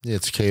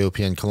It's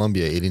KOPN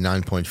Columbia,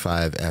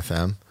 89.5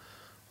 FM,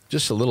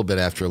 just a little bit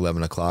after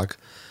 11 o'clock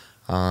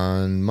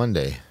on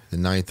Monday, the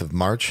 9th of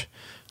March,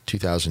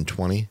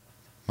 2020.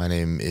 My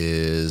name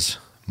is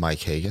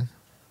Mike Hagan,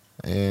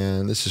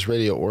 and this is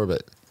Radio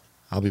Orbit.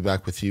 I'll be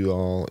back with you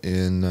all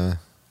in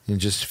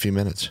just a few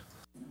minutes.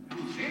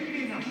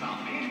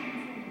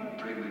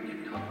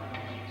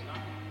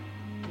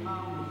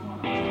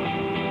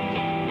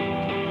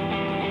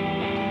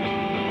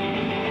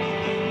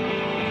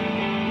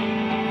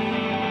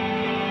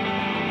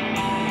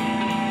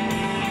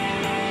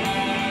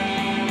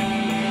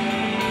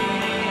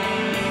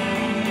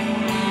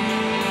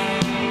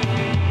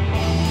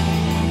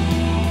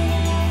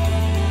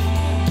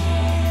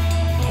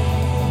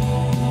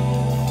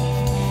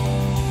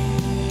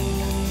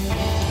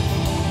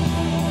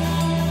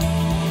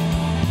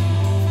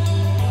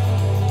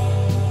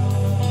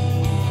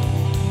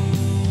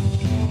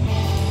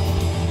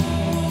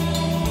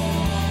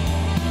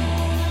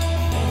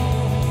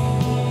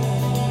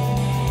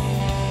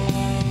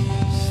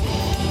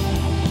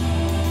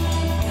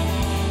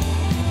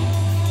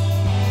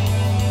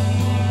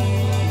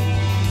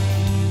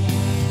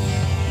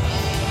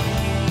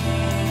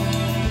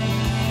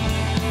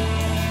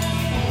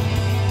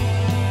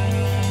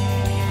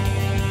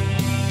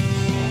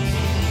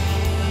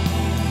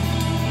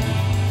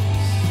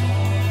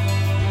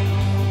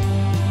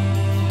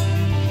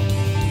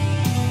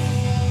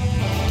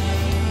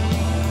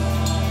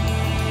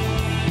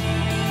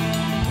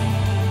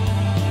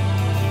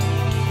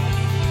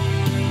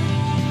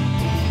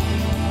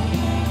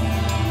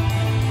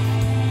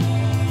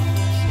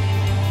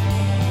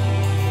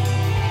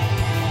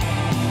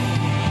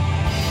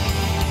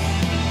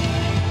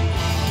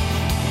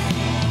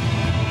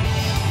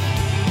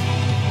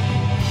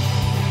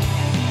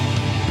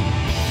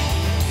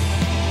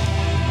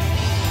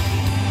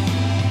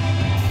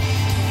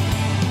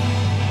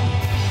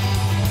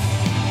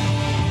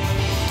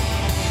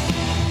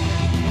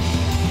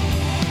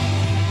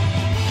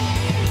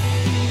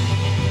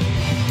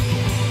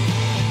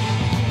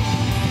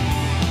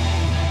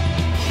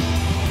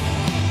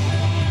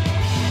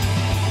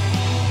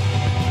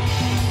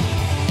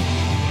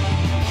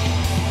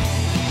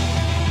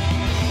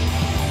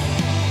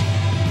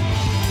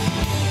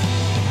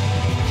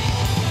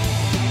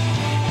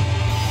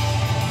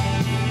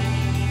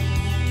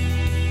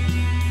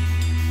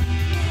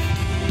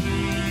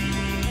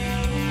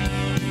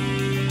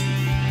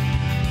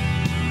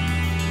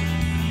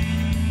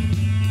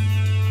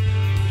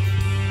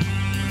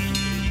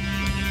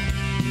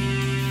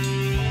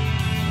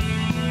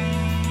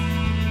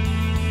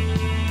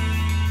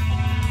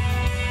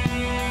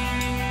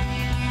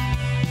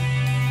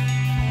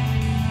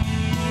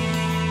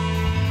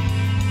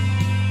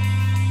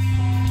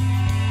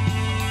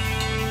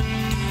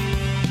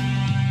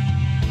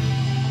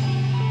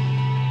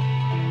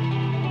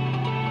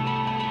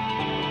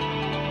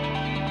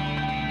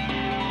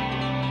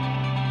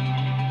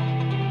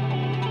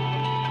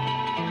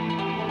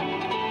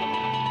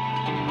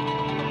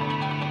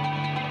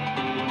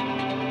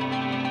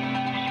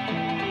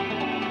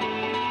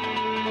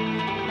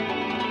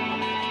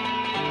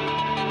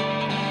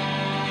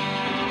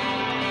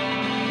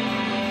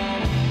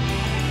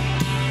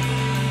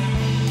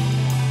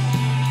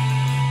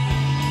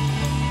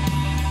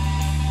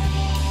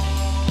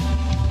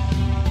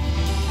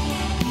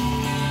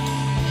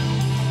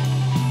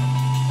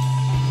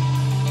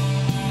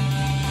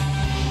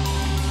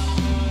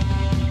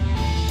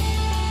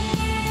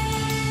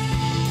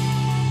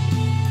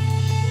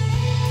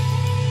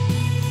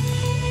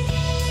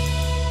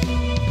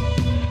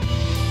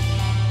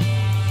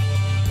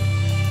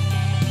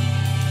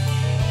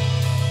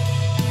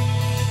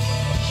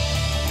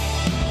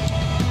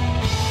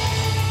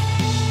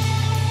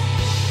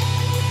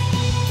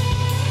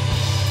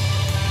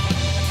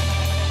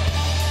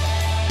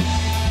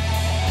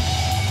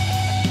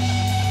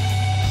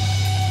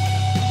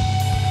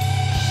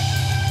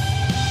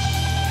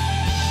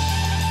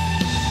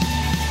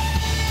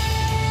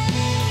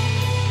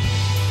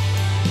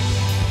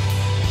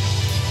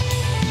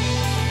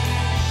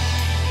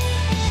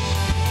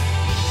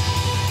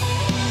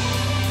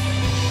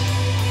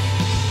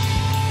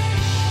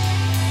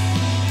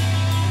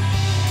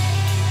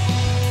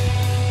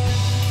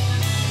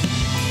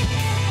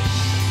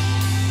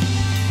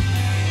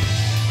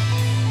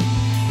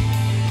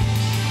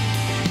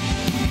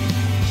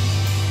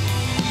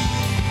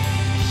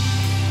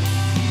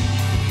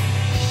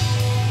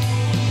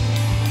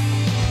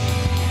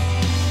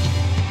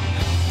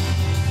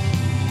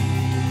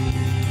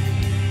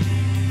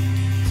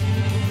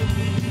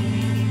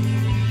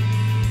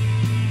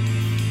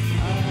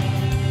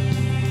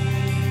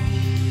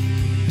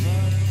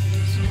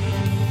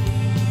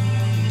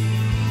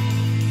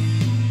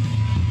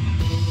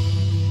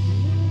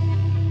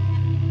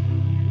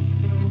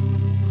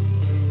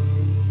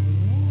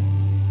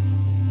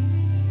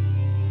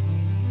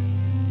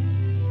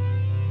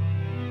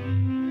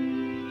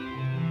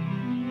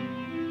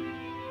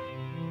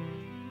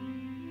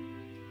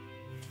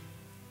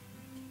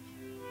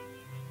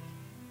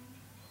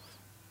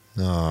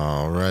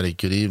 Alrighty,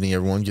 good evening,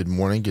 everyone. Good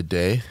morning, good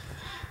day,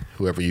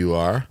 whoever you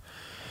are,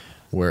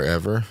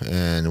 wherever,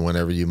 and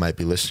whenever you might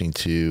be listening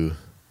to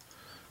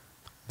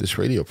this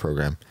radio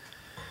program.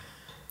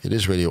 It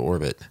is Radio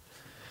Orbit.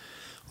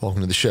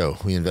 Welcome to the show.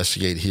 We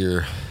investigate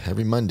here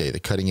every Monday the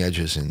cutting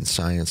edges in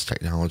science,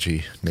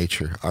 technology,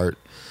 nature, art,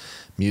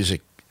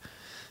 music,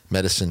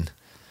 medicine,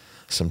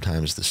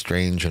 sometimes the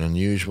strange and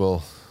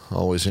unusual,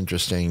 always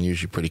interesting,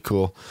 usually pretty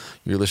cool.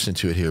 You're listening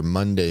to it here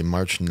Monday,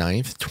 March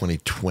 9th,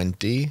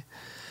 2020.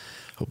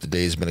 Hope the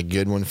day's been a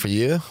good one for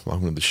you.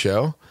 Welcome to the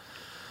show.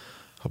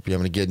 Hope you're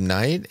having a good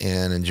night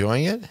and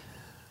enjoying it.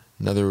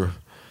 Another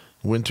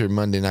winter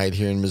Monday night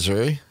here in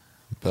Missouri,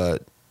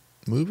 but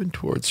moving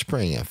towards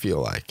spring, I feel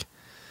like.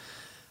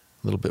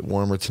 A little bit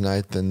warmer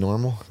tonight than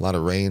normal. A lot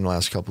of rain the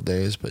last couple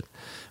days, but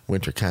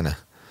winter kind of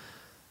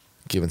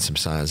giving some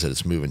signs that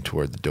it's moving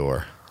toward the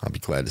door. I'll be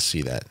glad to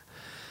see that.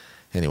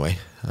 Anyway,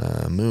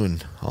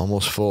 moon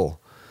almost full.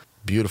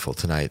 Beautiful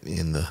tonight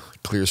in the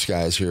clear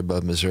skies here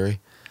above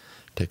Missouri.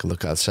 Take a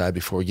look outside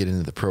before we get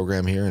into the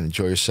program here and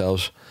enjoy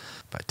yourselves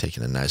by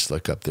taking a nice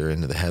look up there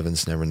into the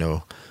heavens. Never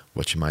know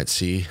what you might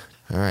see.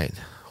 All right.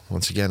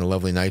 Once again, a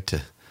lovely night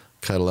to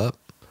cuddle up.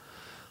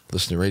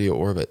 Listen to Radio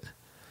Orbit.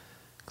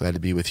 Glad to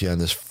be with you on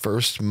this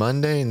first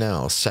Monday,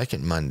 now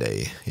second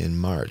Monday in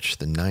March,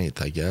 the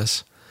 9th, I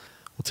guess.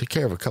 We'll take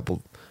care of a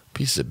couple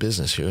pieces of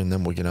business here, and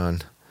then we'll get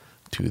on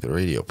to the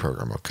radio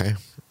program, okay?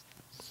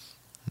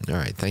 All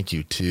right, thank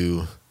you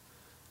to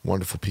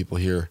wonderful people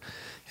here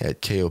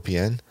at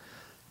KOPN,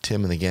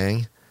 Tim and the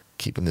gang,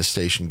 keeping this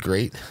station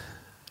great.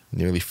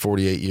 Nearly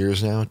 48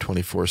 years now,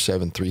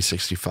 24/7,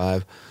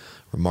 365.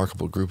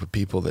 Remarkable group of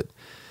people that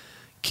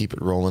keep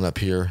it rolling up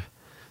here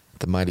at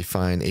the mighty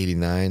fine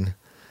 89.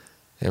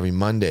 Every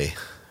Monday,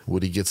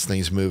 Woody gets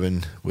things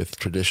moving with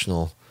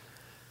traditional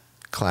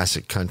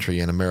classic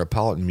country and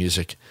Ameripolitan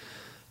music.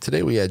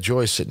 Today we had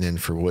Joy sitting in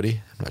for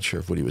Woody. I'm not sure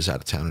if Woody was out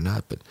of town or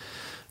not, but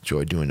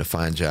Joy doing a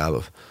fine job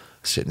of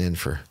sitting in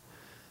for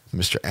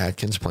Mr.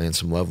 Atkins, playing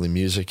some lovely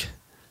music,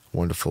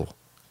 wonderful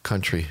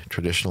country,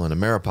 traditional, and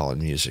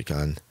Ameripolitan music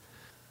on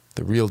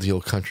the Real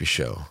Deal Country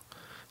Show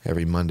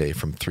every Monday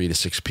from 3 to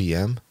 6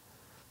 p.m.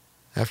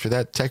 After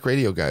that, Tech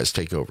Radio guys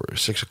take over,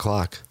 6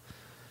 o'clock,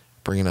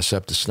 bringing us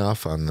up to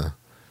snuff on the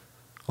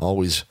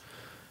always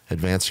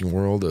advancing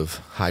world of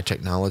high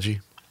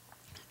technology.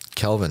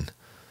 Kelvin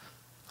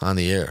on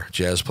the air,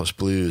 Jazz plus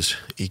Blues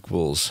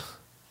equals,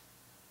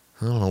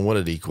 I don't know what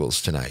it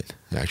equals tonight,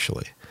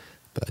 actually.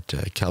 But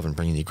Kelvin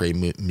bringing you great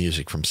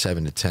music from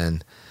 7 to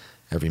 10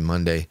 every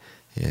Monday,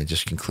 and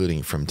just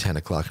concluding from 10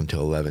 o'clock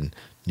until 11,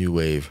 New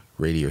Wave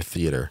Radio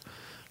Theater.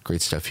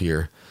 Great stuff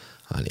here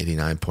on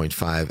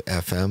 89.5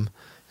 FM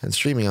and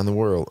streaming on the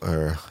world,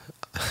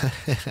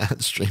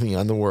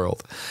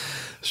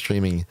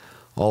 streaming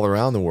all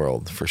around the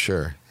world for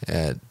sure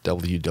at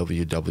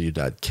www.kopn.org.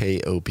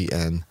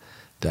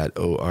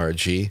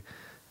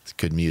 It's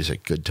good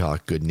music, good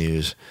talk, good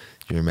news.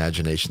 Your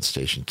imagination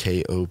station,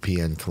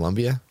 KOPN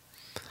Columbia.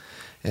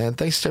 And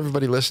thanks to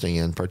everybody listening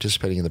and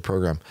participating in the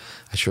program.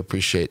 I sure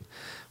appreciate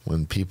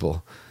when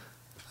people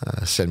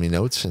send me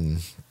notes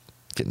and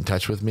get in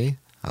touch with me.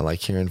 I like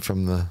hearing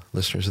from the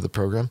listeners of the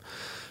program.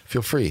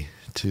 Feel free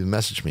to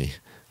message me,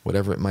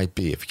 whatever it might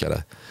be. If you got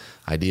an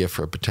idea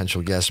for a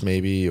potential guest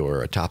maybe,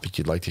 or a topic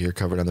you'd like to hear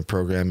covered on the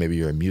program, maybe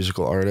you're a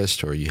musical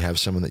artist or you have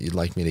someone that you'd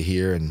like me to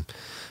hear and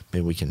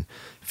maybe we can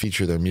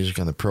feature their music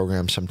on the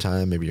program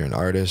sometime. Maybe you're an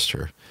artist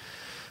or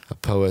a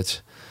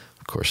poet.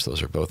 Of course,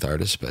 those are both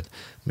artists, but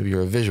maybe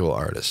you're a visual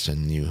artist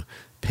and you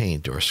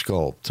paint or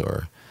sculpt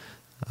or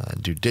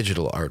do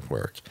digital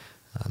artwork.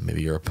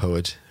 Maybe you're a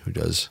poet who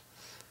does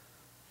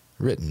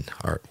written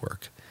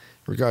artwork.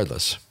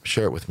 Regardless,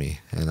 share it with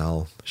me, and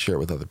I'll share it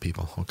with other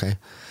people, okay?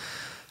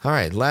 All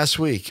right, last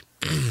week,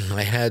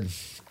 I had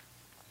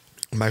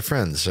my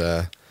friends,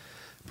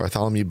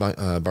 Bartholomew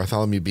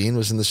Bean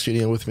was in the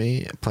studio with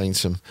me, playing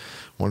some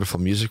wonderful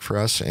music for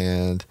us,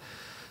 and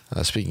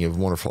speaking of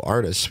wonderful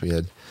artists, we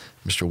had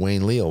Mr.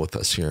 Wayne Leal with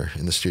us here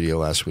in the studio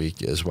last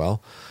week as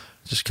well.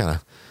 Just kind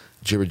of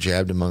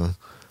jibber-jabbed among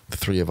the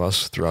three of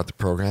us throughout the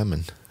program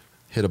and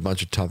hit a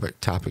bunch of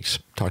topics,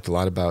 talked a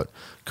lot about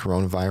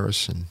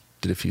coronavirus and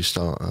did a few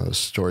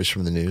stories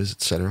from the news,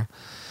 etc.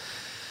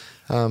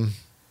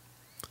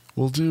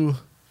 We'll do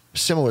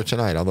similar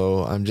tonight,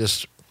 although I'm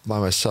just by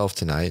myself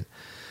tonight.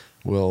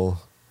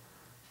 We'll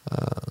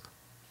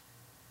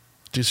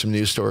do some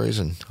news stories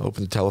and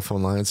open the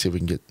telephone line, see if we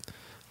can get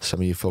some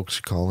of you folks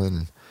to call in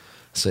and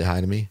say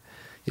hi to me.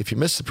 If you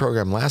missed the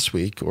program last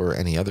week or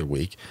any other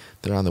week,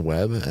 they're on the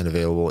web and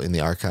available in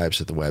the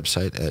archives at the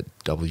website at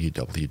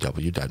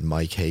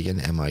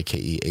www.mikehagan,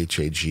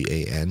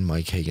 MikeHagan,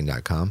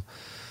 MikeHagan.com.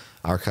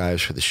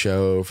 Archives for the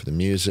show, for the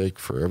music,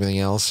 for everything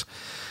else.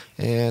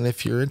 And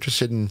if you're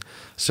interested in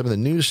some of the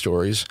news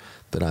stories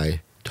that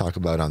I talk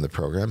about on the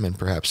program, and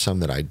perhaps some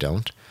that I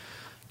don't,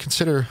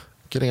 consider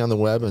getting on the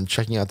web and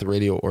checking out the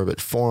Radio Orbit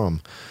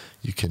forum.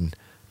 You can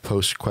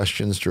post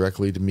questions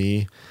directly to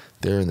me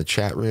there in the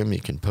chat room. You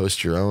can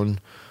post your own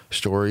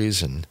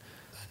stories and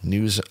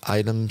news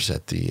items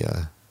at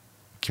the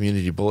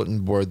community bulletin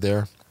board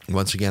there.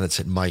 Once again, it's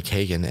at Mike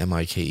Hagan,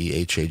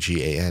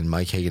 MikeHagan,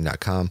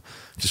 MikeHagan.com.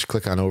 Just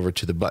click on over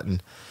to the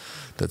button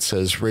that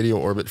says Radio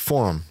Orbit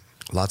Forum.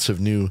 Lots of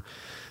new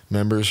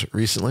members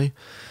recently.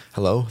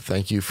 Hello.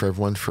 Thank you for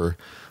everyone for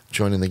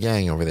joining the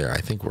gang over there.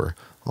 I think we're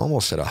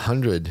almost at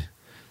 100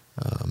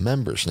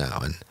 members now,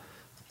 and it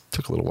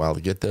took a little while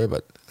to get there,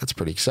 but that's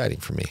pretty exciting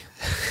for me.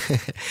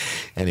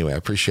 Anyway, I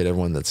appreciate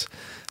everyone that's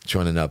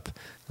joining up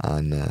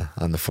on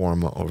the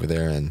forum over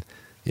there, and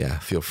yeah,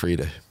 feel free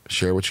to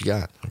share what you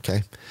got,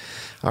 okay?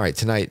 All right,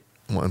 tonight,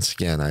 once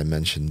again, I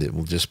mentioned it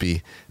will just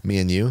be me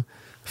and you.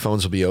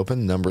 Phones will be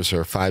open. Numbers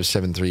are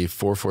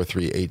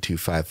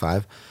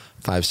 573-443-8255,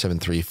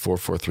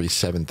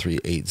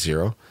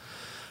 573-443-7380.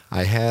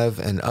 I have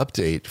an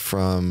update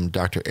from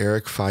Dr.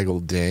 Eric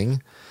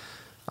Feigl-Ding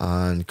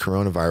on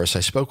coronavirus.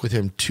 I spoke with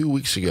him 2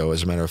 weeks ago,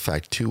 as a matter of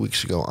fact, 2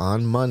 weeks ago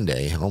on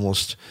Monday,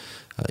 almost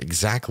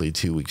exactly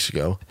 2 weeks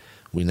ago.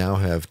 We now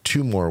have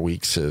 2 more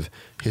weeks of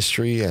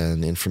history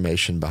and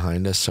information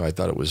behind us, so I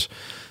thought it was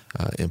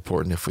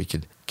important if we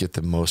could get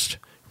the most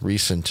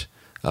recent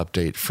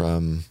update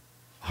from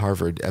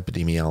Harvard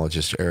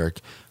epidemiologist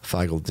Eric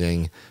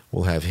Feigl-Ding.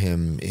 We'll have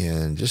him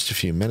in just a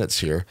few minutes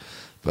here,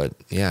 but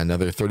yeah,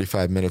 another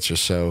 35 minutes or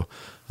so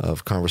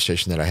of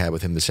conversation that I had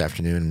with him this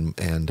afternoon,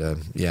 and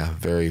yeah,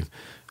 very,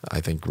 I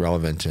think,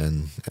 relevant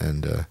and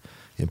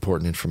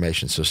important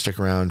information. So stick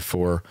around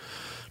for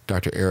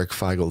Dr. Eric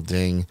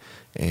Feigl-Ding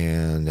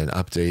and an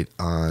update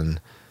on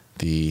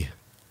the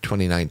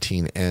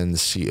 2019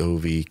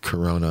 nCoV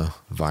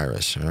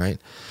coronavirus. All right.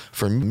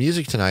 For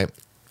music tonight,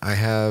 I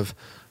have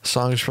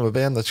songs from a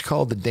band that's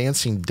called The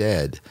Dancing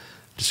Dead.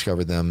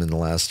 Discovered them in the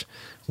last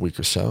week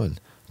or so and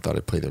thought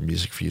I'd play their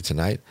music for you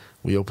tonight.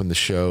 We opened the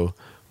show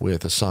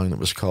with a song that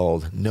was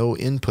called No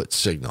Input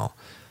Signal.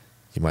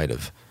 You might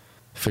have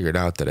figured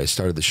out that I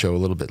started the show a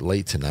little bit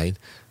late tonight,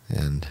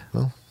 and,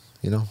 well,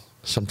 you know,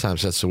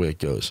 sometimes that's the way it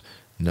goes.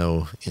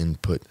 No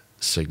input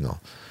signal.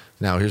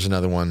 Now, here's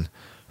another one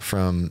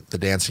from The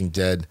Dancing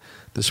Dead.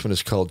 This one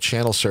is called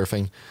Channel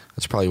Surfing.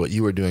 That's probably what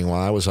you were doing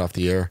while I was off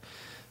the air.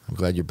 I'm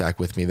glad you're back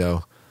with me,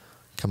 though.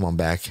 Come on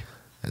back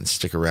and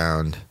stick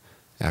around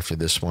after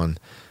this one.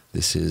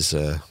 This is,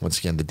 once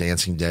again, The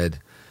Dancing Dead,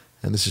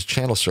 and this is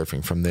Channel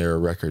Surfing from their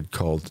record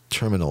called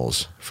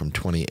Terminals from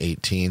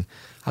 2018.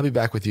 I'll be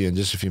back with you in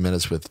just a few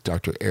minutes with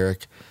Dr.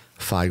 Eric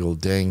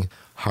Feigl-Ding,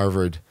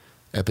 Harvard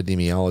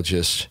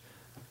epidemiologist,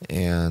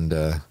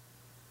 and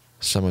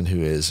someone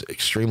who is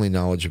extremely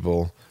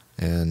knowledgeable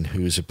and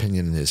whose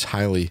opinion is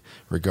highly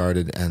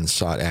regarded and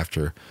sought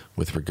after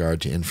with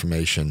regard to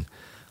information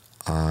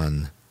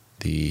on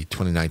the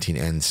 2019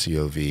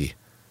 nCoV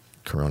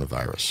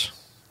coronavirus.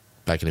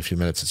 Back in a few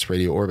minutes. It's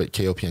Radio Orbit,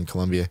 KOPN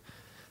Columbia.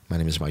 My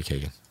name is Mike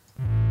Hagan.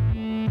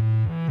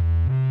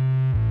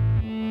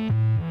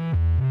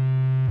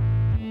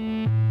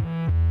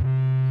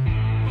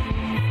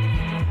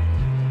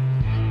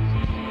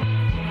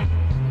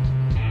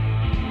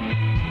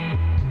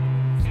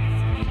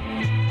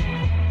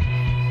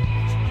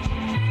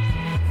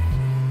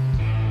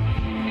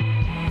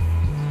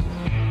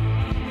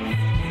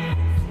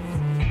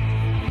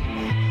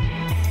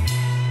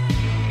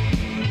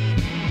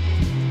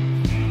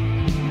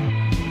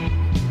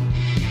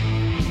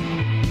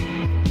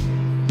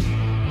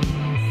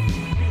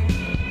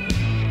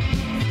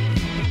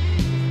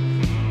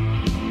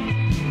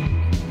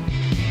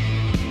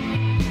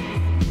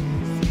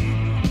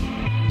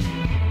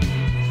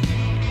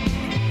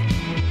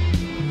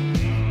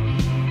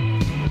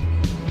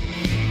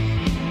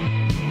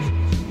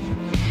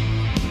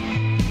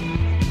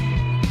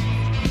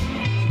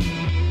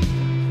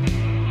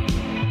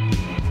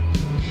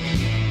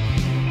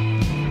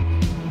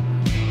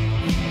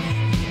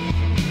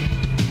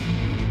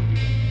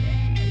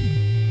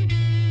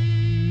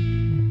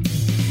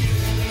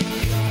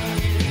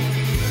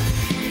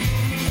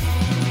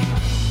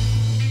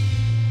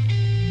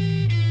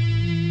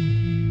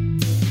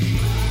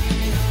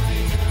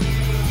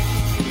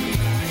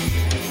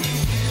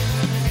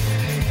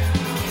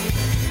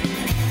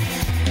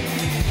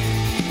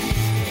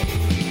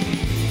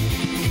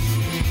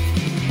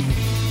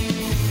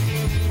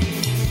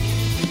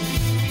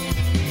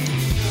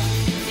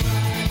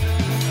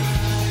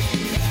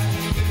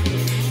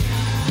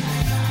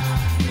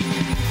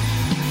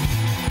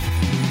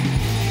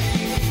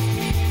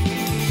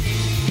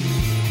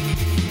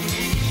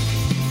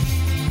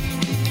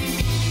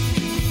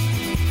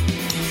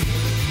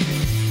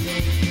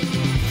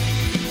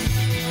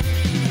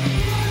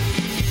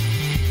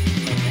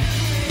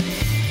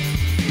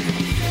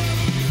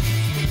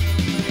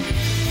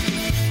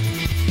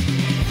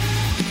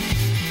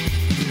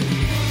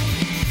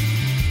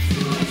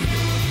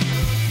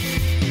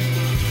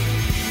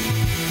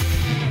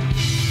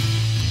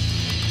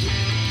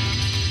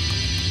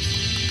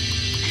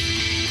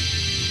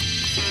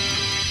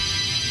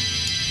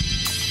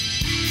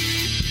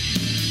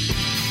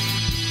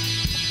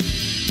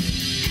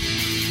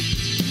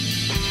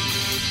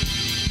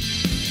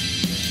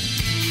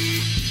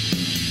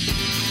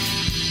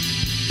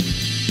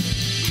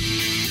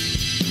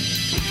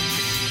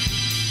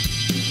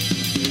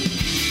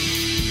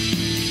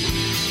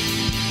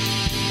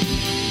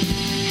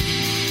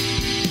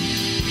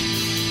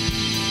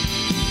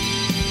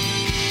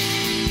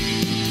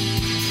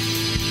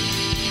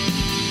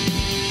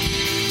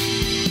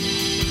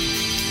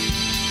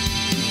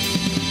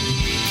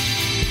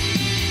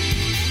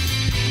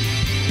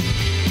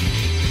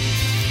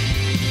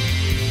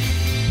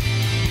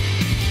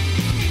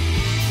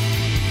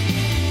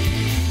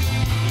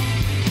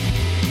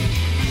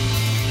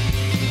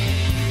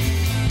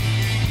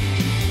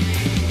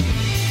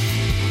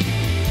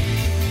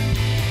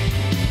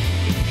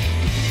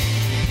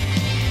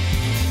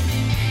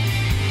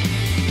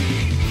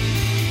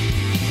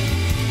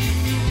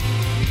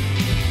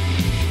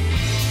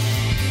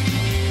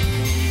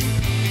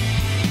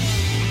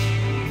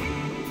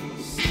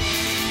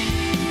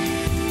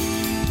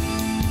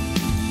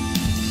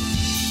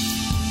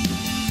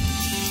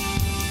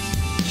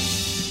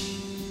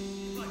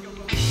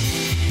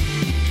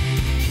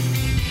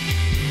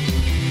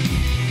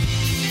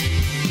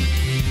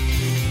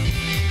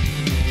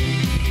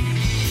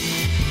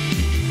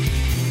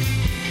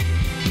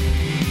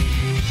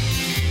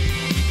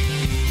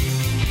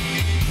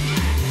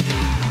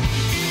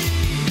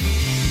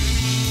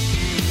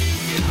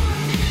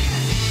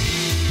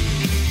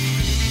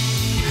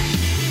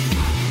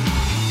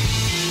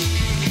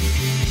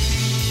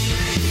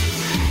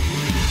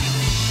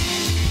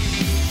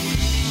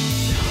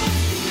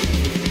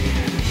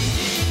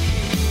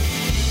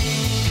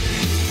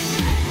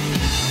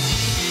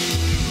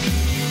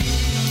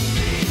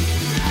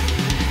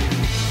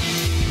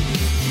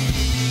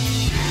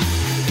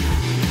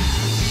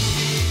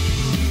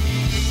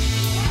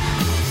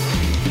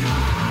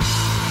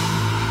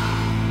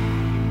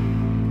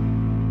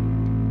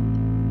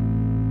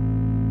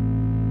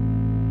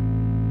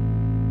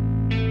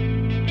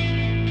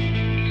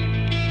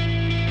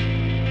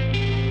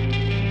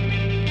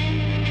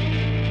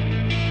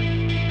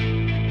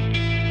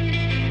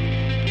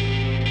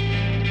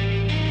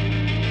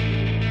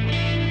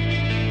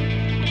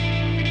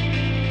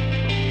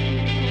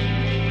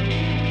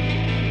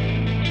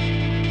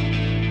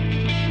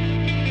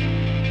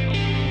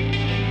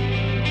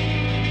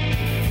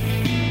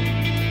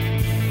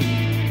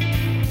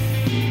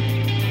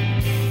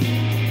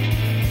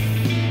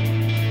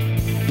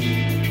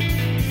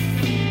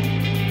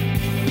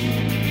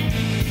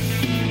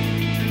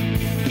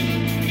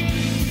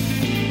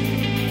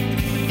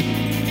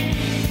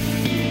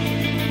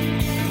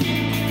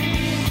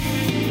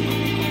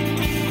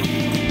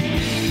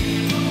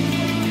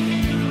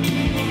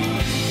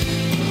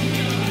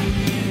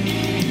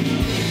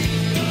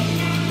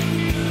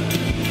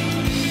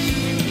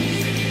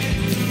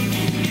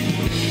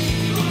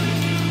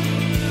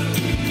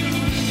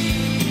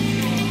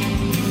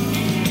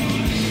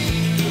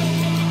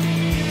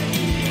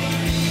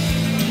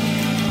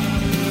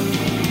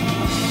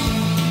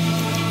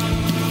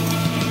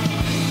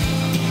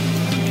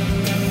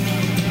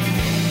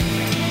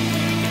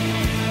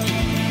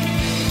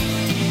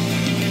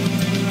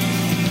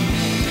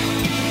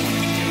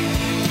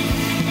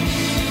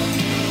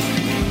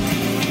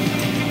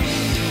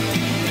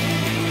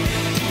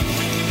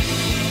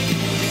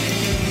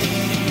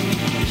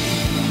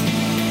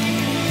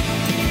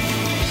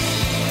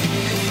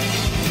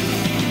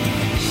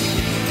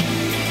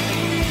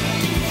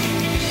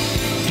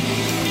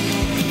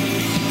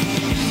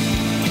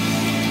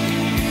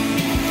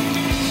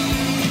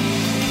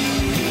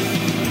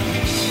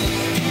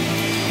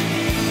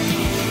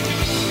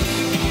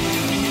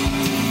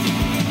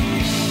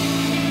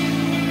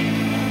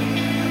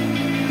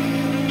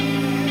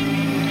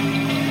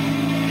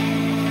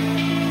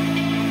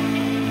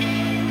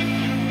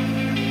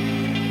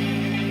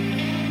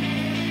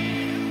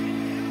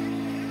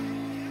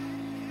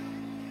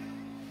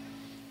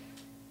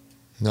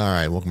 All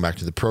right, welcome back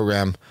to the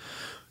program.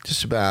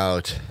 Just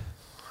about,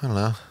 I don't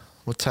know,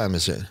 what time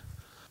is it?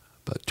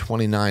 About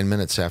 29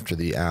 minutes after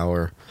the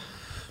hour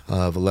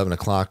of 11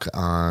 o'clock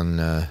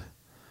on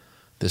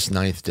this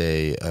 9th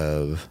day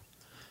of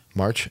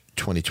March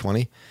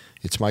 2020.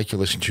 It's Mike. You're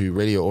listening to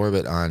Radio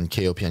Orbit on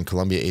KOPN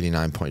Columbia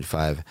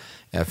 89.5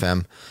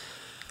 FM.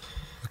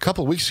 A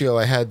couple of weeks ago,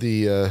 I had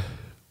the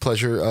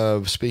pleasure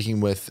of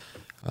speaking with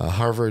a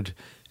Harvard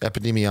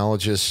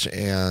epidemiologist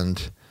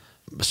and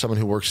someone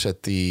who works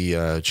at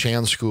the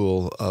Chan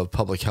School of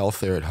Public Health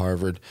there at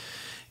Harvard,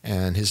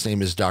 and his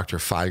name is Dr.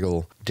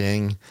 Feigl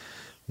Deng.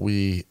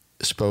 We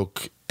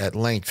spoke at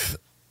length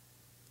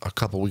a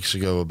couple weeks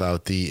ago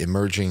about the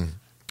emerging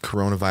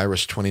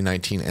coronavirus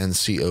 2019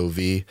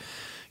 nCoV.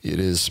 It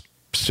is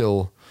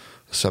still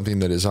something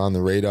that is on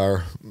the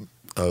radar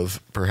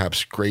of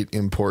perhaps great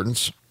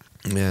importance,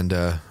 and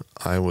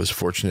I was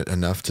fortunate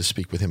enough to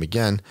speak with him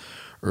again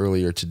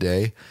earlier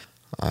today.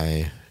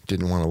 I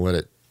didn't want to let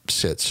it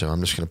sit, so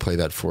I'm just going to play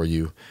that for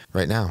you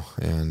right now,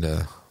 and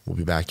we'll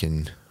be back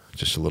in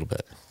just a little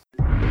bit.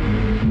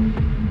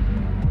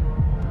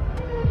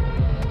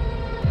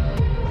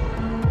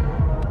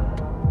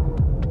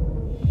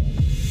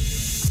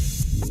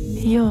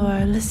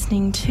 You're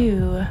listening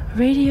to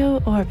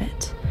Radio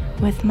Orbit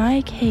with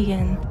Mike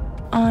Hagan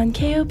on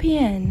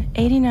KOPN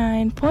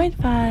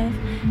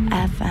 89.5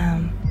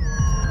 FM.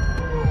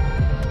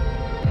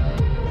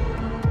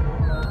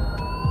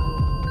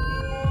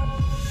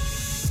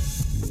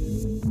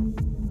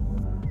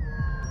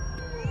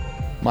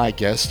 My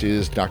guest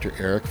is Dr.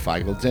 Eric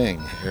Feigl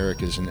Deng.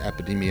 Eric is an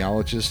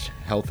epidemiologist,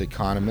 health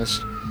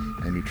economist,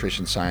 and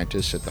nutrition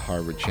scientist at the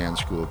Harvard Chan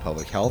School of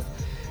Public Health.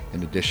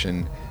 In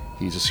addition,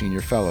 he's a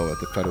senior fellow at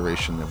the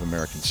Federation of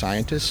American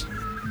Scientists.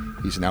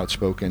 He's an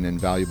outspoken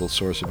and valuable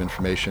source of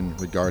information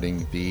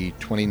regarding the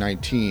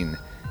 2019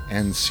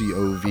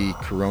 nCoV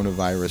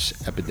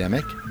coronavirus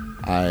epidemic.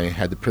 I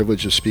had the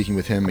privilege of speaking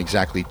with him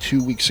exactly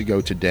 2 weeks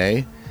ago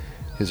today.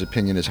 His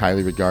opinion is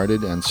highly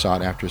regarded and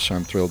sought after, so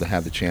I'm thrilled to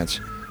have the chance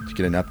to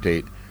get an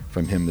update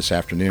from him this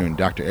afternoon.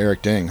 Dr.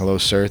 Eric Deng, hello,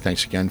 sir.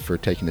 Thanks again for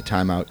taking the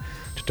time out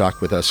to talk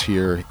with us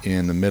here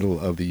in the middle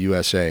of the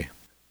USA.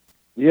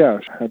 Yeah,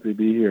 happy to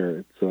be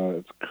here. It's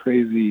a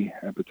crazy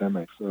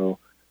epidemic, so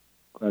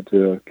glad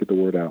to get the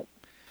word out.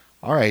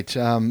 All right.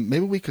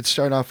 Maybe we could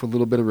start off with a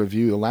little bit of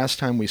review. The last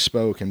time we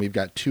spoke, and we've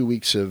got 2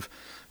 weeks of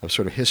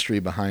sort of history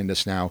behind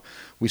us now,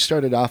 we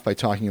started off by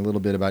talking a little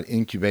bit about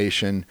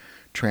incubation,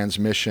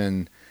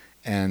 transmission,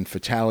 and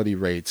fatality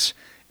rates.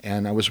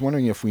 And I was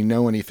wondering if we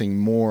know anything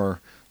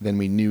more than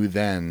we knew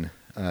then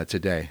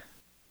today.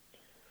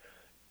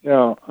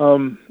 Yeah,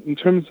 in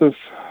terms of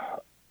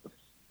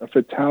a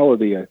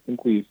fatality, I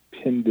think we've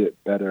pinned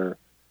it better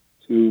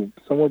to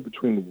somewhere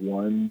between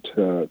 1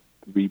 to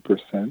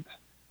 3%.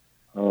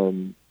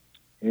 And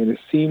it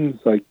seems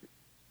like,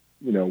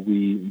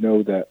 we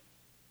know that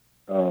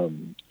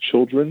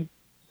children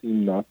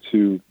seem not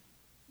to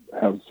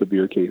have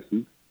severe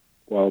cases,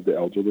 while the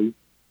elderly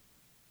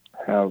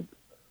have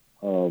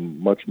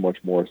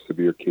much more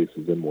severe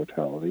cases and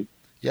mortality.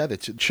 Yeah, the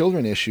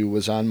children issue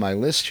was on my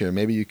list here.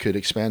 Maybe you could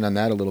expand on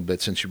that a little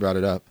bit since you brought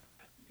it up.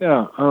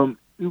 Yeah,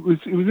 it was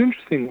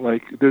interesting.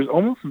 Like, there's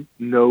almost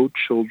no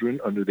children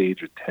under the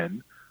age of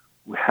 10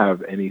 who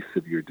have any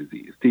severe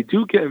disease. They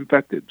do get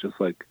infected, just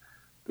like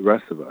the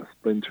rest of us.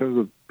 But in terms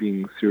of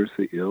being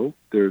seriously ill,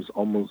 there's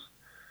almost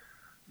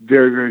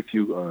very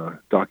few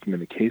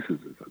documented cases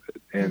of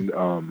it. And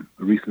a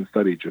recent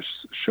study just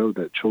showed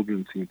that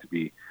children seem to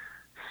be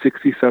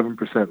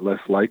 67% less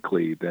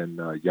likely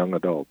than young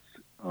adults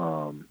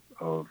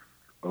of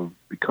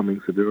becoming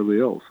severely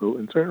ill. So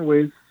in certain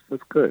ways,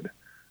 that's good.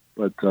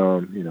 But,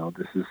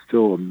 this is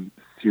still a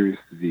serious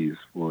disease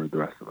for the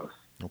rest of us.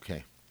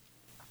 Okay.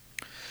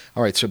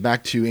 All right, so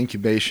back to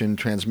incubation,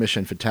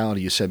 transmission,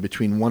 fatality. You said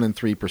between 1 and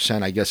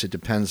 3%. I guess it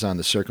depends on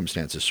the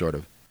circumstances, sort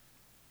of.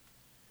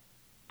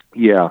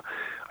 Yeah.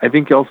 I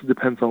think it also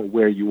depends on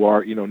where you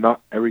are.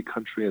 Not every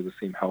country has the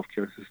same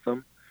healthcare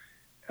system.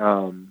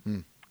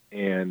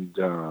 And,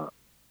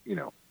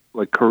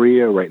 like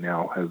Korea right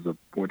now has a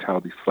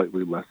mortality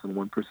slightly less than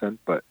 1%,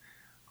 but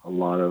a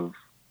lot of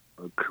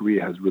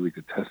Korea has really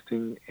good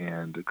testing,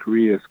 and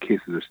Korea's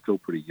cases are still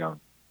pretty young.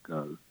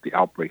 The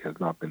outbreak has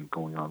not been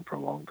going on for a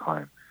long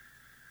time.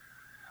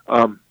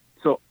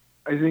 So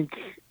I think,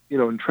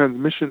 in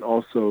transmission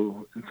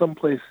also, in some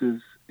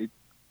places, it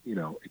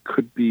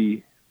could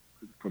be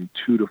from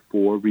 2 to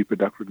 4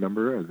 reproductive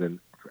number, as in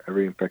for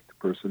every infected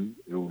person,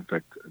 it will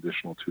infect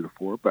additional 2 to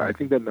 4. But I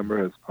think that number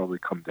has probably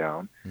come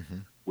down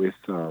with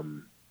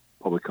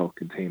public health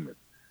containment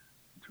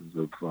in terms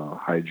of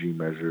hygiene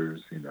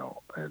measures,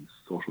 and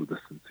social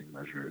distancing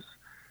measures.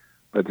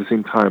 But at the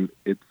same time,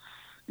 it's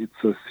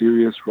a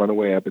serious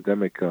runaway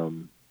epidemic,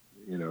 in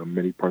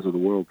many parts of the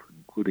world,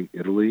 including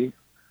Italy,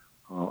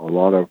 a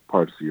lot of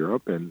parts of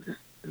Europe, and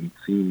it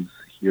seems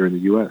here in the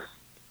U.S.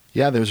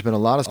 Yeah, there's been a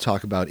lot of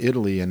talk about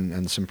Italy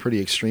and some pretty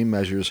extreme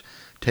measures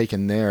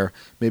taken there.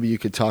 Maybe you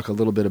could talk a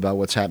little bit about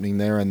what's happening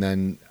there, and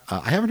then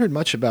I haven't heard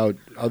much about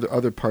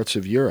other parts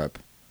of Europe.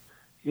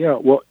 Yeah,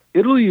 well,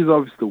 Italy is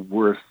obviously the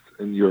worst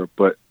in Europe,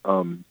 but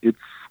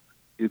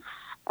it's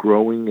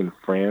growing in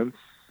France,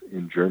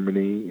 in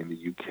Germany, in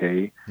the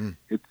UK.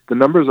 It's the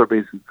numbers are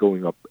basically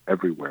going up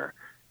everywhere.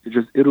 It's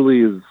just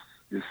Italy is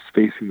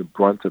facing the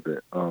brunt of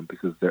it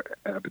because their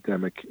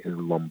epidemic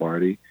in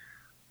Lombardy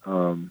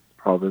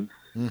province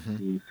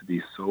seems to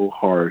be so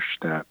harsh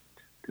that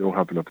they don't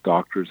have enough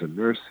doctors and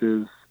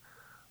nurses.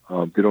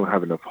 They don't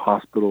have enough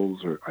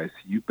hospitals or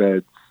ICU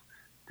beds.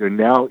 They're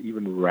now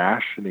even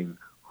rationing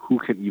who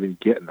can even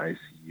get an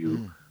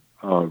ICU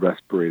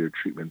respirator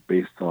treatment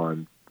based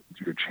on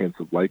your chance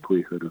of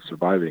likelihood of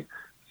surviving.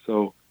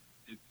 So,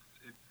 it's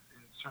in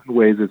certain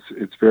ways,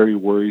 it's very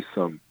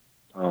worrisome,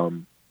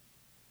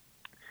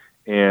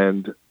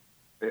 and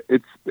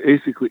it's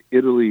basically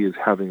Italy is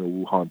having a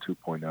Wuhan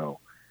 2.0,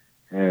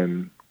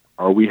 and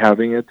are we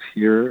having it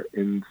here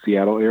in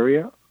Seattle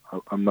area?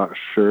 I'm not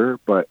sure,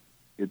 but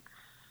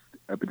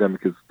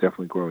epidemic is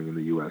definitely growing in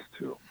the U.S.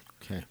 too.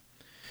 Okay.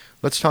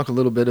 Let's talk a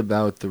little bit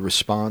about the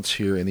response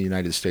here in the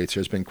United States.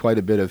 There's been quite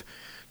a bit of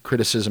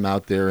criticism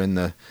out there in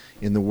the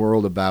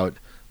world about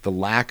the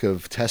lack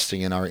of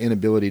testing and our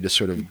inability to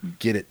sort of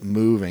get it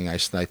moving. I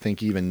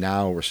think even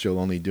now we're still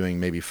only doing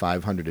maybe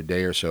 500 a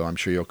day or so. I'm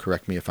sure you'll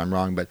correct me if I'm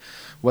wrong, but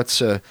what's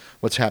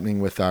happening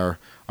with our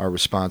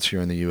response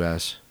here in the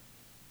U.S.?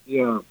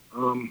 Yeah,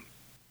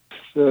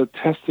 the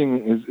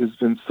testing has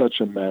been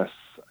such a mess.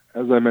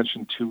 As I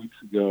mentioned 2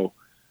 weeks ago,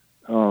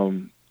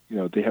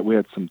 we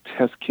had some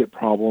test kit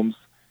problems,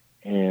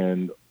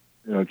 and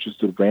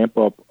just the ramp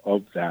up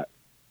of that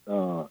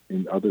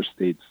in other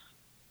states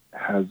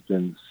has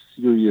been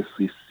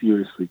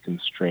seriously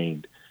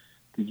constrained.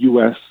 The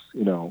U.S.,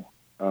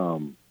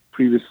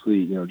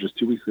 previously, just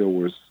 2 weeks ago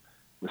was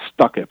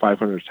stuck at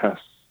 500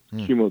 tests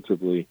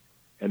cumulatively,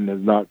 and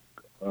has not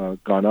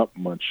gone up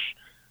much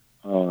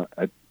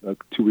at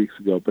 2 weeks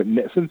ago. But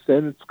since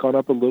then, it's gone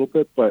up a little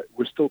bit, but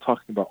we're still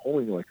talking about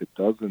only like a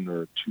dozen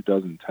or 2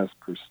 dozen tests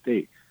per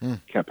state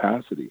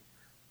capacity,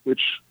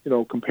 which,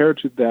 compared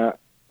to that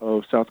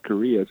of South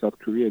Korea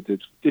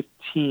did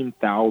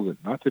 15,000,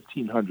 not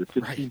 1,500,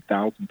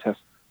 15,000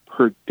 tests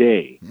per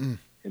day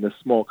in a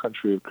small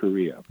country of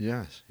Korea.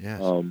 Yes.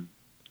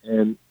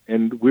 And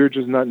we're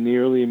just not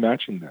nearly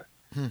matching that.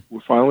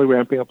 We're finally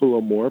ramping up a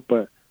little more,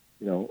 but,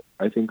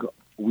 I think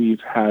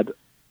we've had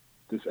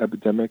this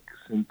epidemic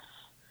since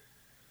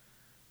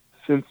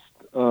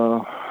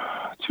 2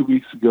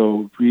 weeks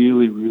ago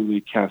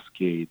really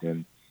cascade,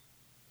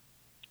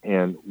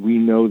 and we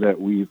know that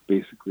we've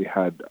basically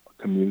had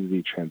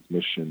community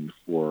transmission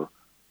for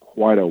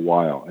quite a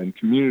while, and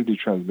community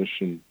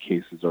transmission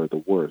cases are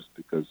the worst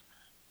because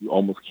you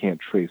almost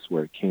can't trace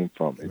where it came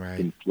from. It's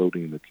been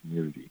floating in the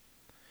community.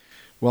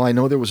 Well, I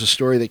know there was a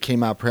story that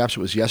came out, perhaps it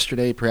was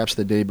yesterday, perhaps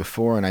the day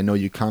before, and I know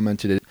you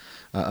commented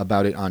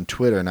about it on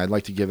Twitter, and I'd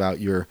like to give out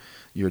your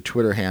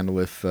Twitter handle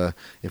if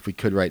we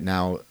could right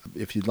now.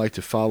 If you'd like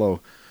to follow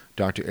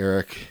Dr.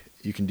 Eric,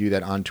 you can do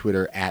that on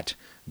Twitter at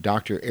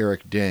Dr.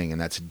 Eric Ding, and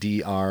that's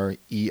DrEricDing.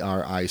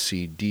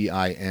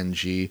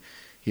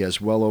 He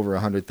has well over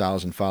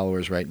 100,000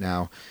 followers right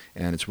now,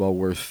 and it's well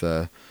worth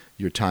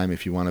your time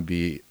if you want to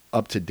be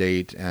up to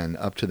date and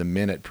up to the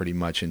minute, pretty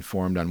much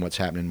informed on what's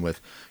happening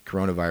with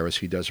coronavirus.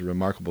 He does a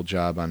remarkable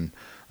job on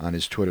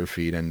his Twitter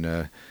feed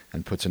and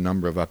puts a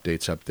number of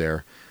updates up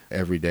there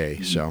every day.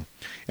 So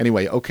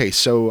anyway, okay,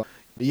 so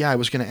I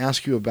was going to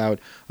ask you about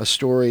a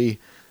story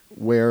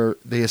where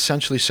they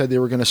essentially said they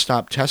were going to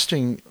stop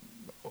testing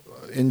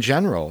in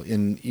general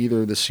in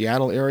either the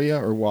Seattle area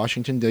or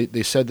Washington.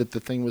 They said that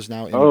the thing was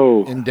now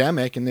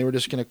endemic and they were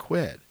just going to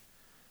quit.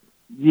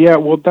 Yeah,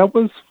 well, that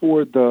was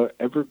for the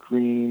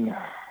Evergreen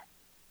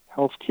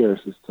healthcare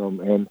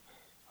system, and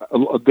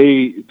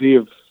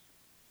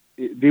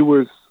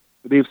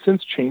they've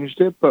since changed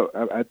it. But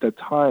at that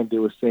time, they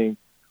were saying,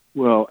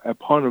 well,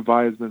 upon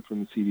advisement from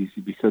the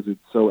CDC, because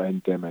it's so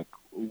endemic,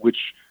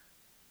 which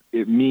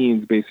it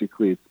means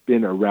basically it's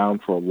been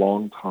around for a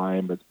long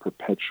time, it's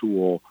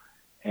perpetual,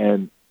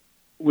 and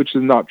which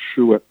is not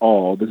true at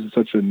all. This is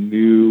such a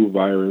new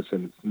virus,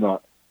 and it's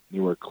not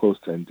anywhere close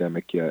to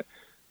endemic yet.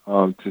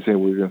 To say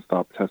we're going to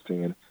stop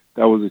testing, and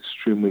that was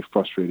extremely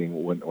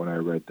frustrating when I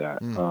read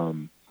that.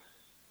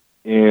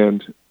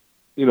 And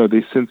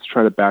they since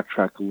try to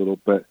backtrack a little,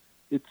 but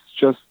it's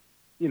just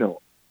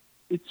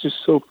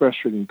so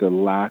frustrating, the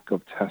lack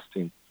of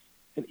testing.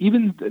 And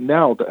even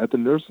now at the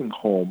nursing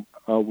home,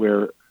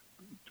 where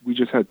we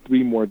just had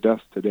 3 more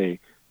deaths today,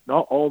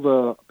 not all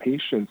the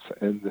patients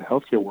and the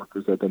healthcare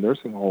workers at the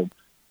nursing home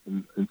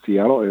in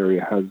Seattle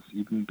area has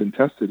even been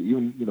tested,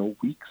 even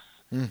weeks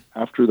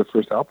after the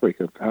first outbreak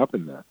had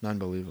happened there.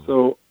 Unbelievable.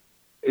 So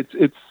it's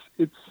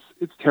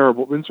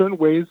terrible. In certain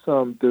ways,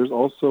 there's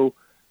also,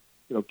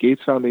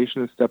 Gates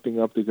Foundation is stepping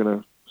up. They're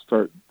going to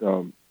start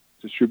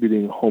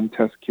distributing home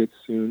test kits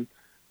soon.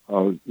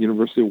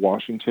 University of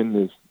Washington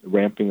is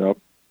ramping up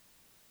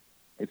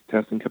its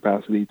testing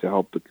capacity to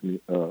help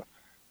the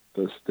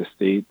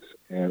state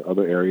and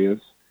other areas.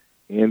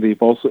 And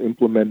they've also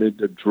implemented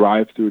the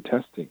drive-through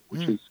testing,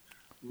 which is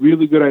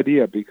really good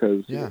idea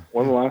because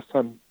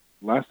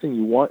last thing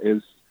you want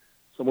is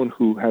someone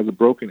who has a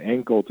broken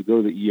ankle to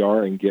go to the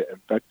ER and get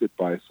infected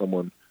by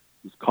someone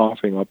who's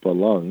coughing up a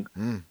lung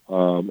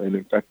and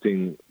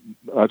infecting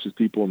not just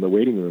people in the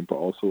waiting room, but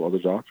also other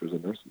doctors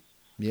and nurses.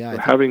 Yeah, so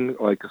having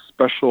like a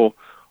separate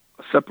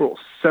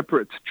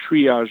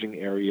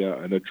triaging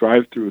area and a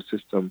drive-through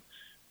system,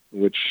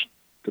 which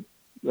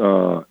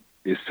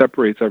it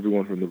separates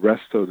everyone from the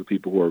rest of the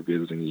people who are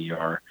visiting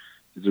ER,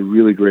 is a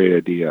really great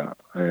idea,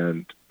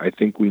 and I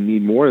think we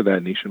need more of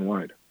that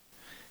nationwide.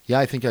 Yeah,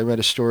 I think I read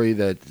a story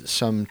that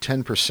some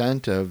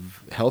 10%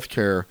 of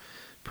healthcare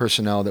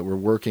personnel that were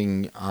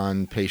working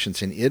on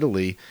patients in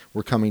Italy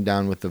were coming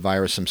down with the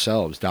virus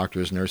themselves,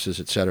 doctors, nurses,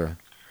 etc.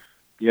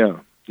 Yeah,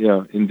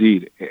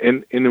 indeed.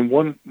 And in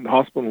one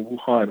hospital in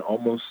Wuhan,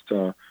 almost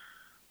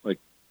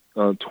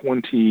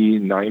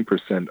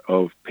 29%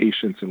 of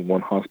patients in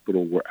one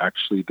hospital were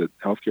actually the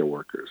healthcare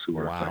workers who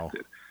were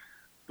affected.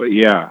 But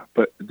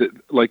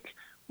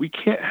we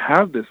can't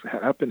have this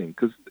happening,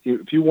 because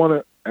if you want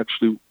to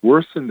actually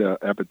worsen the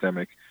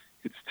epidemic,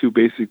 it's to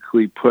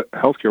basically put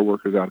healthcare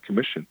workers out of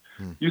commission.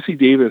 UC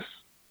Davis,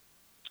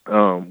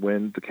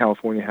 when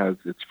California has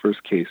its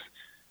first case,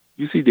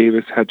 UC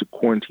Davis had to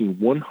quarantine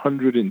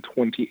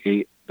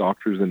 128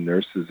 doctors and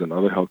nurses and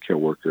other healthcare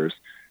workers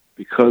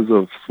because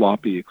of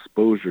sloppy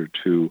exposure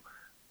to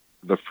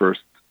the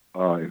first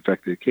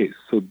infected case.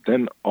 So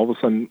then all of a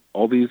sudden,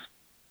 all these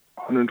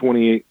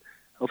 128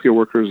 healthcare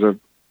workers are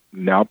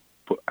now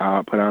put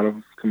out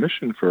of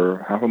commission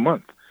for half a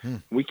month.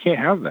 We can't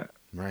have that.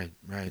 Right.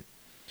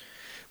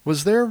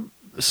 Was there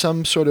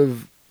some sort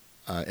of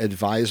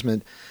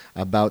advisement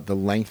about the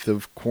length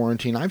of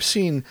quarantine? I've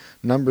seen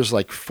numbers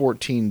like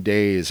 14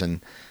 days,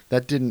 and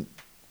that didn't.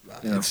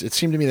 It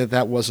seemed to me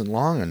that wasn't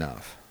long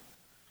enough.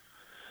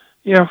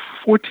 Yeah,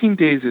 14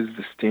 days is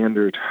the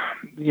standard.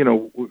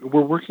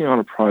 We're working on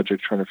a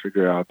project trying to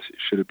figure out,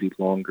 should it be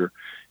longer.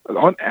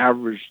 On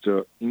average,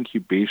 the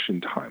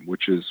incubation time,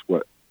 which is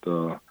what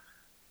the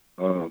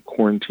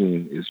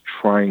quarantine is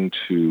trying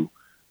to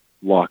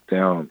lock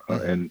down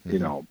and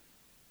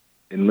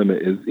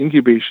limit, is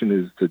incubation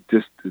is the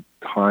distant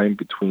time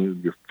between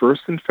you're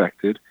first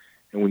infected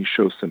and when you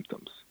show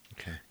symptoms.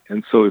 Okay.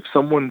 And so if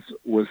someone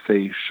was,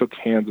 say, shook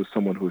hands with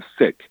someone who is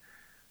sick,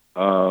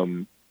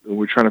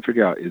 we're trying to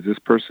figure out, is this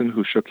person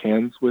who shook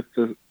hands with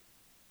the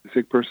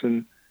sick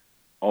person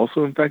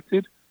also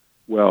infected?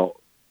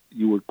 Well,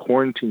 you would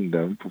quarantine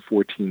them for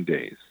 14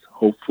 days.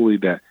 Hopefully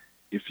that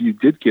if you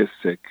did get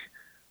sick,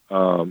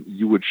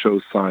 you would show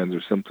signs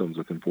or symptoms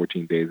within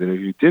 14 days. And if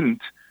you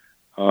didn't,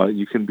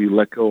 you can be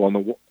let go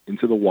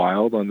into the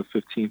wild on the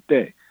 15th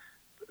day.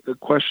 The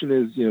question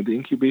is, the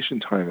incubation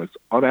time is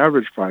on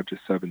average 5 to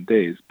 7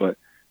 days, but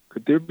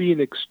could there be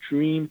an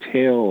extreme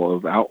tail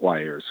of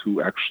outliers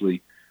who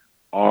actually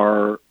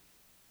are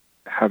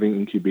having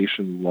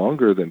incubation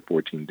longer than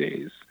 14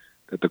 days,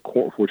 that the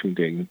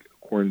 14-day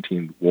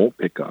quarantine won't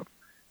pick up?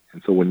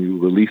 And so when you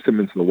release them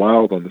into the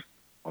wild on the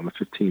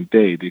 15th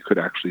day, they could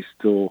actually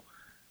still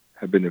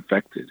have been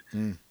infected.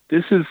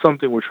 This is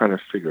something we're trying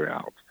to figure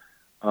out.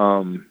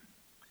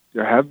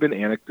 There have been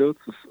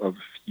anecdotes of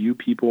few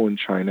people in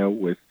China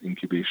with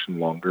incubation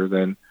longer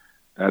than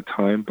that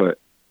time, but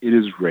it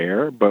is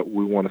rare. But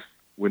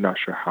we're not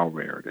sure how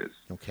rare it is.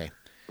 Okay.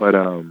 But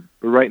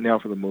right now,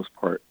 for the most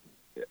part,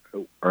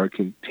 our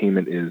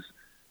containment is,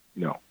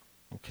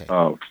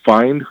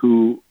 find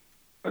who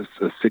a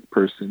sick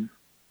person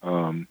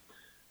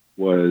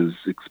was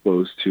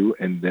exposed to,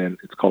 and then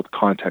it's called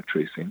contact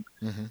tracing,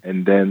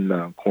 and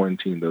then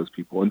quarantine those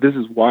people. And this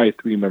is why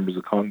 3 members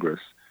of Congress,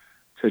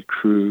 Ted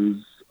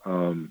Cruz,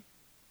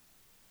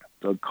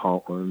 Doug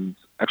Collins,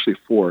 actually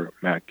 4,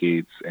 Matt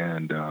Gaetz,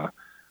 and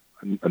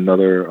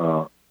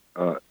another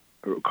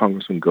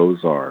Congressman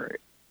Gosar,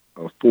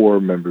 4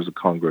 members of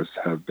Congress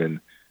have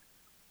been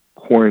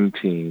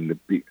quarantined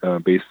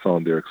based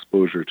on their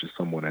exposure to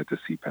someone at the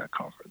CPAC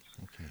conference.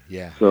 Okay.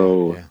 Yeah.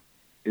 So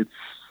it's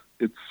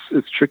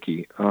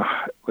tricky.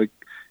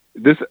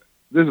 This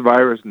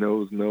virus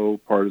knows no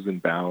partisan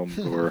bounds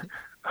or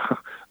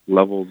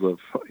levels of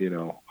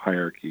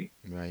hierarchy.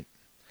 Right.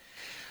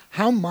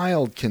 How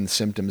mild can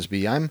symptoms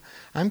be? I'm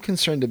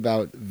concerned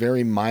about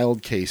very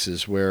mild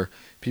cases where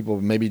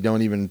people maybe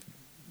don't even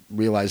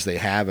realize they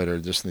have it, or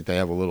just think they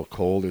have a little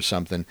cold or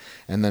something,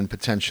 and then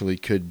potentially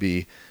could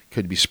be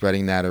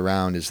spreading that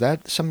around. Is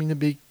that something to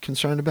be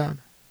concerned about?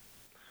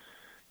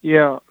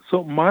 Yeah.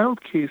 So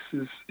mild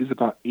cases is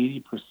about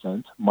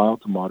 80%.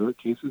 Mild to moderate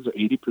cases are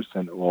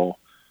 80% of all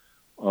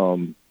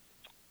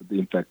the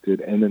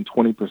infected, and then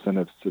 20%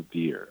 of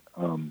severe.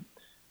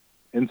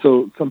 And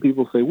so some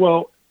people say,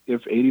 well,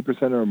 if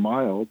 80% are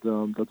mild,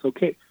 that's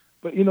okay.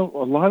 But a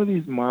lot of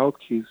these mild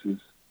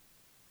cases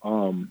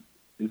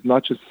is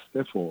not just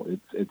sniffle.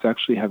 It's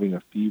actually having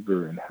a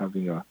fever and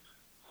having a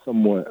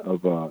somewhat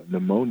of a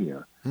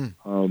pneumonia.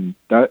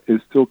 That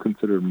is still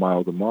considered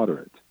mild to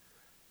moderate.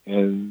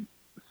 And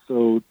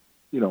so,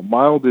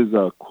 mild is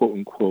a quote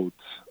unquote,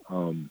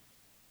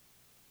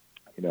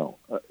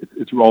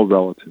 it's all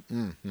relative.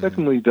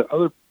 Secondly, the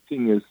other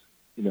thing is,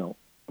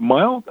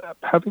 mild,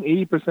 having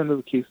 80% of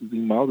the cases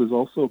being mild is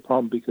also a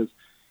problem, because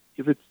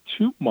If it's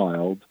too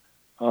mild, these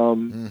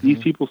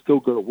Mm-hmm. people still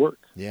go to work.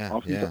 Yeah,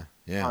 Oftentimes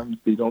yeah.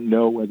 they don't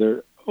know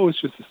whether,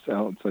 it's just a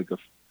sound, it's like a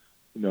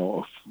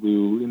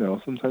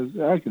flu. Sometimes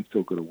I can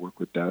still go to work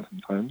with that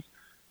sometimes.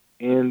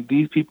 And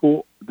these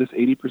people, this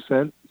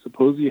 80%,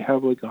 suppose you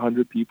have like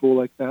 100 people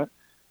like that,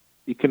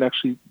 it can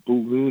actually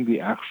balloon the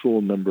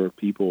actual number of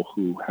people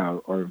who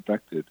are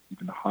infected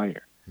even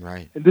higher.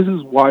 Right. And this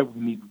is why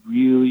we need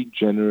really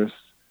generous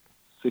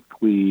sick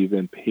leave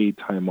and paid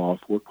time off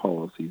work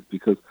policies,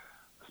 because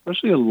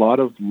especially a lot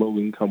of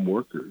low-income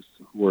workers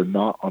who are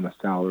not on a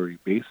salary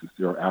basis,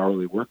 they are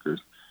hourly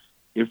workers,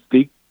 if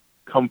they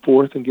come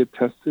forth and get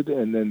tested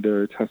and then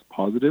they're test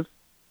positive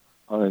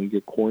and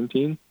get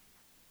quarantined,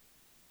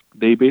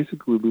 they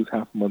basically lose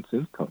half a month's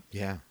income.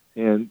 Yeah.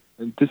 And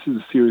this is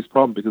a serious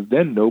problem, because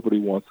then nobody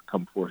wants to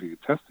come forward and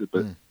get tested.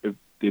 But if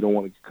they don't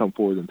want to come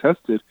forward and test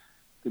it,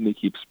 then they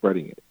keep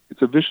spreading it.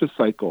 It's a vicious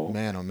cycle.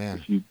 Man, oh man.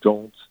 If you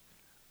don't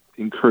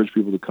encourage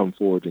people to come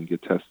forward and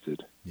get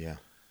tested. Yeah.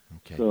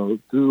 Okay. So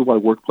this is why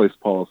workplace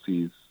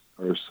policies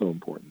are so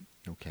important.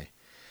 Okay.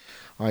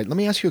 All right. Let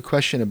me ask you a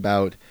question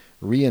about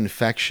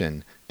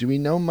reinfection. Do we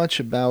know much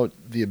about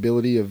the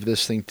ability of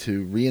this thing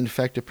to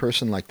reinfect a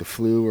person, like the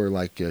flu or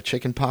like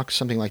chicken pox,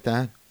 something like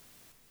that?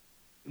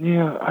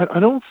 Yeah, I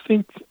don't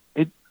think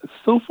it.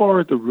 So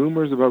far, the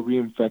rumors about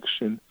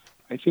reinfection,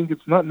 I think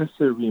it's not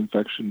necessarily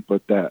reinfection,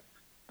 but that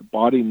the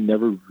body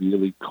never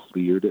really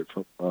cleared it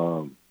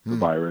from the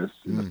virus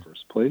in the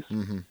first place.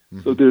 Mm-hmm.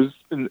 Mm-hmm. So there's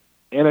been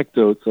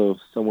anecdotes of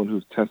someone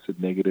who's tested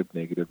negative,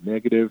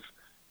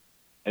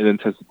 and then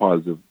tested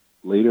positive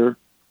later,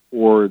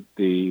 or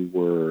they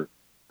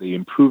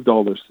improved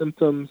all their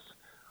symptoms.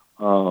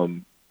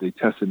 They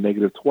tested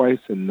negative twice,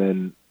 and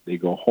then they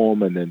go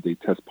home, and then they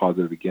test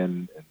positive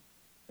again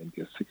and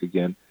get sick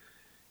again.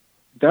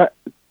 That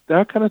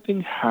kind of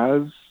thing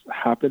has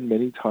happened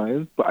many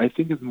times, but I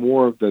think it's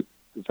more of the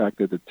fact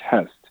that the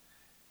test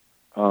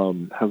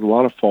has a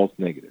lot of false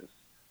negatives.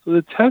 So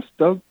the test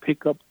does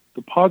pick up,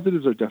 the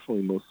positives are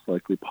definitely most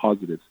likely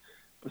positives,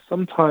 but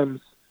sometimes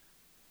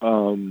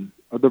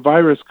the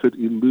virus could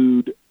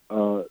elude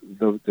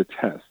the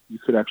test. You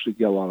could actually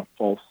get a lot of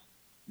false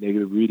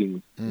negative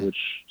readings in which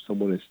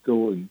someone is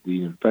still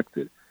indeed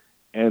infected.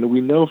 And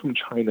we know from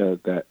China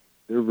that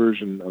their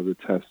version of the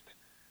test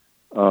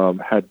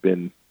had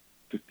been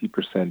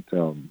 50%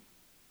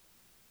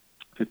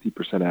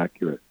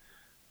 accurate.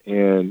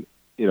 And,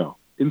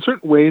 in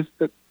certain ways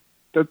that's,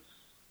 at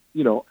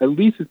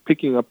least it's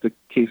picking up the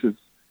cases,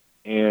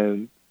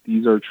 and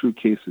these are true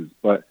cases.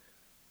 But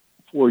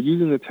for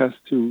using the test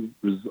to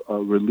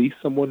release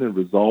someone and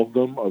resolve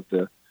them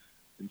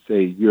and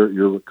say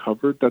you're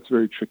recovered, that's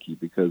very tricky,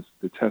 because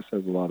the test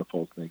has a lot of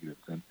false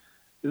negatives. And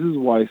this is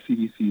why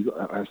CDC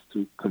has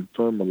to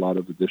confirm a lot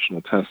of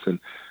additional tests,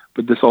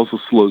 but this also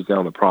slows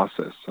down the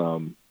process.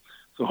 So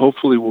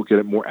hopefully we'll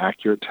get more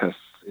accurate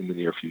tests in the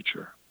near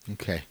future.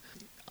 Okay.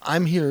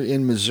 I'm here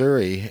in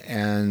Missouri,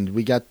 and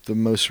we got the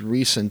most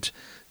recent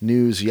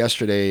news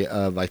yesterday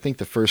of, I think,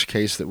 the first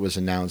case that was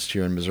announced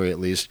here in Missouri, at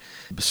least,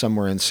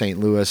 somewhere in St.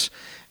 Louis.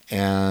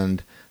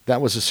 And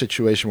that was a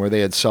situation where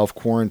they had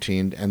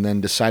self-quarantined and then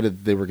decided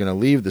that they were going to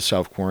leave the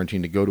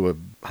self-quarantine to go to a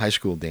high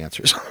school dance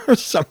or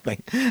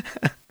something.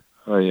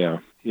 Oh, yeah.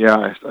 Yeah,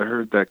 I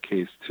heard that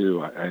case,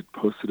 too. I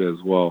posted it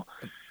as well.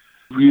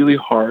 Really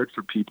hard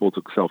for people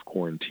to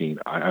self-quarantine.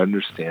 I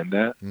understand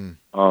that.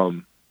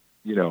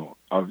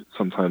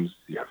 Sometimes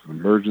you have an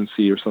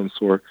emergency or some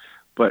sort,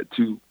 but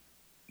to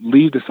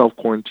leave the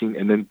self-quarantine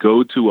and then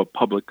go to a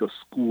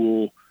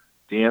school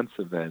dance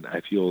event,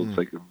 I feel it's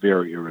like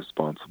very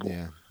irresponsible.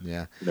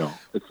 Yeah.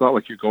 It's not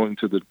like you're going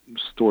to the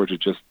store to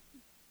just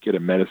get a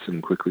medicine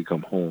and quickly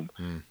come home,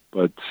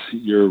 but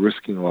you're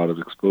risking a lot of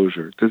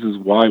exposure. This is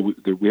why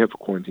we have a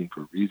quarantine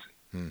for a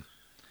reason.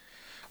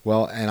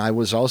 Well, and I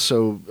was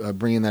also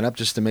bringing that up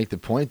just to make the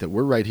point that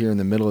we're right here in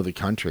the middle of the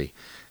country.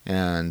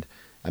 And,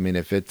 I mean,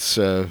 if it's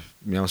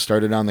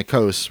started on the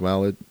coast,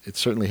 well, it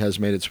certainly has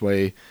made its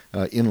way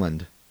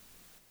inland.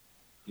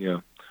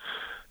 Yeah.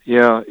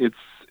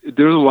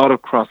 There's a lot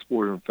of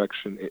cross-border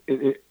infection.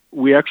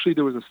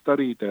 There was a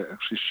study that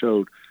actually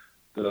showed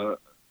the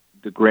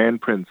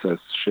Grand Princess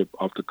ship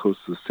off the coast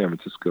of San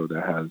Francisco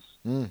that has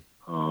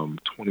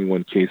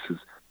 21 cases.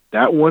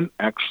 That one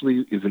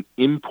actually is an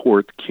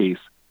import case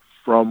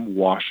from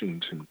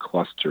Washington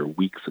cluster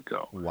weeks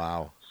ago.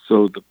 Wow.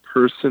 So the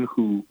person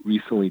who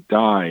recently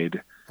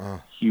died,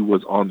 he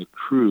was on the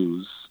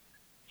cruise.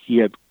 He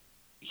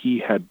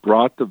had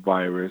brought the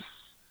virus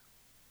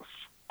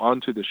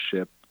onto the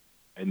ship,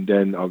 and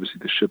then obviously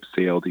the ship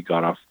sailed. He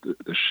got off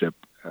the ship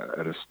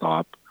at a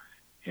stop,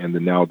 and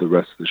then now the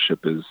rest of the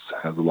ship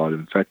has a lot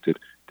infected.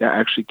 That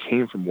actually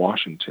came from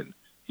Washington,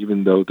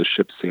 even though the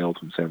ship sailed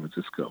from San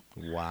Francisco.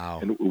 Wow.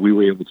 And we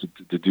were able to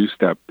deduce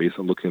that based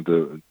on looking at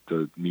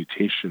the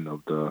mutation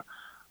of the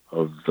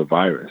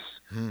virus.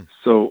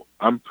 So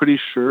I'm pretty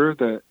sure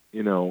that,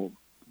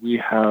 we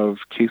have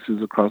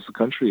cases across the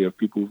country of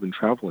people who've been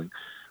traveling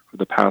for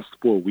the past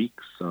 4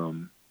 weeks,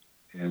 and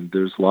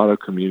there's a lot of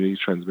community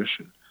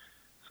transmission.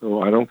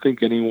 So I don't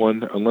think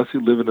anyone, unless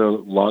you live in a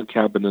log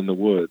cabin in the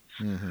woods,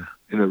 Mm-hmm.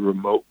 in a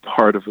remote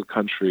part of the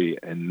country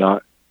and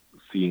not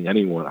seeing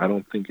anyone, I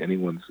don't think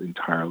anyone's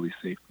entirely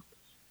safe.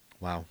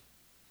 Wow.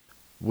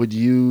 Would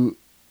you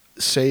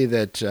say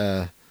that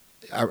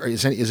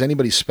is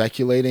anybody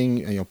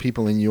speculating?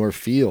 People in your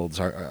fields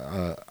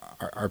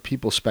are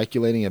people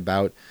speculating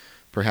about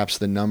perhaps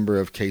the number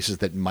of cases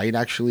that might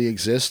actually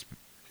exist,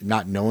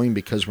 not knowing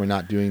because we're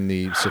not doing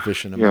the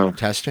sufficient amount of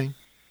testing?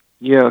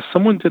 Yeah,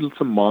 someone did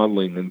some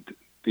modeling, and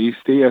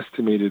they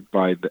estimated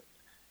by the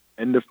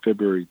end of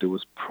February there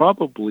was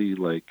probably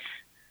like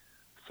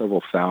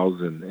several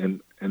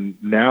thousand, and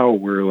now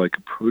we're like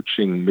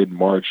approaching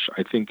mid-March.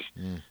 I think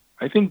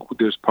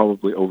there's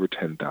probably over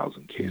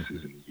 10,000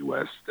 cases in the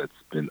U.S. that's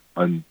been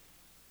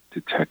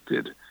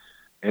undetected,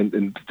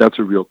 and that's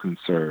a real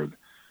concern.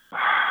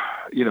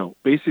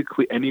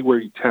 Basically anywhere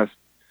you test.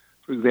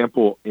 For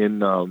example,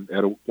 in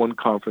at one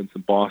conference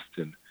in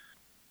Boston,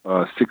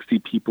 60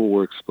 people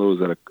were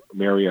exposed at a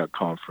Marriott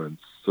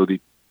conference. So they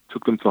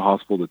took them to the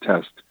hospital to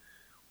test.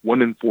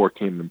 1 in 4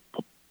 came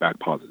back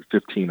positive,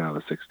 15 out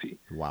of 60.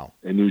 Wow.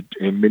 And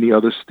in many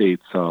other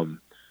states,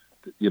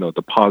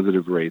 the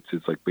positive rates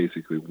is like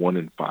basically 1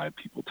 in 5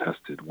 people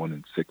tested, 1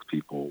 in 6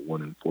 people,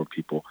 1 in 4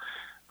 people.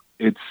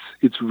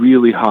 It's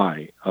really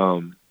high.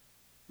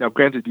 Now,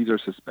 granted, these are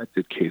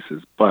suspected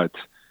cases, but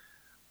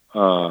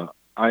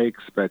I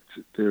expect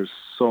there's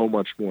so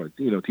much more.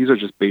 These are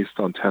just based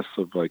on tests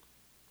of like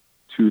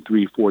 2,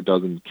 3, 4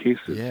 dozen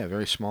cases. Yeah,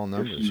 very small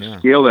numbers. If you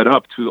scale that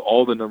up to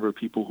all the number of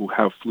people who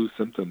have flu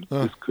symptoms,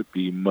 this could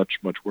be much,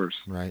 much worse.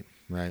 Right.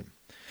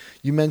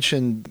 You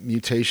mentioned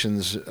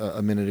mutations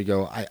a minute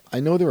ago. I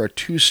know there are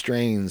 2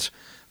 strains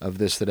of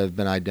this that have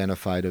been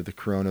identified of the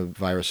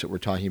coronavirus that we're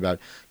talking about.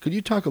 Could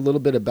you talk a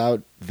little bit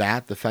about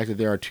that, the fact that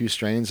there are 2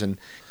 strains, and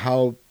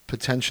how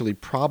potentially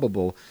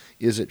probable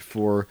is it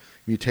for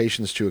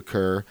mutations to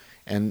occur,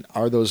 and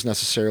are those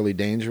necessarily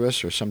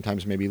dangerous or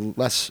sometimes maybe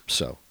less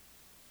so?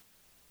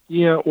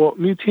 Yeah, well,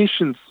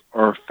 mutations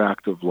are a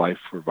fact of life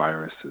for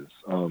viruses.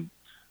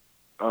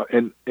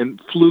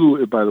 And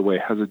flu, by the way,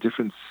 has a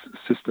different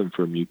system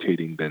for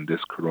mutating than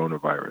this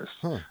coronavirus.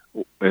 Huh.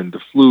 And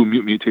the flu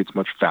mutates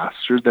much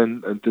faster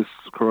than this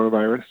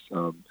coronavirus.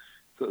 So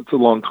it's a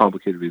long,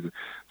 complicated reason.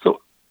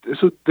 So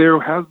there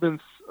has been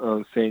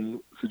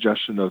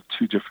suggestion of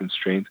 2 different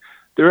strains.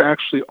 There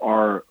actually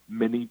are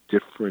many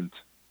different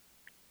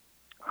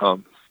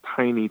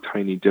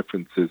tiny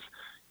differences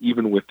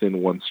even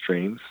within one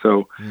strain.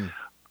 So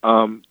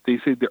they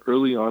say that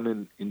early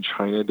on in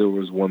China there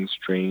was 1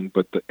 strain,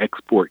 but the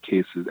export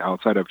cases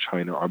outside of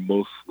China are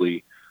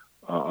mostly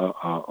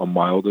a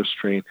milder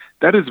strain.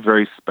 That is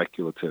very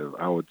speculative,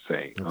 I would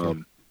say.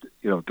 Okay.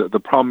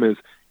 The problem is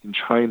in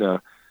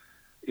China,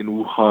 in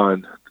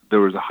Wuhan, there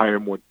was a higher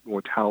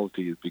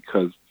mortality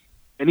because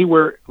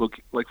anywhere,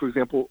 like for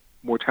example,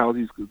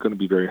 mortality is going to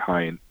be very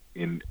high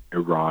in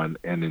Iran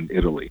and in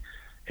Italy.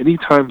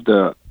 Anytime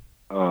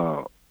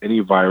any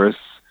virus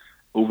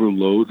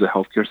overloads the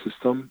healthcare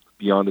system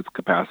beyond its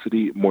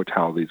capacity,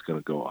 mortality is going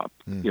to go up.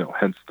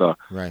 Hence the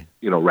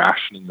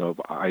rationing of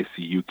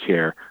ICU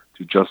care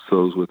to just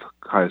those with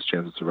highest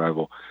chance of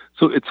survival.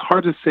 So it's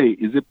hard to say.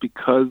 Is it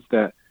because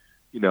that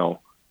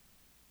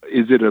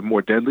is it a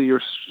more deadly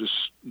or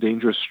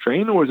dangerous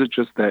strain, or is it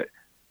just that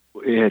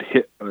it had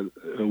hit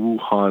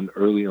Wuhan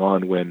early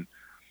on when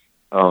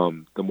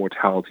the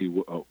mortality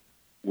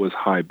was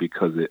high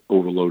because it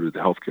overloaded the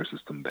healthcare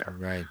system there?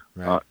 Right.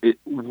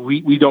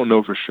 We don't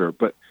know for sure,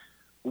 but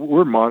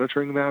we're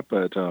monitoring that.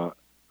 But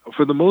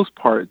for the most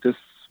part, this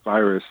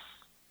virus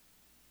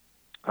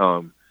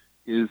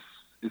is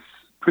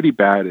pretty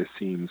bad, it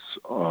seems,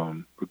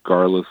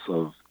 regardless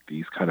of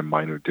these kind of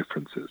minor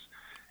differences.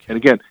 Okay. And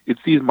again,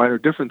 it's these minor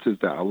differences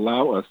that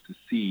allow us to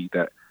see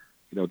that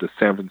the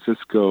San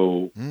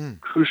Francisco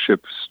cruise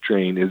ship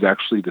strain is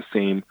actually the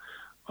same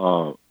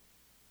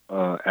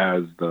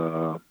as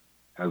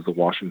the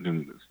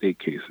Washington State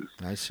cases.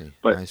 I see.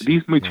 But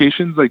these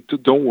mutations,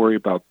 don't worry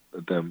about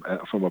them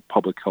from a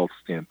public health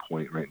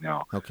standpoint right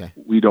now. Okay.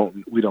 We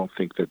don't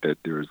think that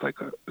there is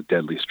like a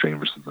deadly strain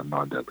versus a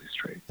non-deadly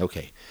strain.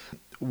 Okay.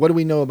 What do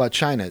we know about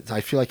China? I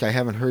feel like I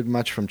haven't heard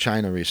much from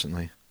China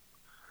recently.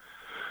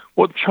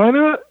 Well,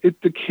 China,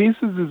 the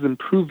cases is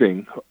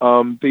improving.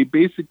 They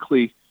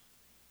basically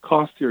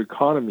cost their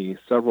economy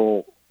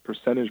several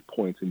percentage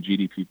points in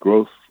GDP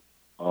growth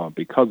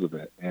because of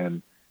it,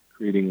 and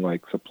creating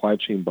like supply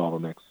chain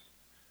bottlenecks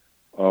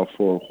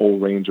for a whole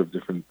range of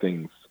different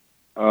things.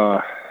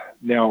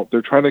 Now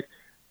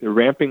they're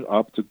ramping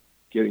up to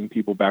getting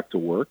people back to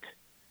work,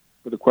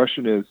 but the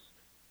question is,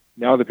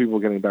 now that people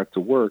are getting back to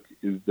work,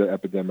 is the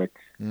epidemic?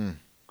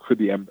 Could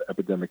the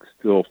epidemic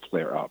still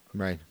flare up?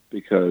 Right.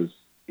 Because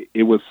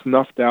it was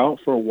snuffed out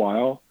for a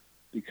while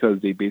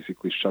because they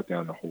basically shut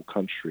down the whole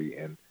country,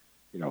 and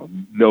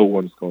no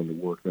one's going to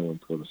work, no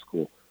one's going to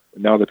school.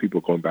 But now that people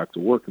are going back to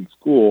work and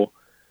school,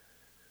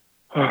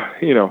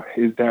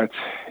 is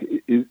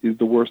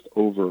the worst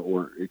over,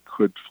 or it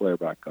could flare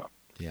back up?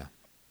 Yeah.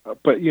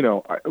 But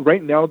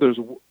right now, there's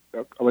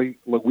like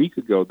a week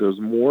ago, there's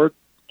more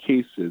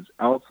cases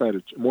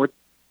more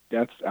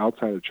deaths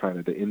outside of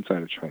China than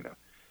inside of China,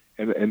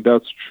 and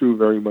that's true,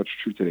 very much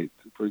true today.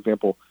 For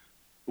example,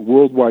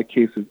 worldwide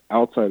cases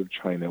outside of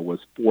China was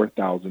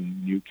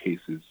 4,000 new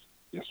cases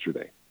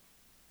yesterday,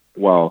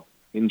 while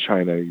in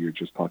China you're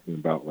just talking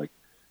about like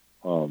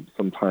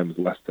sometimes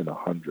less than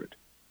 100.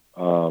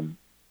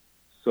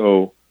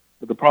 So,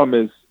 but the problem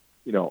is,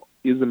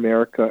 is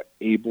America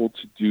able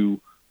to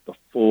do the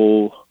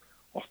full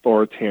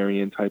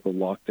authoritarian type of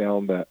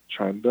lockdown that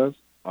China does?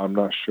 I'm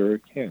not sure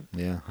it can.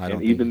 Yeah, I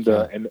don't. And even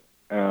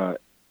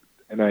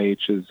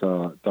NIH's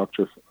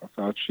Dr.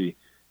 Fauci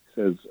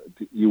says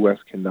the U.S.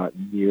 cannot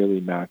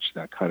nearly match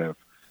that kind of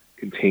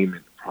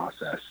containment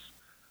process,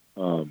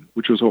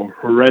 which was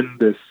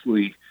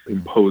horrendously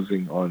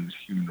imposing on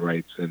human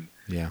rights, and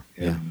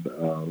it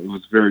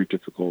was very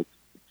difficult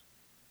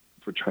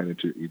for China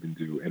to even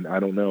do. And I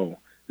don't know.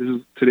 This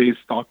is today's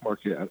stock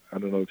market. I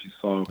don't know if you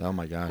saw. Oh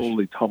my gosh!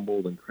 Totally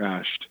tumbled and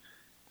crashed.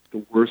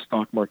 The worst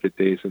stock market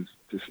day since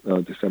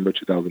December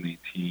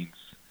 2018.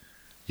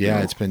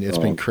 Yeah, it's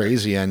been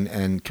crazy,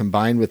 and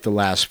combined with the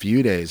last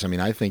few days, I mean,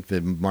 I think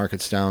the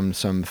market's down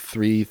some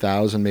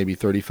 3,000, maybe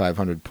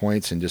 3,500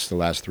 points in just the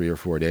last 3 or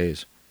 4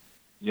 days.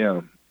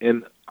 Yeah,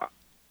 and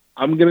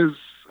I'm gonna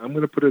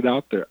put it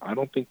out there. I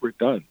don't think we're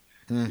done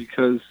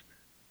because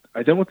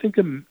I don't think.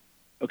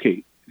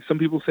 Okay, some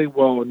people say,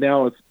 well,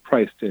 now it's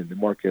priced in. The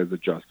market has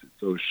adjusted,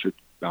 so it should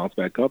bounce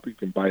back up. You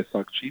can buy a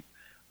stock cheap.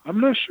 I'm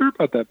not sure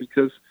about that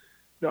because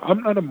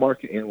I'm not a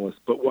market analyst,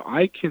 but what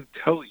I can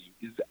tell you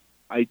is that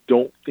I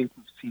don't think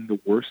we've seen the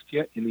worst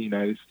yet in the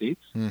United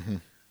States. Mm-hmm.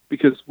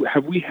 Because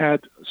have we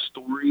had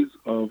stories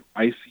of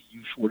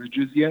ICU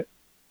shortages yet?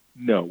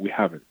 No, we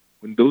haven't.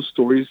 When those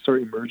stories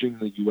start emerging in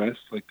the U.S.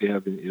 like they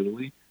have in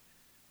Italy,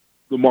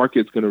 the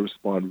market's going to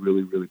respond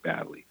really, really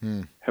badly.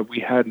 Have we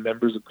had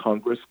members of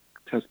Congress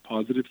test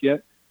positive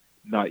yet?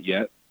 Not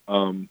yet.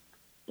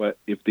 But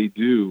if they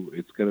do,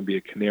 it's going to be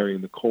a canary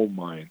in the coal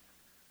mine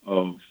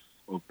of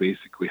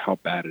basically how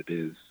bad it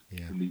is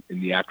in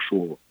the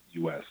actual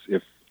U.S.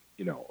 if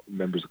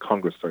members of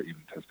Congress start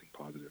even testing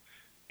positive,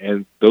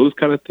 and those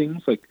kind of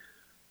things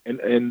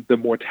and the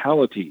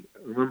mortality.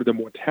 Remember, the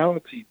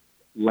mortality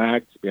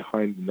lags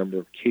behind the number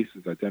of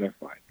cases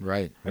identified.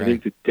 Right. I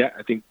think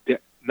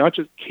not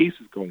just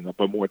cases going up,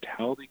 but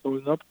mortality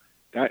going up.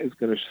 That is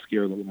going to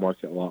scare the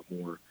market a lot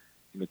more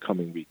in the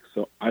coming weeks.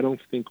 So I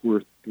don't think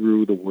we're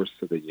through the worst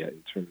of it yet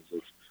in terms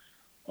of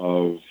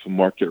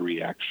market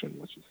reaction,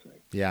 let's just say.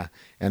 Yeah.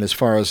 And as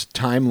far as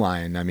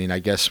timeline, I mean, I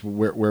guess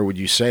where would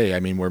you say? I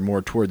mean, we're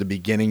more toward the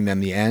beginning than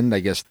the end, I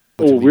guess.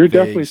 We're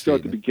definitely still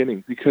at the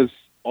beginning because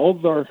all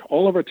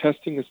of our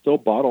testing is still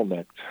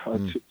bottlenecked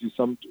to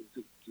some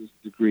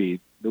degree.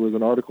 There was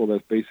an article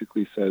that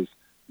basically says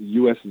the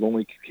U.S. is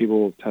only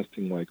capable of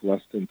testing like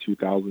less than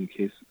 2,000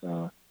 cases,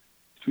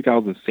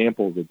 2,000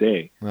 samples a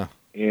day. Wow.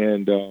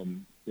 And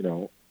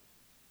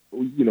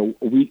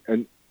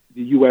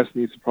the U.S.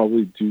 needs to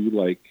probably do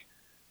like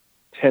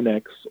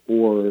 10x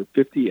or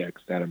 50x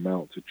that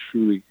amount to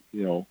truly,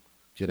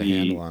 get a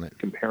handle on it.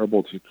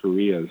 Comparable to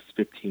Korea's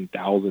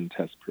 15,000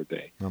 tests per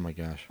day. Oh my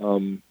gosh.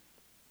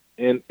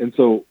 And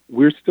so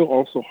we're still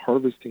also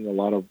harvesting a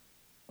lot of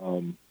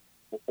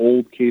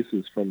old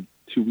cases from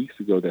 2 weeks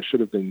ago that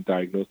should have been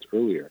diagnosed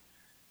earlier.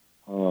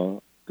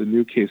 The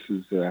new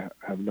cases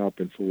have not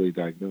been fully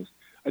diagnosed.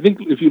 I think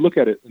if you look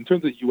at it in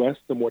terms of U.S.,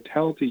 the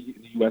mortality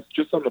in the U.S.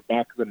 just on the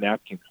back of the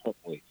napkin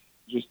currently,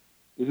 this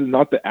is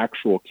not the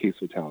actual case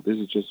fatality. This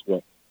is just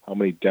how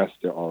many deaths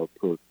there are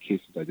per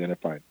cases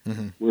identified.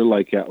 Mm-hmm. We're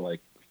like at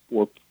like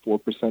 4%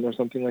 or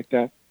something like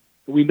that.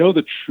 And we know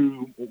the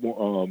true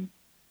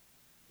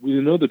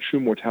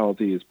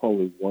mortality is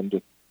probably 1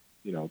 to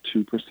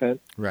 2%.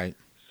 Right.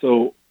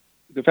 So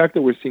the fact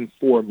that we're seeing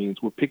 4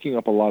 means we're picking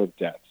up a lot of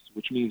deaths,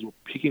 which means we're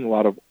picking a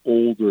lot of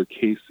older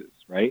cases,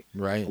 right?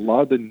 Right. A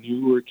lot of the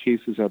newer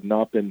cases have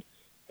not been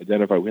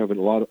identified. We have a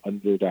lot of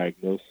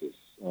underdiagnosis.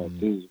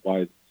 This is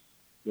why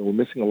we're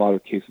missing a lot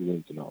of cases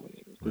in the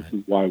denominators. This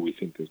is why we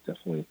think there's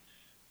definitely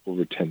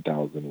over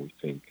 10,000, we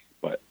think.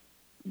 But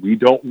we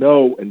don't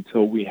know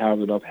until we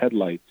have enough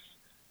headlights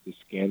to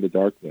scan the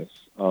darkness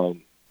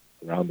around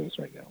us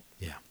right now.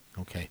 Yeah.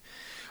 Okay.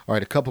 All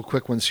right. A couple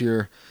quick ones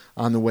here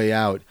on the way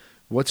out.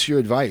 What's your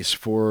advice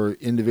for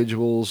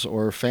individuals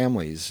or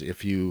families,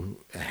 if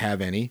you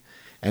have any?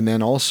 And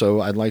then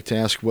also, I'd like to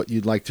ask what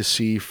you'd like to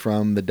see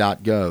from the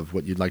 .gov,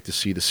 what you'd like to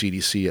see the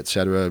CDC, et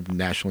cetera,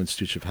 National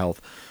Institutes of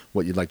Health,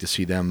 what you'd like to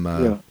see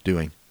them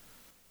doing.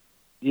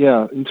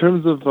 Yeah, in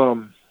terms of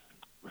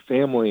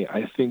family,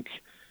 I think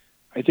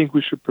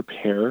we should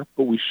prepare,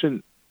 but we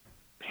shouldn't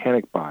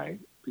panic buy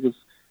because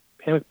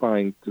panic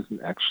buying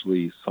doesn't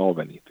actually solve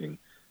anything.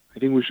 I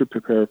think we should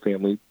prepare a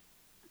family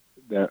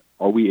that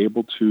are we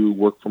able to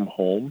work from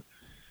home?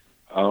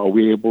 Are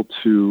we able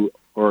to,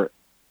 or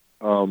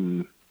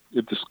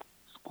if the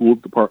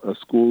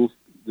school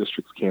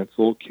districts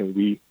cancel, can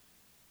we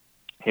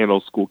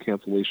handle school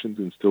cancellations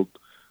and still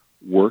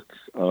work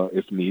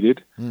if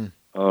needed? And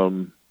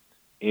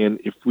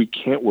if we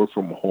can't work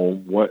from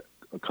home, what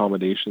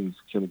accommodations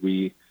can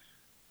we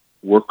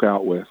work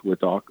out with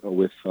our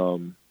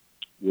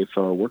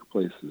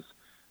workplaces.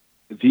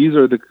 These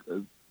are the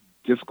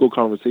difficult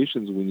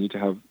conversations we need to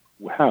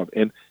have.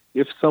 And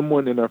if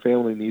someone in our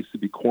family needs to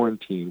be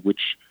quarantined,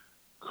 which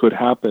could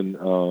happen,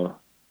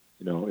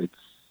 it's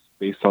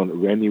based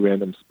on any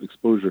random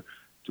exposure,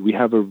 do we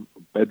have a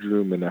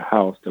bedroom in a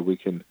house that we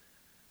can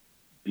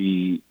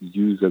be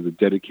used as a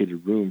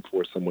dedicated room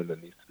for someone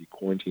that needs to be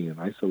quarantined and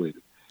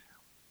isolated?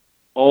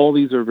 All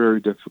these are very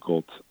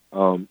difficult.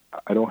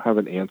 I don't have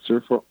an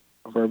answer for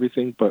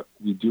everything, but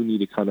we do need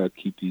to kind of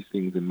keep these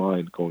things in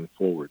mind going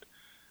forward.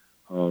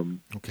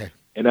 Okay.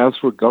 And as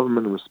for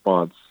government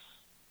response,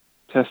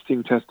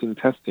 testing.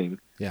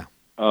 Yeah.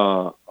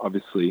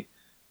 Obviously,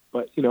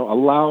 but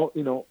allow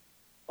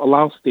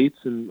states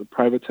and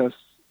private tests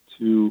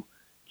to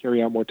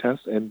carry out more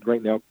tests. And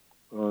right now,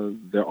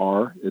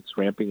 it's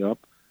ramping up.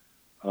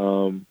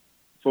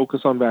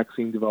 Focus on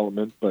vaccine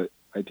development, but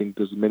I think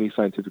there's many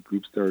scientific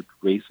groups that are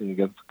racing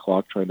against the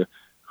clock, trying to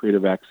create a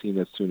vaccine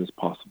as soon as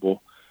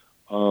possible.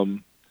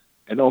 And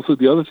also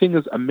the other thing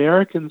is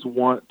Americans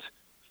want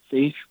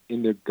faith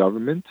in their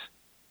government,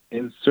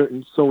 and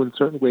in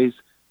certain ways,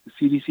 the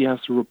CDC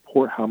has to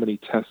report how many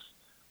tests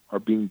are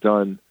being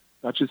done,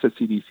 not just at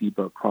CDC,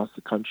 but across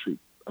the country.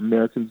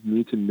 Americans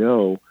need to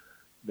know,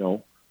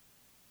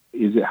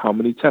 is it how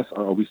many tests?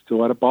 Are we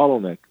still at a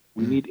bottleneck?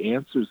 We need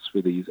answers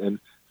for these. And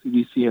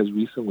CDC has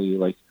recently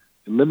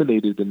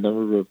eliminated the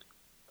number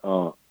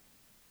of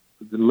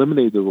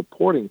eliminated the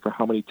reporting for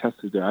how many tests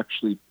they're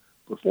actually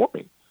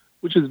performing,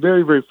 which is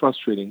very, very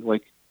frustrating.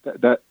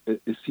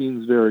 It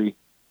seems very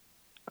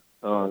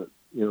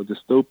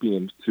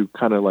dystopian to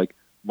kind of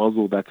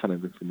muzzle that kind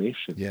of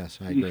information. Yes,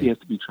 I CDC agree. has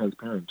to be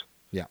transparent.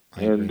 Yeah,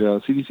 I and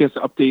agree. CDC has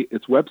to update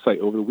its website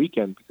over the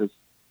weekend because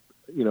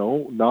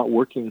not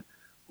working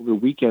over the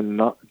weekend,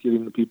 not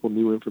giving the people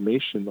new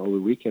information over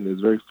the weekend is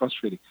very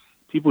frustrating.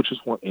 People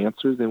just want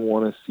answers and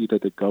want to see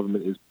that the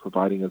government is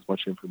providing as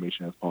much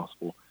information as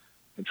possible.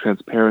 And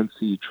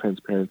transparency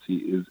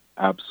is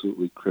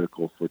absolutely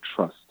critical for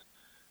trust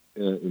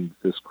in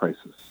this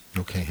crisis.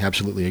 Okay,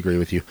 absolutely agree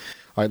with you.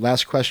 All right,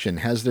 last question.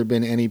 Has there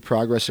been any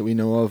progress that we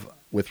know of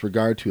with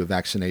regard to a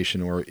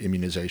vaccination or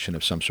immunization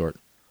of some sort?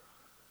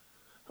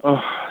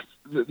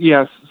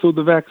 Yes. So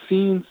the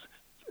vaccines,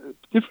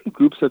 different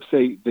groups have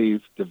said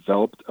they've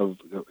developed a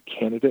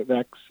candidate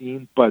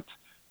vaccine, but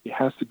it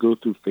has to go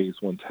through phase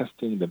 1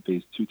 testing, then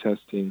phase 2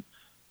 testing,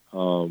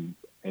 and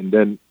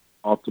then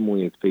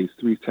optimally it's phase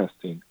 3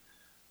 testing.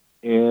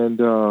 And,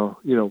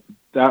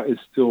 that is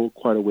still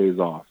quite a ways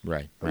off.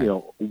 Right.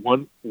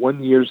 1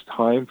 year's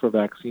time for a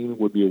vaccine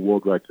would be a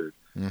world record.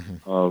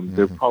 Mm-hmm.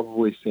 They're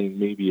probably saying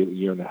maybe a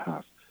year and a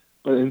half.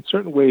 But in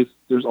certain ways,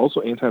 there's also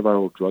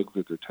antiviral drugs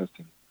that they're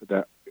testing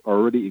that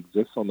already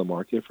exist on the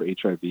market for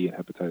HIV and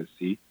hepatitis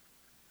C.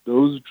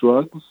 Those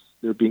drugs,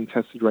 they're being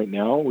tested right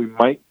now. We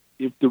might,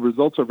 if the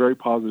results are very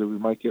positive, we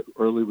might get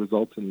early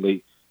results in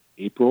late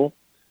April.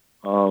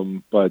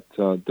 But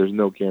there's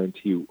no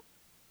guarantee.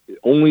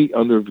 Only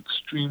under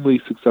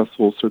extremely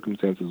successful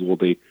circumstances will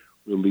they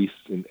release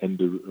and end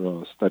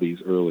the studies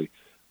early.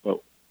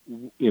 But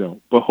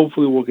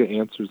hopefully we'll get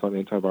answers on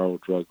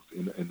antiviral drugs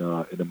in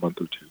a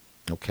month or two.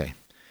 Okay.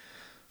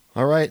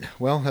 All right.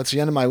 Well, that's the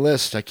end of my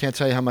list. I can't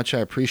tell you how much I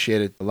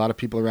appreciate it. A lot of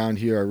people around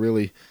here are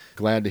really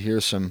glad to hear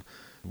some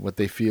what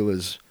they feel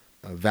is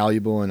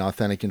valuable and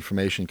authentic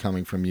information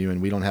coming from you,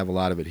 and we don't have a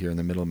lot of it here in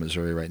the middle of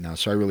Missouri right now.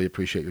 So I really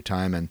appreciate your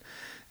time and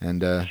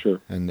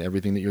Sure. and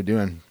everything that you're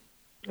doing.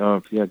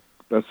 Yeah,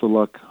 best of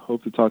luck.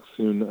 Hope to talk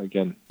soon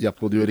again.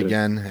 Yep, we'll do it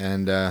again.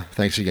 And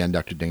thanks again,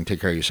 Dr. Ding. Take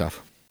care of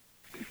yourself.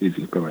 Take it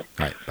easy. Bye-bye.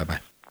 All right, bye-bye.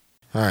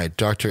 All right,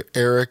 Dr.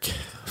 Eric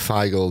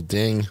Feigl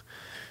Ding.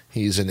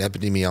 He's an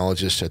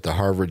epidemiologist at the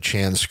Harvard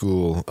Chan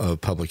School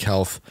of Public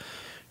Health,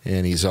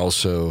 and he's a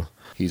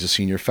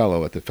senior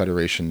fellow at the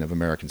Federation of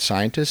American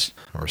Scientists,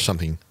 or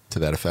something to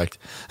that effect.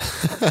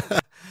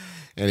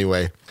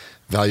 Anyway,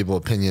 valuable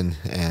opinion,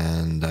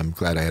 and I'm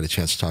glad I had a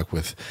chance to talk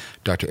with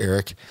Dr.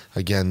 Eric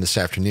again this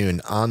afternoon.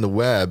 On the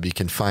web, you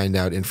can find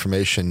out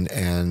information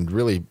and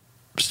really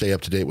stay up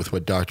to date with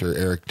what Dr.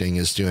 Eric Ding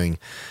is doing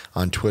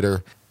on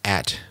Twitter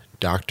at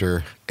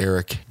Dr.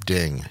 Eric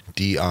Ding,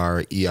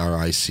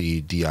 DRERICDING.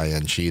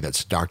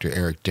 That's Dr.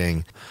 Eric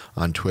Ding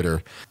on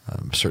Twitter.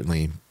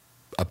 Certainly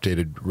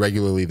updated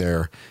regularly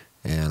there,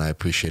 and I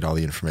appreciate all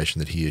the information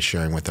that he is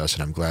sharing with us,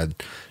 and I'm glad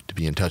to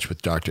be in touch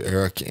with Dr.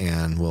 Eric,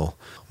 and we'll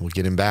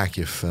get him back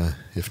if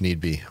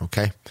need be,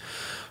 okay?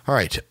 All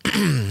right,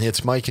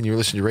 it's Mike, and you're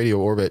listening to Radio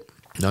Orbit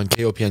on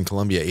KOPN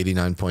Columbia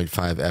 89.5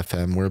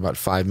 FM. We're about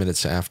 5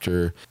 minutes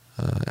after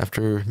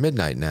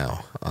midnight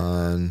now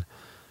on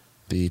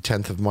the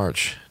 10th of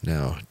March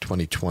now,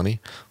 2020.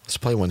 Let's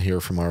play one here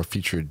from our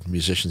featured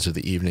musicians of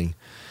the evening.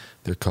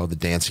 They're called the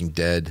Dancing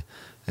Dead,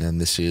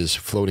 and this is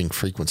Floating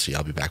Frequency.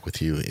 I'll be back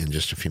with you in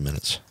just a few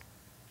minutes.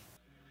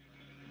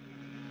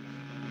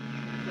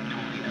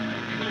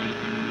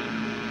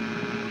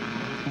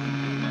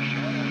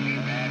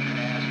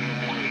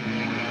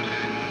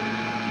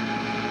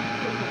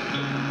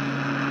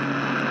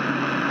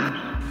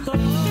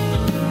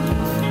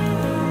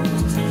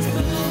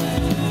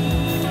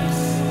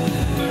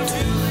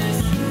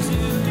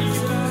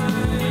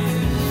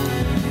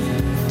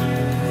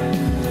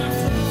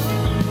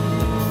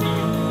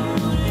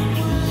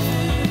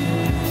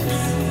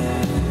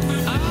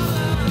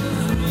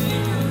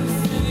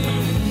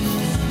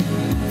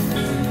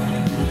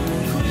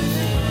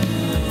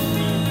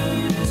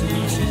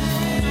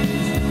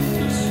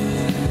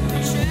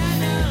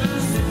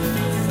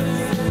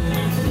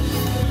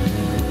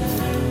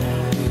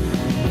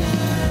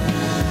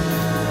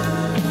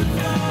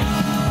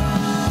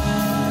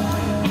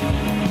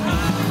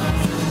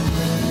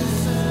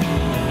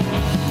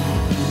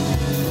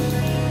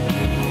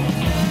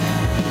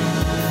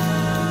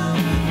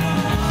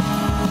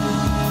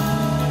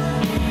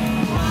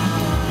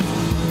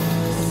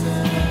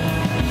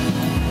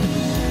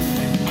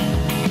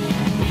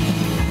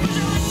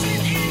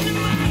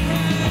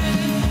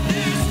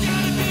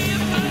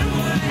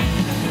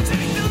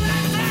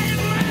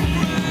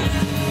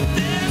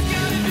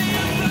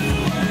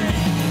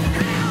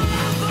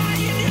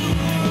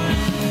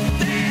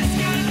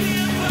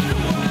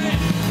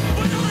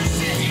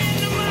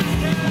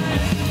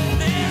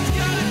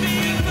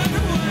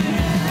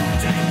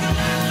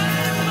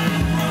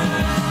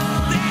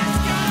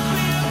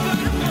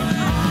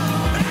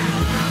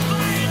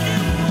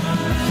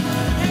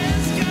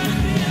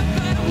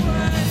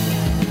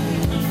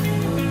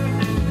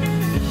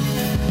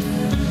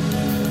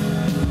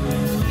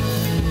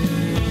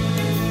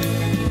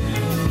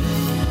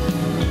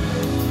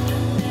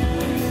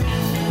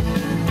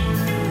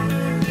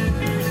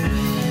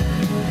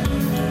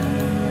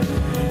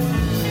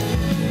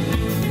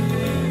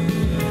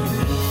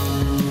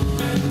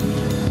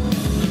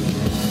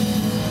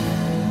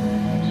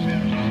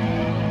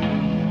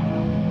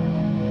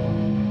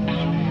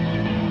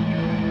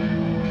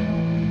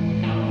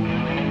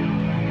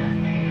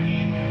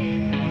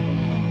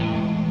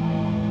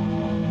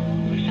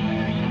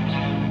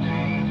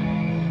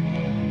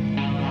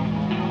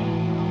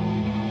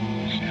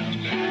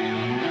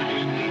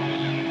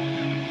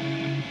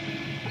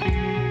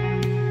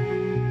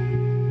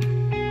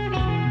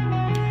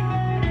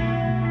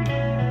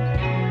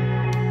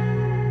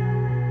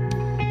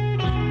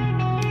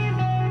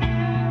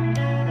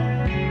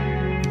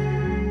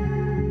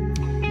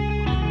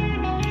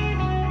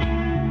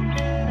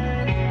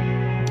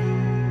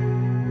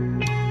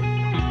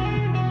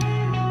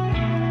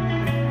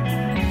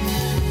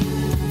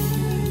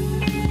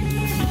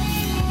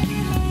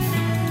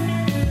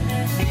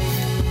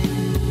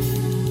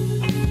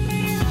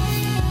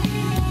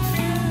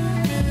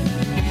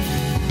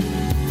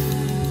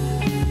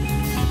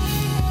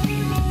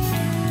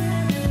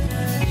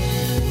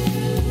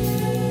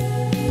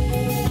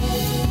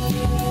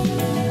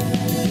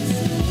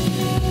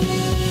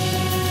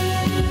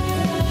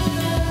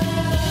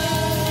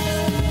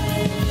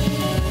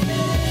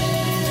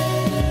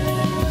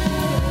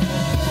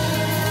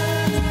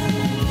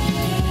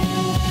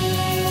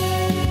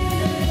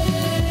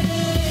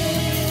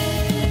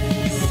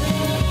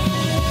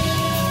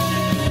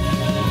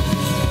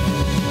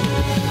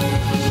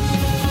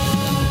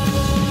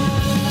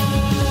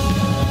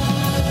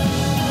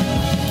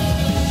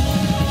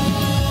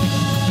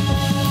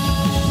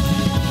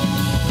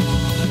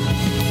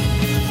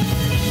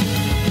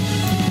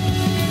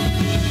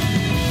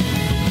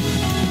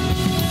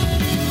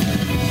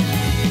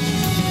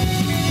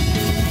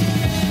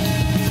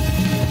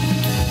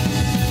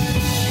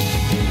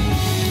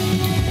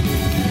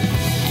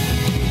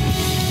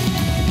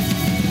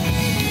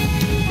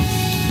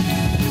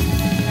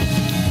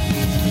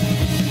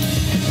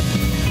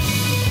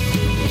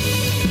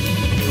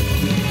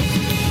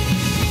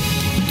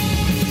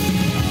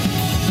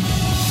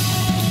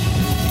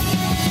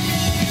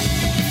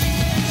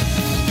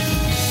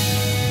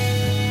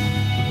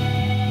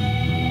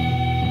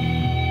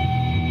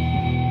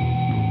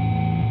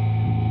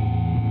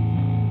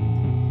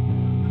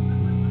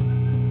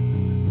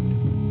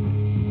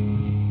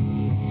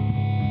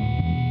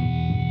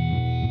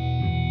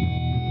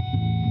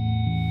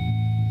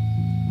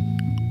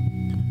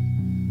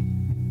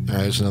 All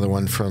right, here's another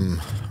one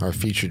from our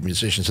featured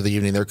musicians of the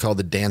evening. They're called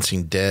The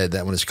Dancing Dead.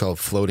 That one is called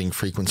Floating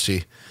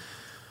Frequency.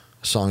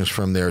 Songs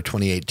from their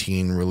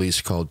 2018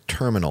 release called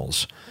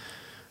Terminals.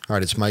 All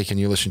right, it's Mike, and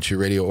you're listening to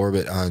Radio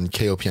Orbit on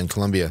KOPN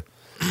Columbia,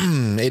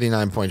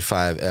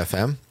 89.5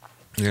 FM.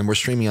 And we're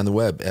streaming on the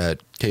web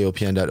at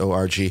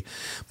kopn.org.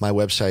 My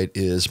website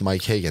is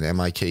Mike Hagan,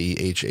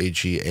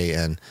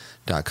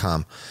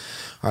 MikeHagan.com.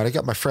 All right, I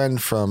got my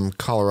friend from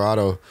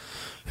Colorado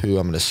who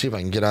I'm going to see if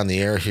I can get on the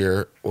air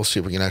here. We'll see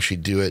if we can actually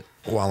do it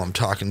while I'm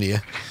talking to you.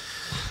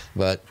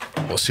 But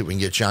we'll see if we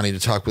can get Johnny to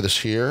talk with us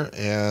here.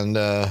 And,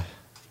 all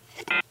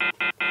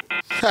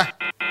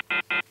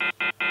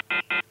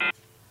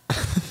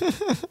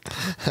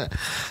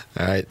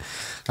right.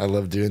 I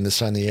love doing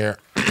this on the air.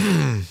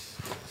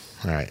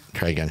 All right.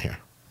 Try again here.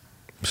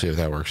 See if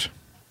that works.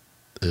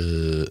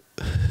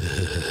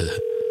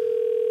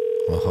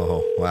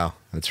 Oh, wow.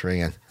 It's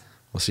ringing.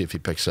 We'll see if he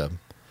picks up.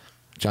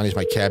 Johnny's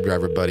my cab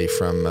driver buddy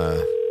from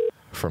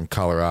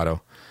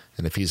Colorado,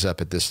 and if he's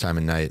up at this time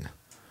of night,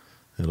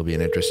 it'll be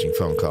an interesting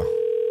phone call.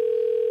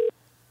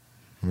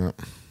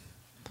 Yep.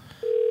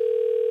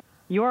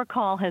 Your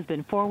call has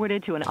been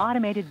forwarded to an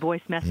automated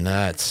voice message.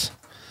 Nuts.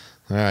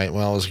 All right.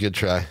 Well, it was a good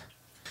try.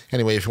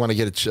 Anyway, if you want to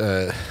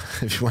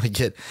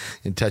get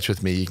in touch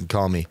with me, you can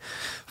call me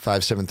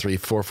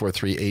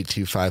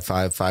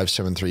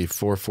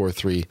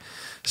 573-443-8255,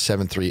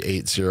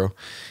 573-443-7380.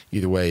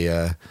 Either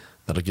way,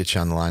 that'll get you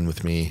on the line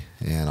with me,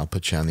 and I'll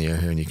put you on the air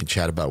here, and you can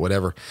chat about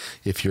whatever.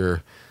 If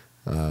you're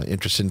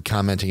interested in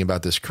commenting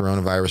about this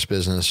coronavirus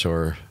business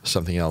or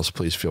something else,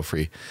 please feel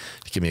free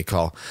to give me a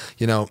call.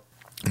 You know,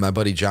 my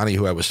buddy Johnny,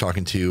 who I was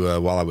talking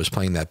to while I was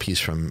playing that piece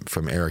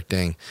from Eric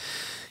Ding,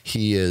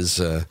 he is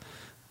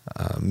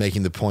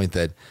making the point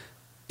that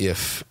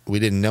if we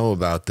didn't know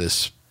about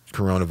this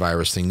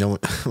coronavirus thing,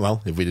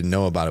 if we didn't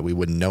know about it, we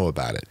wouldn't know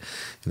about it.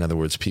 In other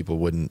words, people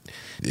wouldn't,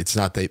 it's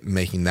not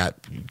making that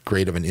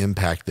great of an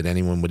impact that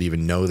anyone would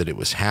even know that it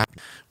was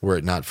happening, were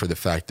it not for the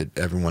fact that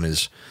everyone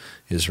is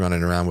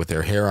running around with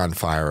their hair on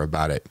fire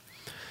about it.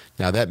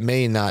 Now, that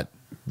may not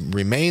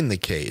remain the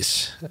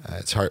case.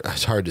 It's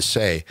hard to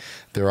say.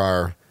 There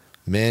are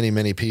many,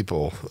 many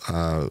people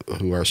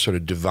who are sort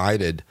of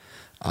divided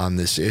on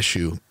this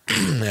issue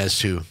as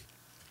to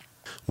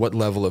what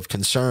level of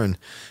concern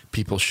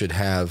people should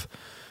have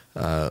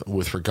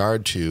with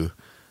regard to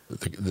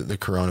the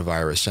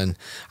coronavirus. And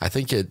I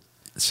think it's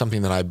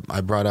something that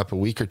I brought up a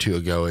week or two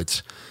ago.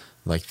 It's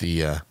like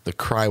the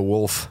cry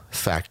wolf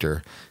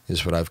factor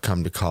is what I've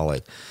come to call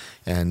it.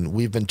 And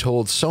we've been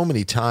told so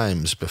many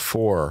times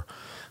before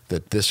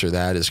that this or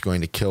that is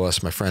going to kill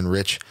us. My friend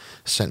Rich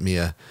sent me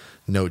a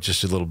note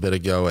just a little bit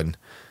ago, and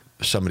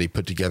somebody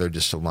put together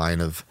just a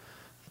line of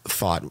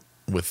thought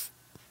with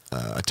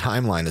a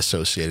timeline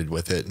associated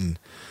with it. And,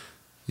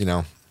 you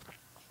know,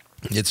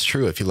 it's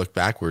true. If you look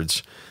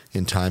backwards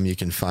in time, you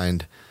can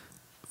find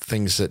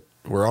things that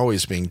we're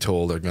always being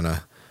told are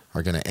gonna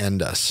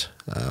end us.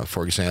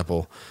 For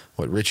example,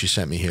 what Richie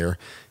sent me here,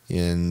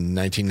 in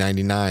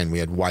 1999, we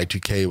had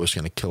Y2K was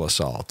going to kill us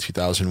all.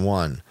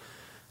 2001,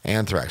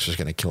 anthrax was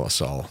going to kill us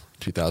all.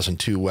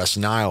 2002, West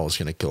Nile was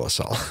going to kill us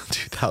all.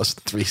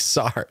 2003,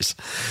 SARS.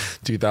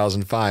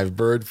 2005,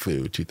 bird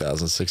flu.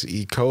 2006,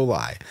 E.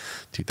 coli.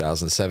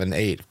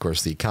 2007-8, of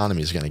course, the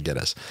economy is going to get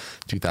us.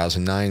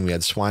 2009, we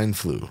had swine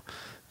flu.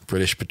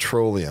 British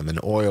Petroleum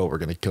and oil were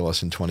going to kill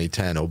us in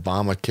 2010.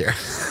 Obamacare.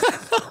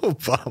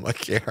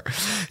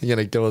 Obamacare. You're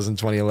going to kill us in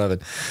 2011.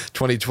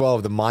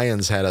 2012, the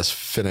Mayans had us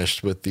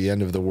finished with the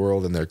end of the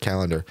world in their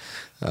calendar.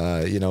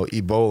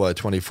 Ebola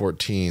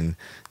 2014,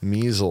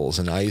 measles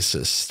and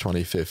ISIS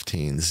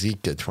 2015,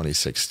 Zika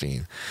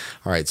 2016.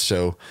 All right,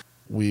 so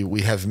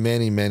we have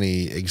many,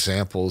 many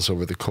examples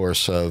over the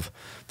course of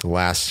the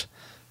last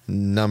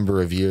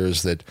number of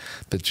years that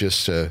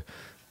just have,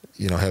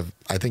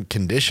 I think,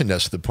 conditioned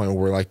us to the point where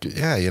we're like,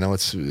 yeah,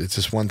 it's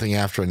just one thing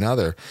after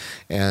another.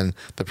 And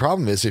the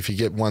problem is, if you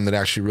get one that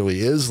actually really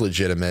is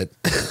legitimate,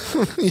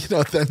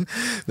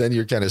 then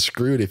you're kind of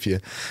screwed if you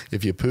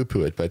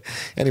poo-poo it. But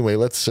anyway,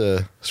 let's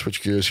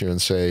switch gears here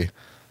and say,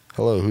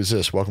 hello, who's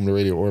this? Welcome to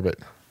Radio Orbit.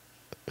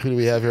 Who do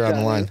we have here on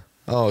the line?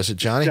 Oh, is it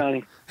Johnny?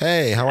 Johnny.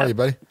 Hey, how are you,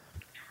 buddy?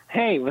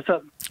 Hey, what's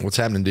up? What's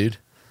happening, dude?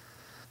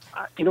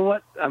 You know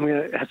what? I'm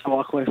going to have to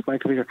walk away from my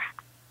computer.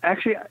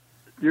 Actually,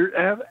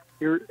 you're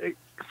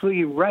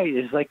completely right.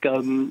 It's like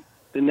the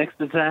next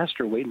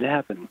disaster waiting to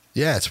happen.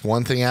 Yeah, it's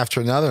one thing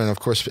after another. And, of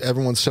course,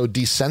 everyone's so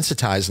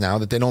desensitized now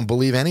that they don't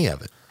believe any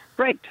of it.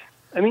 Right.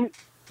 I mean,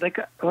 like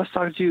I was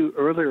talking to you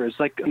earlier, it's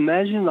like,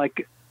 imagine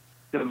like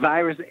the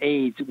virus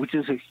AIDS, which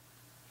is a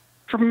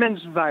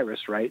tremendous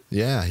virus, right?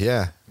 Yeah,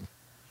 yeah.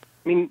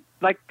 I mean,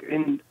 like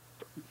in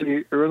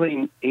the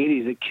early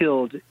 80s, it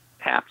killed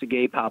half the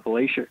gay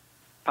population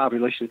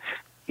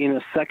in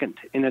a second,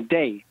 in a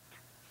day,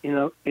 in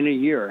a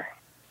year.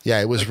 Yeah,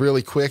 it was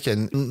really quick.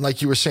 And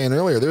like you were saying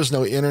earlier, there's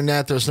no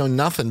internet, there's no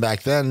nothing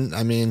back then.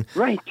 I mean...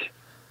 Right.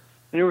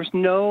 And there was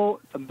no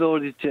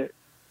ability to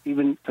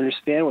even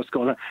understand what's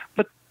going on.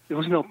 But there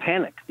was no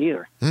panic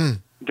either.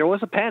 There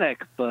was a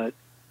panic, but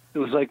it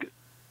was like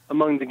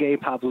among the gay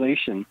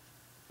population,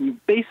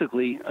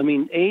 basically, I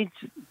mean, AIDS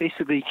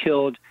basically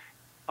killed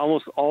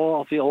almost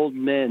all of the old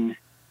men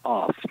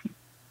off.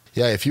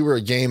 Yeah, if you were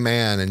a gay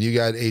man and you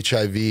got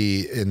HIV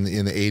in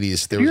the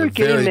 80s, there was You're a a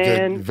gay very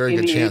man good in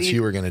the chance 80s.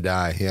 you were going to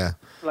die. Yeah.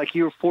 Like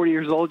you were 40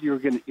 years old, you're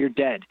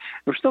dead.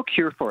 There's no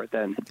cure for it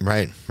then.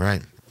 Right.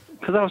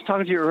 Because I was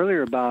talking to you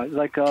earlier about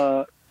like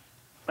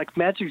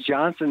Magic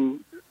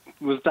Johnson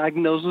was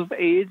diagnosed with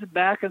AIDS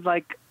back in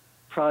like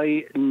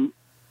probably in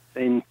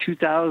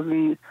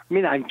 2000. I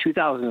mean, not in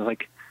 2000. It was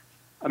like,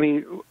 I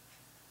mean,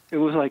 it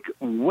was like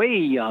way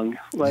young,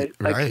 like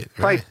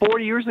probably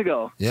 40 years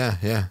ago.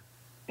 Yeah.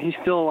 He's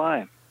still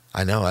alive.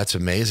 I know, that's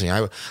amazing.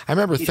 I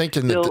remember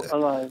thinking still that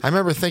alive. I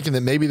remember thinking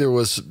that maybe there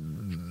was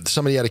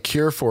somebody had a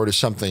cure for it or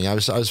something. I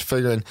was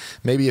figuring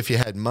maybe if you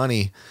had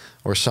money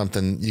or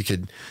something, you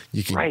could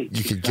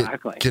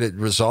exactly. get it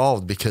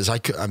resolved because I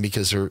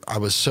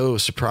was so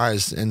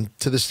surprised. And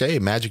to this day,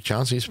 Magic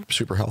Johnson, he's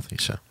super healthy.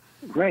 So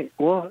Right.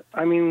 Well,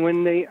 I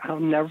mean, I'll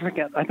never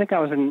forget. I think I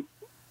was in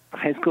a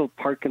high school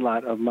parking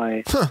lot of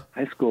my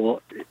high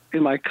school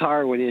in my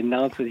car when he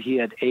announced that he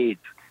had AIDS.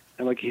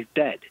 I'm like, he's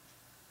dead.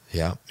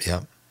 yeah.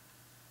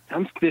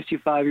 I'm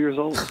 55 years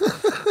old.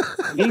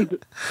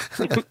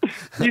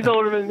 He's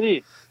older than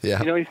me. Yeah.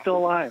 You know, he's still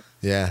alive.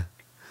 Yeah.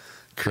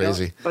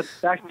 Crazy. You know? But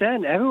back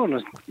then, it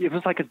was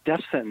like a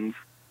death sentence.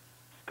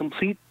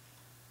 Complete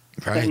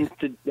sentence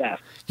to death.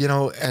 You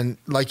know, and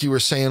like you were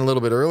saying a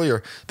little bit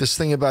earlier, this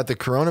thing about the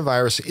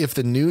coronavirus, if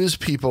the news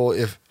people,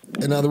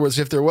 in other words,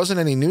 if there wasn't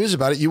any news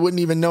about it, you wouldn't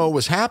even know it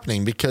was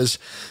happening because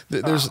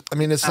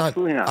it's not,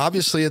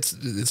 obviously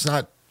it's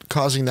not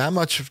causing that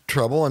much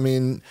trouble. I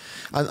mean,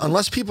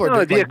 unless people are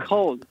it'd be a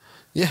cold.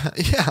 Yeah.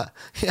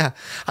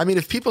 I mean,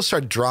 if people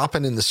start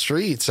dropping in the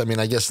streets, I mean,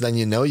 I guess then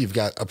you've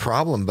got a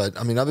problem. But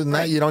I mean, other than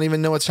that, you don't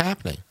even know what's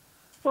happening.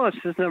 Well, it's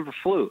just never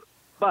flu,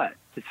 but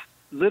it's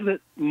a little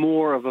bit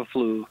more of a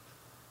flu,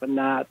 but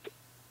not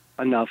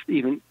enough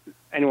even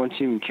anyone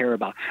should even care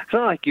about. It's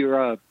not like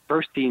you're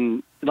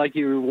bursting, like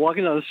you're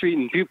walking down the street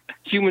and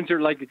humans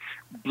are like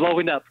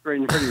blowing up right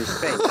in front of your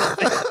face.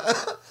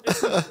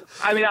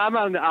 I mean, I'm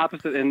on the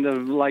opposite end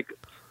of like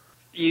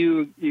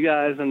you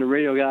guys and the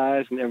radio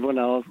guys and everyone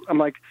else. I'm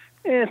like,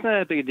 it's not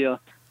that big a deal.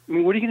 I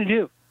mean, what are you going to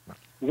do?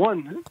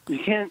 One, you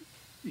can't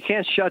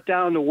shut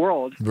down the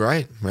world.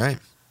 Right.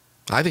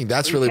 I think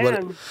that's really what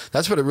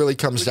it really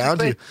comes down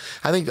to.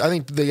 I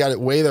think they got to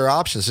weigh their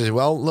options. They say,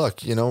 well,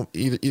 look, you know,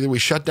 either we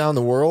shut down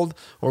the world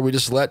or we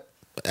just let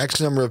X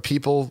number of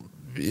people,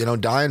 you know,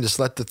 die and just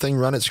let the thing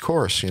run its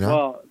course. You know.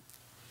 Well,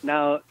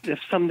 now if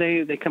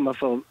someday they come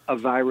up with a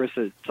virus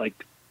that's like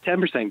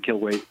 10% kill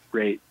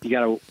rate, you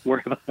got to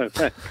worry about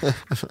it.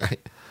 Right.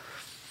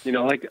 You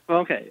know, like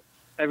okay,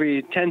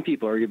 every 10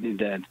 people are going to be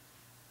dead,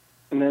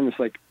 and then it's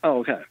like, oh,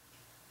 okay.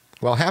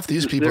 Well, half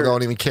these people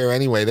don't even care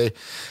anyway. They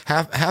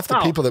half the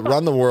people that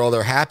run the world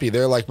are happy.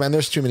 They're like, man,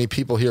 there's too many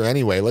people here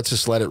anyway. Let's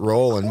just let it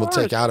roll, and we'll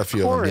take out a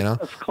few of them. You know,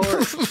 of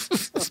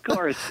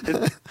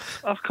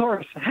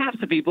course, half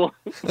the people.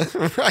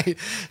 Right.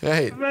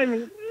 I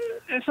mean,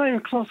 it's not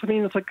even close. I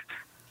mean, it's like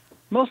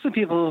most of the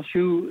people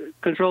who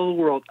control the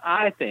world.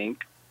 I think.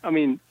 I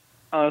mean,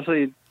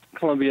 honestly,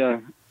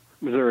 Columbia,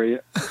 Missouri.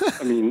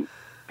 I mean,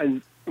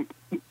 the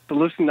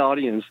listening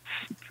audience.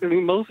 I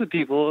mean, most of the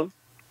people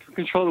who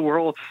control the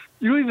world,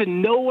 you don't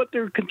even know what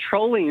they're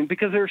controlling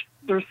because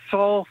they're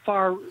so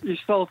far. You're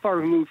so far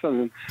removed from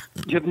them.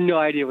 You have no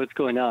idea what's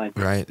going on.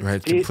 Right.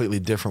 Completely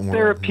different world.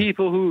 There are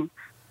people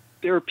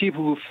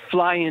who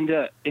fly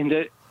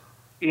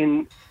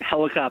in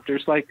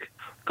helicopters, like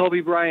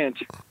Kobe Bryant.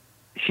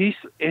 He's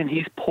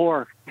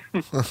poor.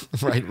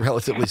 Right,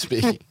 relatively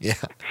speaking. Yeah.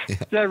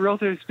 Yeah,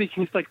 relatively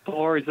speaking, he's like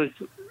poor. He's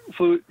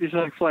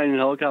like flying in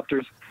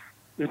helicopters.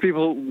 There's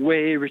people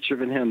way richer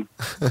than him.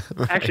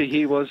 Right. Actually,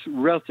 he was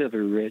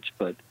relatively rich,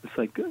 but it's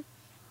like,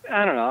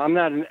 I don't know. I'm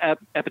not an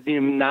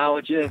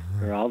epidemiologist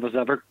or all this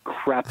other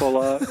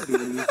crapola.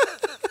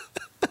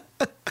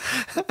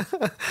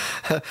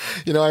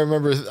 You know, I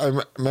remember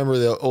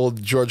the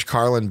old George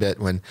Carlin bit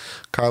when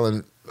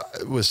Carlin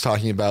was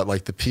talking about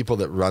like the people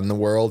that run the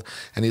world,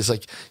 and he's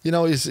like, you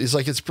know, he's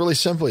like, it's really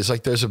simple. He's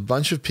like, there's a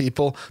bunch of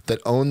people that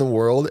own the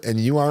world, and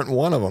you aren't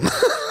one of them.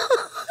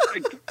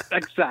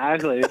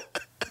 Exactly.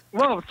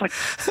 Well, it's like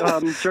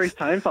Jerry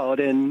Seinfeld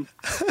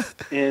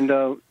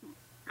and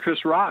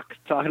Chris Rock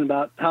talking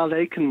about how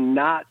they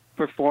cannot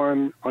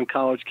perform on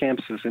college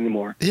campuses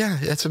anymore. Yeah,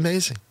 it's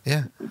amazing.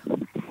 Yeah,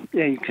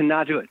 you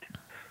cannot do it.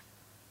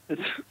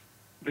 It's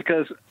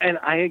because, and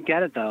I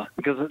get it though,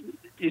 because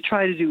you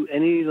try to do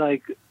any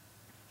like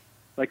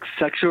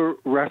sexual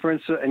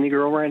reference to any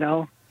girl right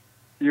now,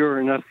 you're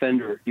an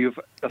offender. You've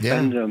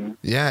offended them.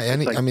 Yeah,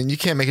 I mean, you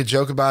can't make a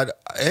joke about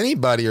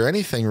anybody or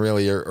anything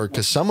really, or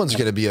because someone's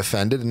going to be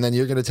offended, and then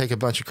you're going to take a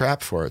bunch of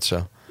crap for it.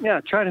 So yeah,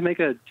 try to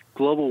make a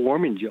global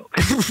warming joke,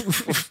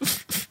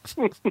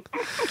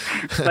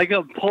 like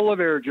a polar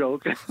bear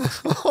joke.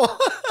 Oh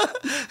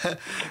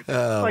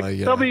like, my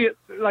God! They'll be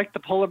like the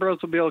polar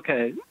bears will be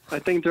okay. I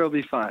think they'll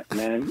be fine,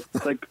 man.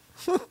 It's like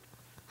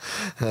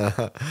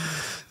Trying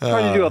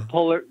to do a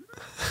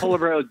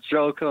Polaroid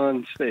joke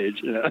on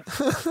stage,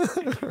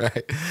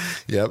 Right.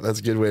 Yep, that's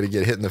a good way to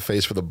get hit in the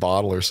face with a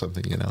bottle or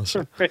something,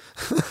 So. Right.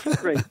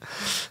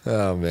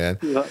 Oh, man.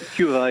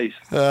 Cue of ice.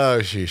 Oh,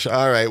 sheesh.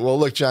 All right. Well,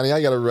 look, Johnny,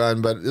 I got to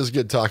run, but it was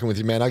good talking with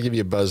you, man. I'll give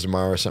you a buzz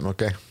tomorrow or something,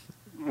 okay?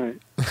 All right.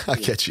 I'll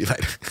catch you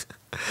later.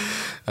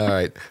 All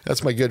right.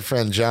 That's my good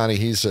friend, Johnny.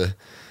 He's an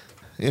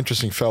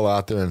interesting fellow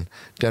out there in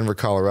Denver,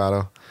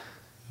 Colorado.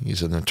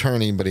 He's an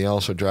attorney, but he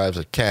also drives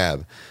a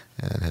cab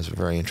and has a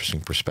very interesting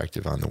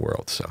perspective on the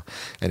world. So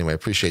anyway, I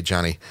appreciate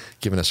Johnny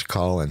giving us a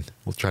call, and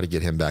we'll try to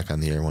get him back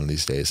on the air one of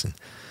these days. And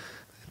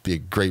it'd be a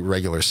great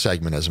regular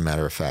segment, as a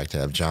matter of fact, to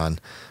have John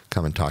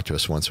come and talk to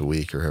us once a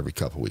week or every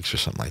couple of weeks or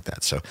something like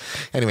that. So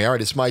anyway, all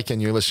right, it's Mike,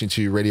 and you're listening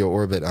to Radio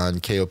Orbit on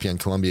KOPN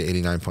Columbia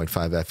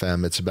 89.5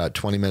 FM. It's about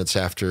 20 minutes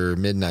after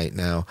midnight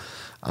now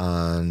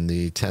on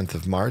the 10th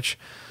of March,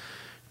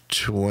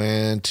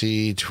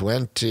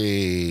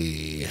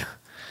 2020.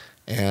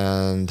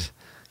 And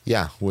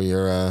yeah,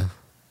 we're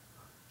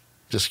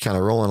just kind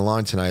of rolling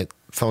along tonight.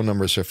 Phone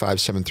numbers are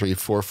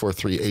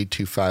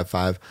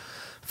 573-443-8255,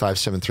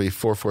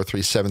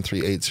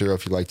 573-443-7380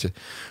 if you'd like to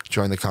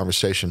join the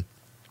conversation.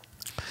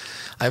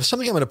 I have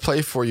something I'm going to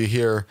play for you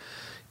here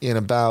in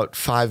about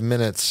 5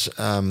 minutes.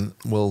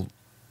 We'll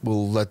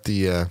let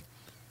that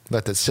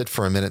sit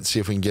for a minute and see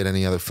if we can get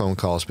any other phone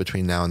calls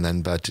between now and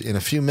then. But in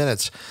a few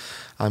minutes,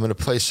 I'm going to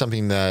play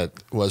something that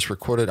was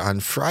recorded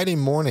on Friday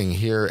morning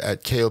here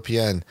at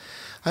KOPN.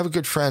 I have a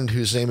good friend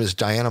whose name is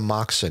Diana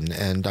Moxon,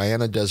 and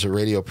Diana does a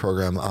radio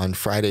program on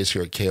Fridays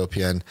here at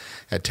KOPN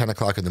at 10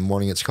 o'clock in the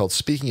morning. It's called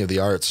Speaking of the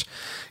Arts,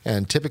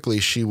 and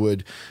typically she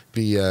would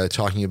be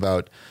talking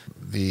about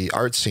the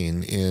art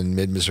scene in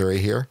mid-Missouri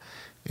here,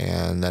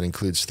 and that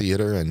includes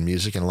theater and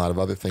music and a lot of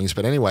other things.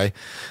 But anyway,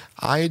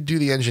 I do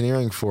the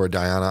engineering for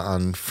Diana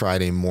on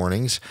Friday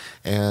mornings,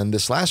 and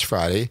this last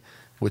Friday,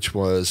 which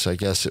was, I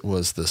guess it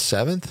was the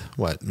 7th,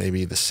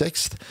 maybe the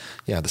 6th?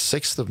 Yeah, the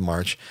 6th of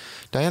March.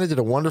 Diana did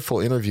a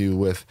wonderful interview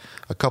with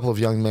a couple of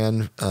young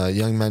men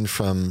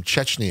from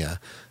Chechnya,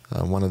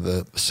 one of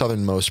the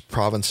southernmost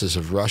provinces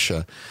of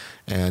Russia.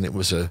 And it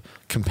was a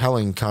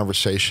compelling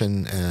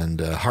conversation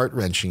and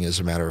heart-wrenching, as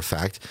a matter of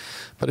fact.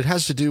 But it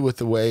has to do with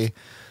the way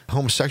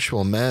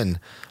homosexual men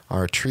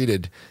are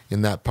treated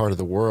in that part of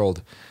the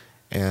world.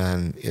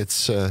 And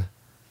it's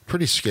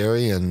pretty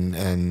scary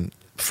and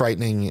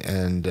frightening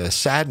and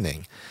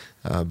saddening,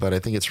 but I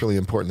think it's really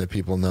important that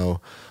people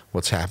know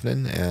what's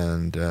happening.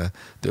 And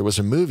there was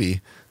a movie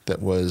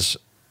that was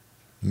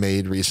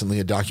made recently,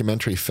 a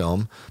documentary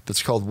film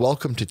that's called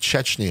Welcome to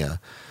Chechnya,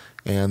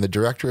 and the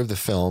director of the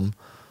film,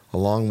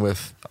 along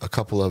with a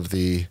couple of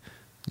the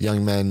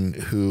young men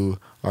who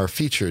are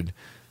featured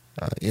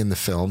in the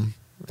film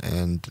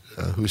and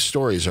whose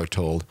stories are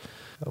told,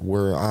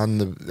 were on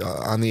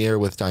the air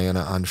with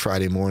Diana on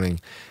Friday morning.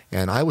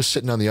 And I was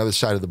sitting on the other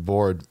side of the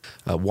board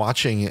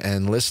watching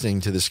and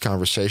listening to this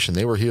conversation.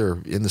 They were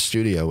here in the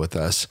studio with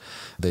us.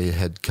 They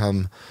had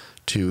come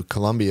to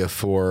Columbia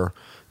for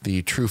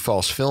the True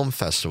False Film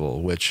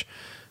Festival, which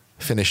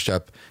finished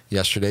up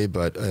yesterday,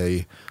 but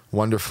a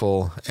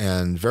wonderful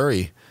and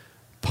very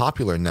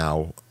popular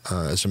now,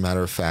 as a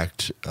matter of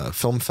fact,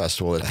 film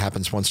festival. It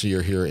happens once a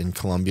year here in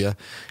Columbia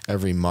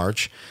every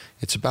March.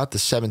 It's about the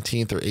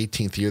 17th or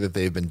 18th year that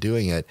they've been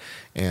doing it,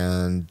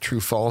 and True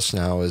False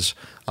now is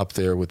up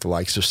there with the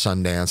likes of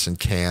Sundance and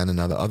Cannes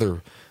and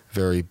other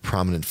very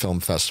prominent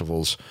film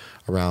festivals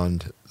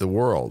around the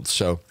world.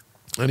 So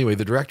anyway,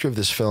 the director of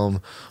this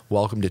film,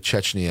 Welcome to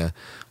Chechnya,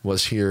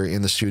 was here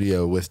in the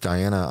studio with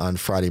Diana on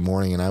Friday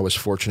morning, and I was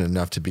fortunate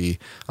enough to be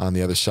on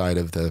the other side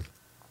of the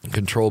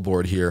control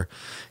board here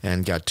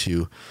and got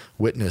to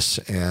witness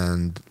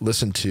and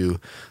listen to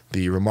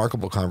the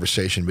remarkable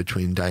conversation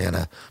between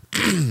Diana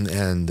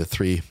and the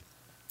three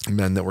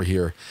men that were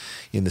here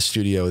in the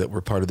studio that were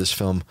part of this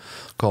film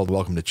called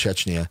Welcome to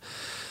Chechnya.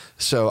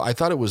 So I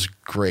thought it was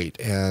great,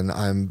 and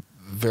I'm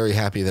very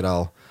happy that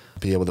I'll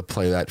be able to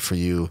play that for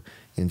you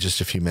in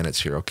just a few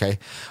minutes here, okay?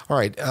 All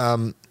right,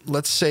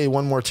 let's say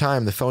one more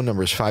time, the phone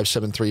number is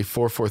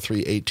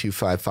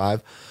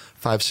 573-443-8255,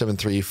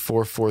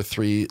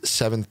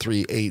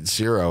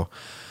 573-443-7380.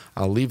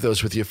 I'll leave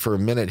those with you for a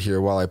minute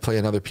here while I play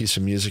another piece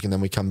of music, and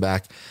then we come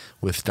back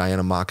with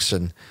Diana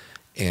Moxon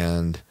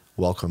and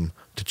Welcome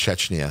to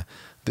Chechnya.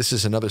 This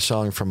is another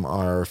song from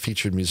our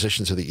featured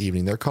musicians of the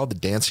evening. They're called the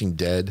Dancing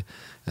Dead,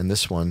 and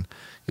this one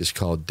is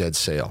called Dead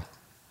Sail.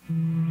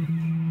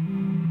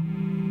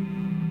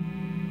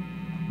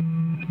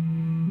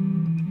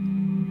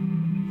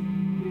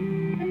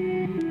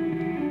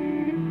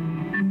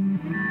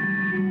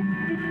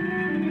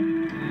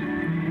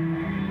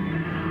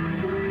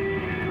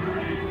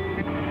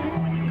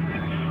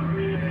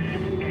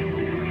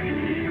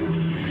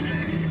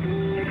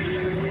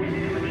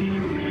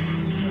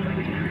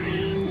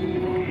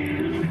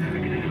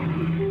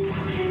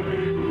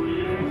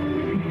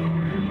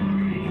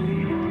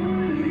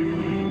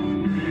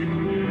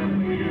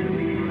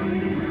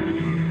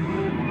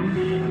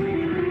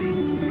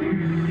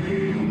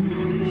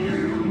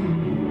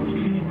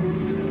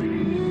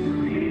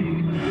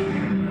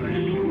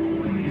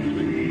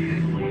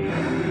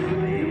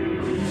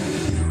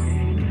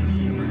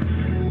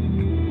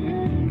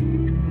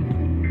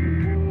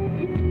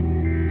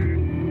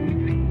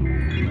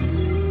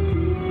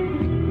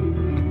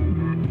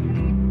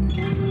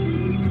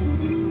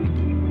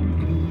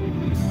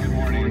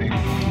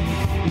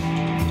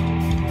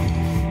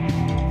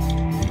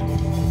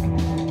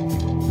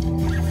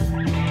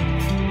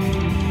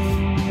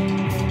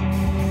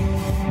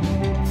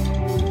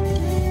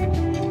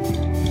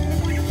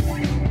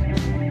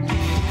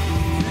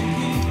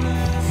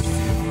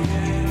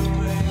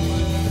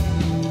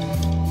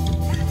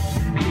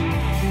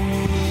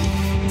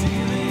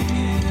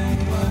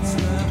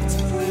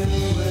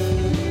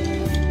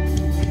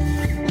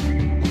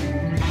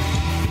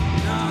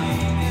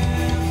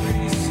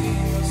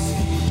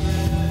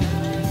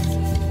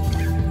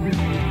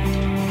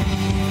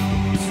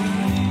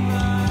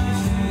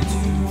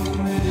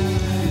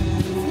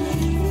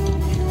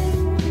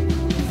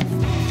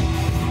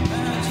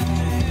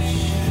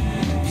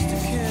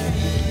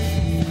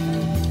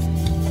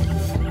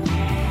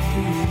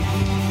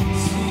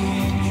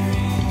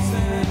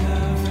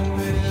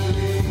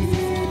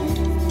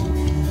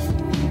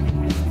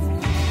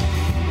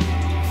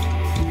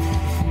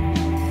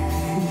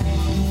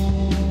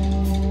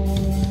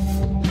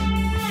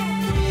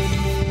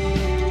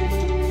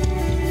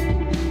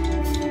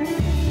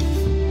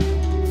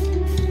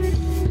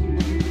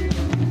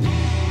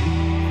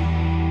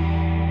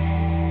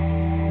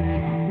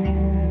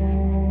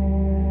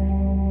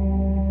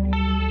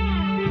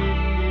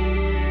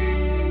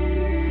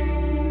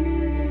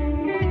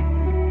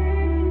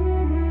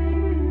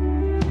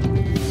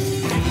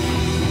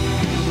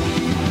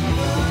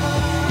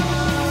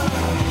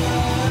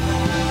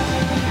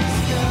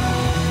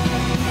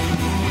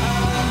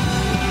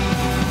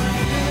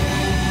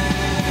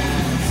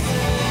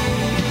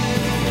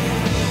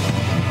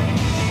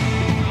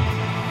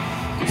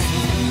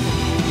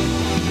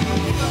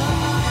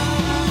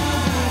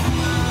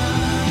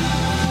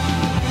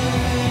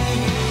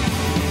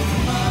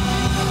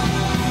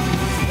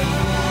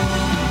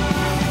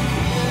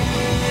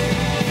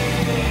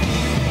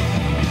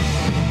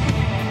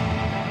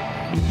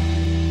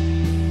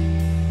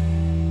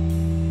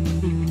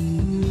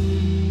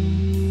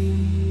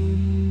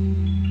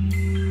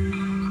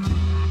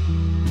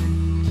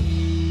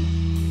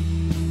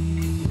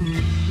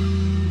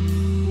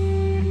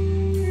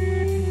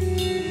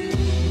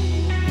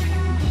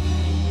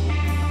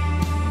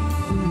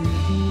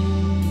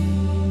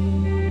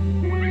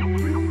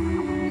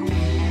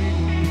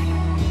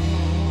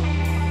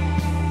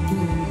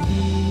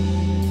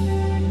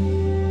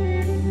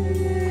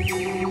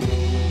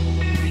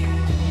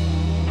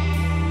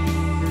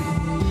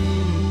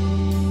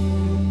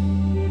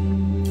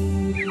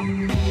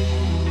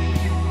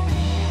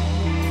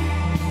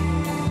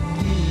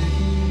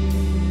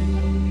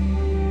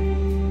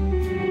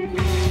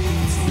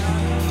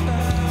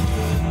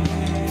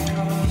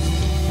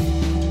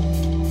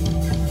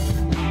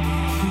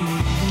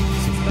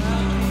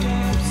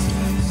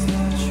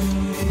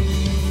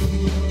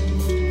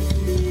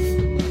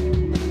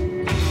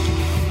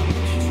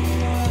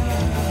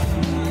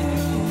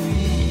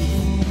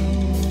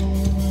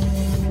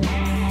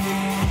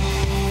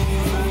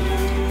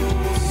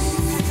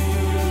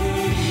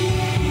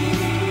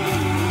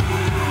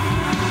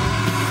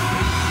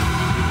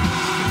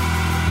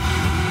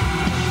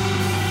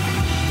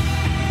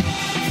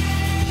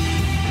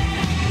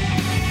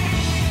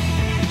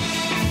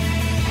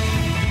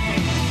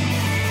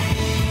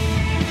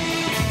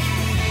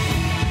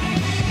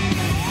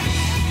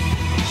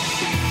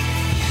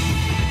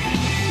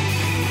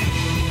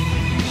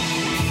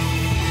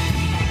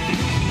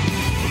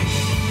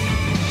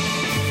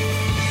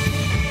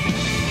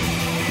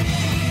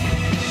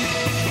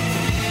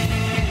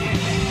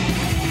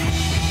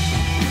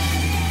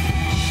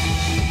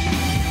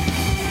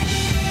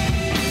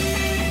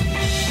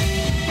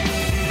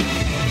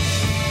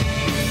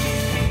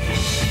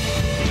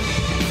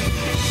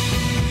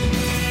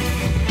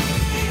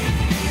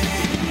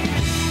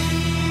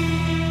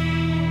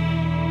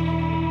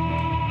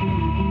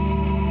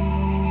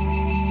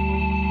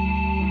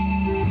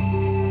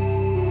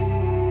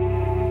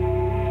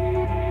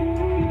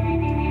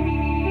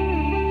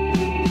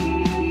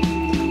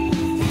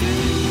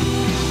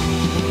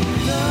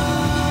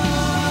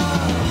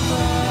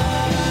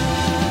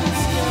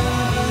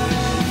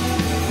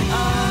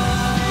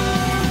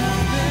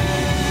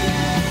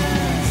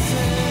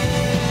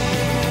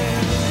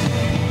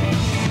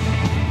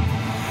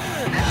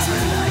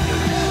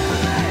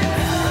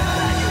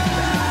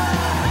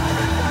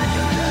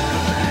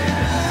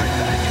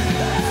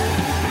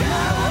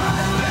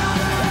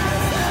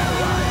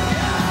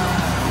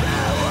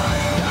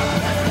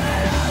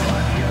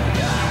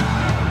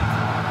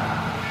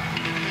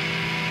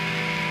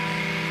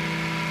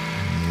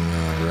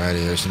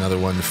 another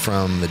one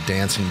from the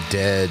Dancing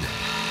Dead.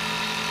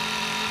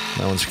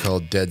 That one's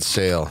called Dead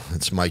Sail.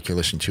 It's Mike. You're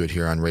listening to it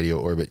here on Radio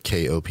Orbit,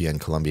 KOPN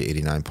Columbia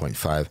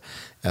 89.5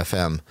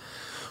 FM.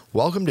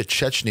 Welcome to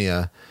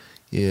Chechnya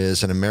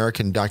is an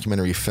American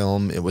documentary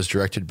film. It was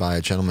directed by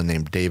a gentleman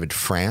named David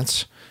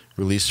France,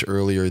 released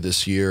earlier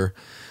this year.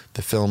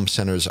 The film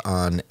centers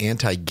on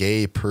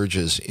anti-gay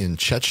purges in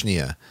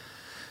Chechnya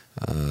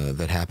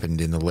that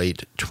happened in the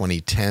late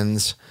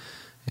 2010s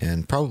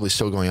and probably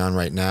still going on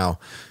right now.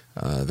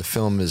 The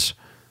film is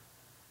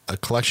a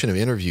collection of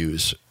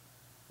interviews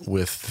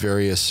with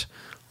various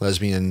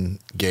lesbian,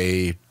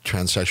 gay,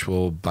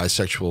 transsexual,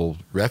 bisexual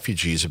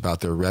refugees about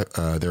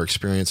their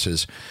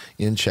experiences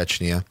in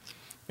Chechnya.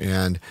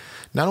 And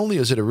not only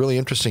is it a really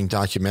interesting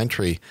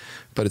documentary,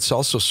 but it's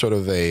also sort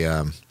of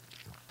a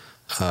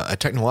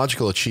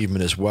technological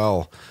achievement as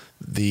well.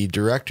 The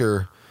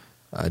director,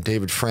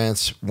 David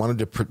France, wanted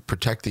to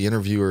protect the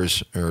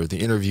interviewers or the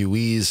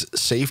interviewees'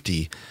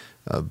 safety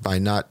by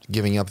not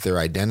giving up their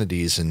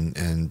identities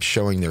and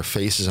showing their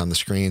faces on the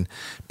screen,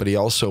 but he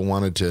also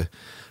wanted to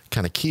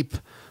kind of keep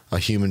a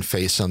human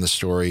face on the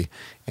story,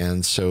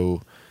 and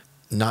so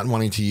not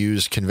wanting to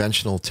use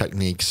conventional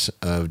techniques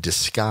of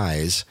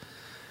disguise,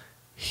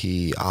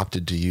 he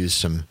opted to use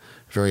some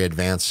very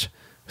advanced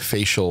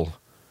facial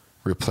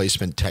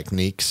replacement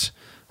techniques,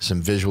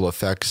 some visual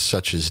effects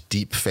such as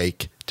deep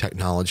fake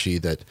technology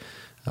that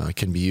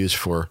can be used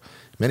for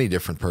many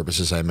different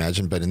purposes, I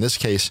imagine. But in this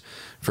case,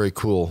 very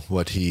cool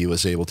what he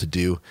was able to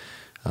do.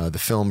 The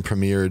film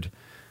premiered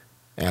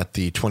at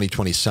the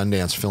 2020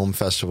 Sundance Film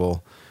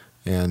Festival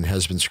and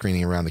has been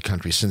screening around the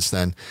country since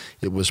then.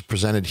 It was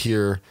presented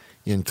here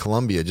in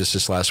Columbia just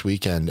this last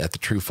weekend at the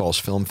True False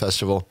Film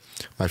Festival.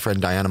 My friend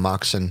Diana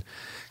Moxon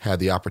had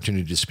the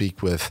opportunity to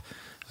speak with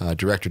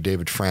director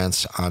David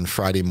France on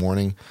Friday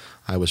morning.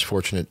 I was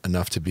fortunate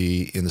enough to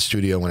be in the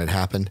studio when it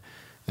happened,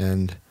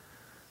 and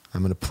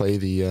I'm going to play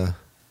the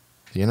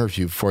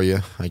interview for you,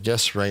 I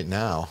guess, right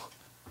now.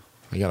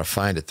 I got to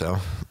find it, though.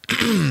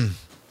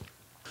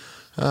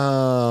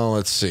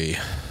 Let's see.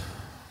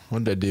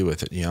 What did I do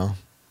with it, you know?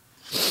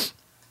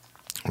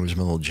 Where's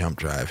my little jump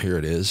drive? Here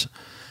it is.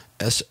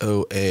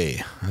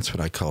 SOA. That's what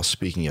I call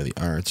Speaking of the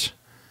Arts.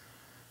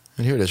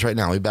 And here it is right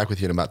now. I'll be back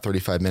with you in about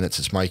 35 minutes.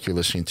 It's Mike. You're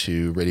listening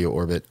to Radio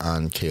Orbit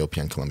on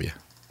KOPN Columbia.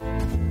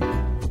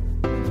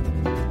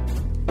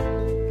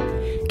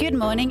 Good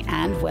morning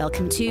and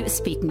welcome to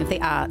Speaking of the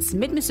Arts,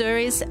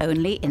 Mid-Missouri's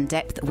only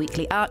in-depth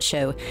weekly art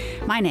show.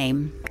 My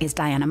name is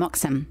Diana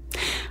Moxon.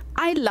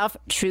 I love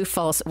True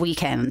False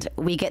Weekend.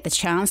 We get the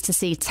chance to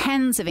see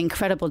tens of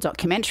incredible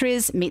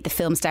documentaries, meet the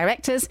film's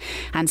directors,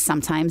 and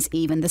sometimes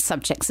even the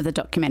subjects of the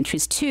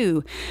documentaries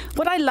too.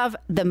 What I love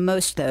the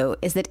most, though,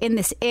 is that in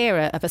this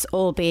era of us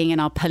all being in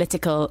our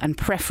political and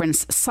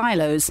preference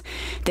silos,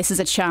 this is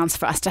a chance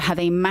for us to have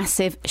a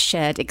massive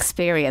shared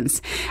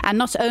experience, and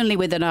not only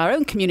within our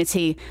own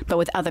community, but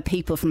with other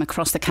people from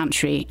across the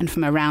country and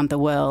from around the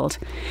world.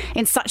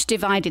 In such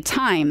divided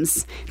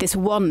times, this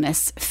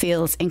oneness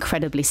feels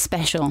incredibly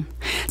special.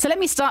 So let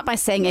me start by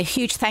saying a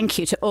huge thank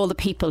you to all the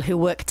people who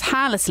work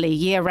tirelessly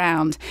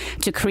year-round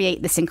to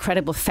create this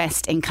incredible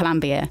fest in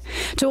Columbia,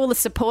 to all the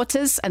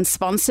supporters and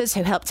sponsors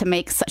who help to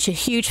make such a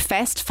huge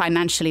fest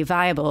financially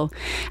viable,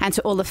 and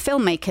to all the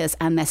filmmakers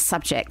and their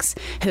subjects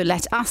who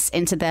let us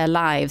into their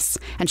lives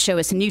and show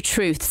us new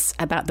truths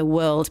about the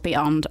world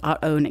beyond our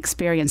own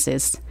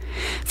experiences.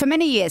 For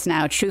many years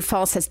now, True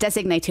False has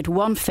designated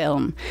one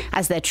film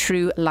as their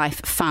True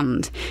Life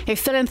Fund, a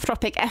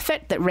philanthropic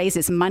effort that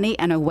raises money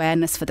and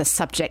awareness for the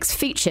subjects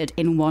featured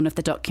in one of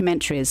the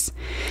documentaries.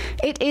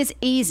 It is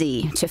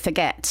easy to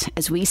forget,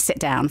 as we sit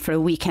down for a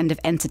weekend of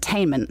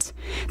entertainment,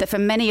 that for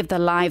many of the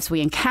lives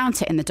we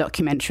encounter in the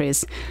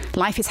documentaries,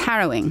 life is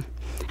harrowing,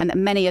 and that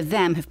many of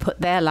them have put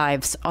their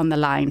lives on the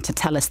line to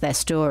tell us their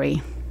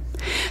story.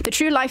 The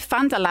True Life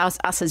Fund allows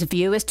us as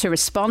viewers to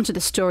respond to the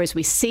stories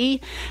we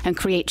see and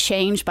create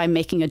change by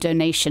making a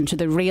donation to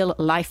the real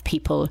life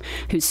people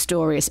whose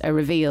stories are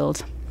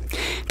revealed.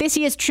 This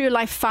year's True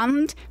Life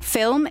Fund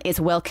film is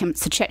Welcome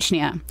to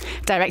Chechnya,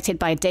 directed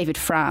by David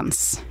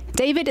France.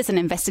 David is an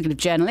investigative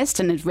journalist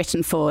and has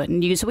written for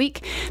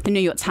Newsweek, The New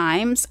York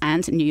Times,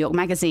 and New York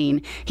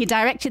Magazine. He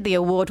directed the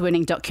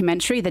award-winning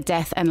documentary The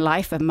Death and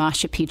Life of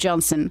Marsha P.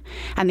 Johnson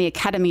and the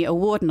Academy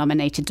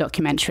Award-nominated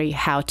documentary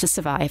How to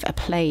Survive a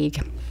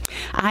Plague.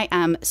 I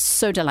am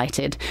so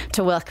delighted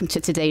to welcome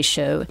to today's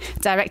show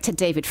director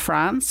David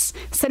France,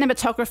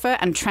 cinematographer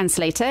and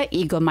translator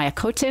Igor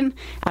Mayakotin,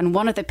 and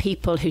one of the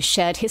people who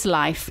shared his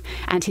life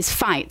and his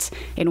fight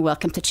in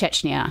Welcome to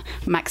Chechnya,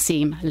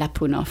 Maxim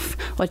Lapunov.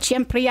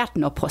 Очень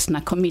приятно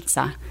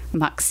познакомиться,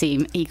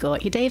 Maxim, Igor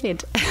и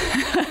David.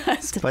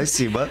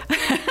 Спасибо.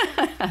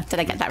 Did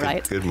I get that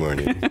right? Good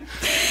morning.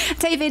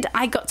 David,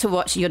 I got to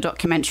watch your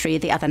documentary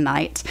the other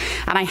night,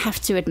 and I have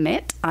to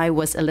admit I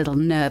was a little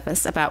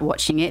nervous about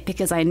watching it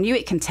because I knew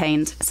it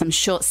contained some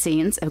short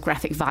scenes of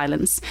graphic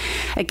violence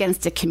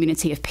against a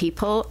community of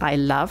people I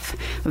love,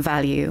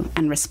 value,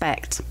 and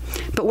respect.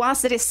 But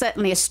whilst it is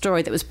certainly a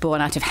story that was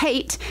born out of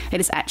hate, it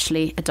is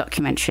actually a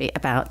documentary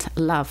about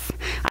love.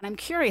 And I'm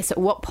curious, at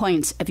what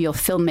point of your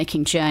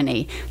filmmaking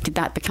journey did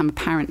that become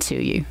apparent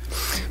to you?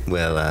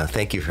 Well,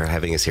 thank you for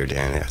having us here,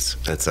 Dan. Yes,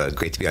 it's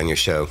great to be on your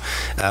show.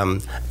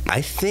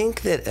 I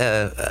think that,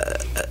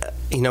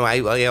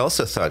 I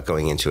also thought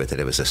going into it that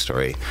it was a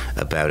story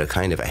about a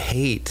kind of a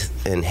hate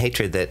and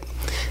hatred that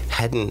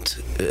hadn't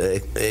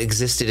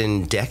existed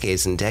in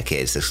decades and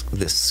decades.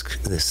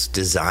 This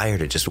desire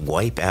to just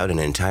wipe out an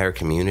entire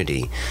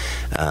community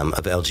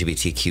of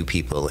LGBTQ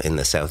people in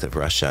the south of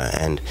Russia.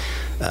 And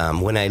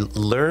when I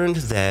learned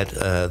that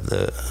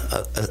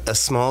a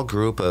small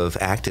group of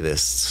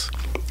activists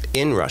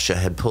in Russia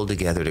had pulled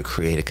together to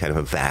create a kind of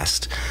a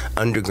vast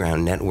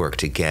underground network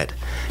to get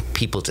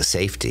people to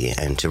safety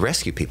and to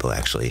rescue people,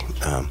 actually.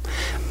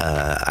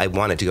 I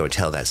wanted to go and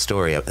tell that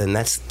story. And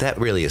that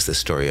really is the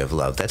story of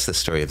love. That's the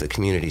story of the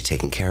community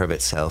taking care of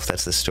itself.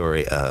 That's the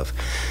story of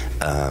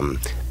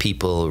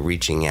people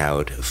reaching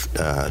out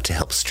to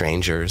help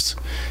strangers.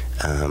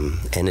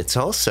 And it's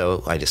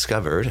also, I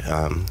discovered,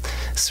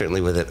 certainly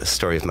with the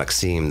story of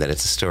Maxim, that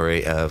it's a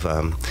story of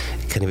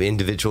kind of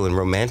individual and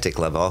romantic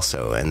love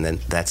also. And then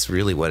that's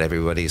really what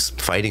everybody's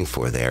fighting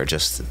for there,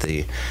 just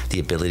the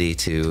ability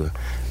to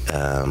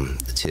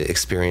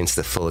experience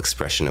the full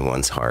expression of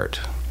one's heart.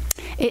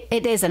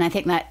 It is, and I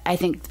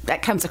think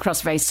that comes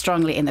across very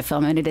strongly in the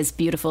film, and it is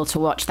beautiful to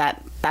watch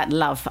that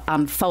love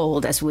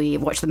unfold as we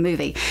watch the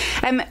movie.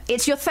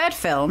 It's your third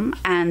film,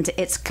 and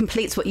it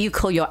completes what you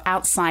call your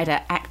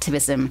outsider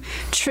activism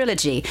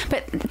trilogy.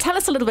 But tell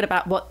us a little bit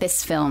about what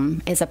this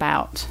film is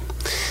about.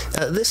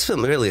 This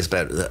film really is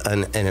about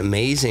an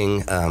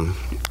amazing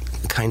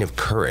kind of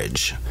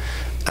courage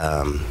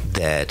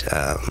that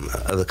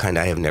of the kind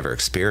I have never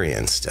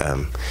experienced.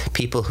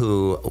 People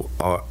who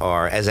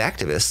are, as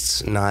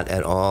activists, not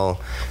at all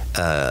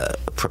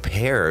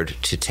prepared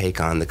to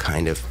take on the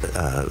kind of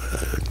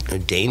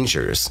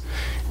dangers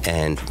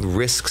and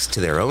risks to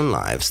their own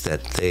lives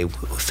that they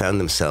found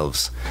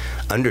themselves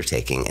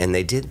undertaking. And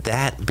they did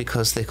that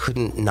because they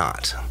couldn't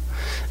not.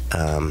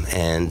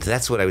 And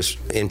that's what I was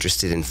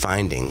interested in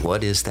finding.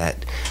 What is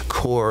that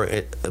core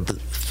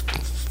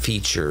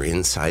feature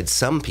inside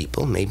some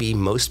people, maybe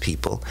most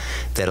people,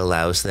 that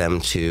allows them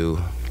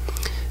to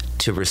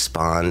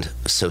respond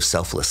so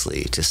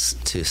selflessly to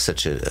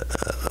such a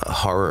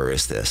horror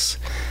as this,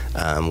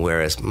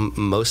 whereas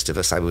most of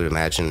us, I would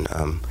imagine,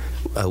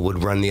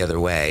 would run the other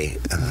way.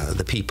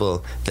 The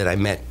people that I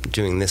met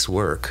doing this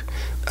work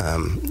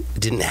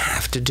didn't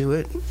have to do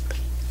it,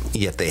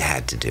 yet they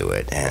had to do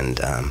it, and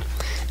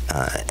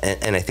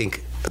I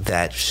think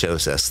that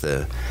shows us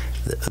the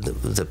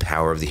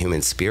power of the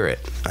human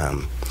spirit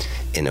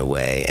in a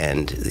way,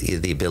 and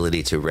the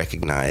ability to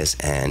recognize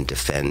and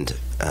defend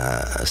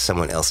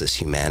someone else's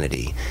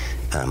humanity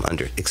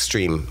under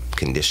extreme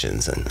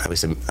conditions. And I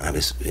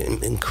was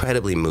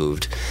incredibly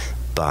moved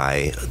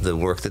by the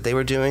work that they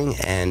were doing,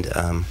 and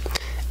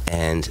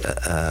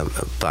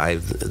by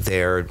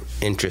their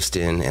interest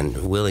in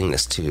and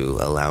willingness to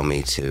allow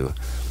me to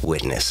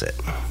witness it.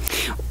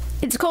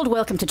 It's called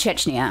Welcome to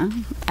Chechnya.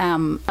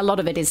 A lot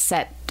of it is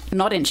set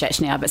not in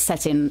Chechnya, but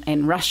set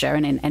in Russia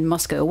and in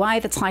Moscow.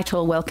 Why the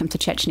title Welcome to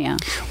Chechnya?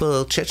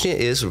 Well, Chechnya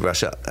is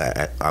Russia,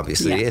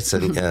 obviously. Yeah. It's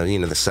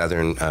the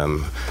southern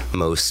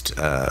most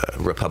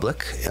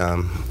republic.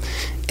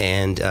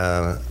 And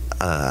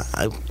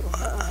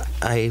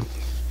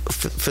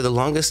for the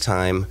longest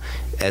time,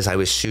 as I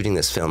was shooting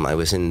this film, I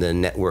was in the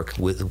network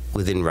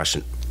within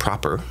Russia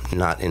proper,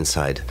 not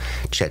inside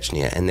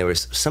Chechnya. And there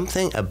was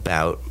something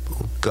about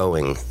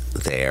going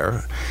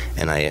there,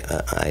 and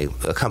I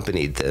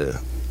accompanied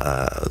the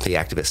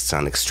activists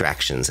on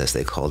extractions, as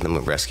they called them,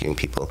 of rescuing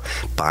people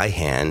by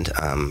hand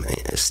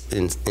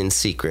in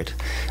secret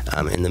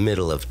in the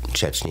middle of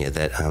Chechnya.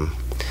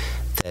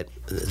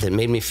 That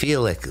made me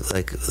feel like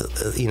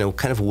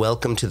kind of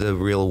welcome to the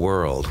real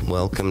world,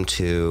 welcome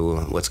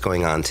to what's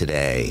going on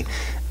today.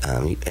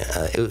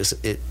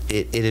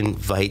 It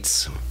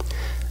invites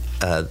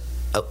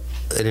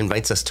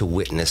us to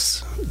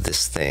witness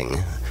this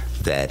thing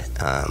that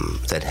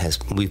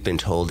we've been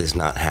told is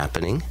not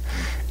happening.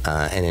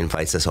 And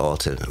invites us all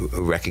to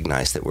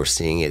recognize that we're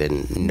seeing it,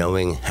 and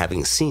knowing,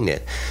 having seen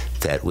it,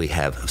 that we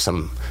have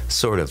some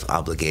sort of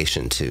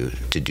obligation to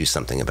do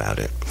something about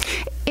it.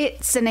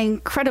 It's an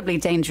incredibly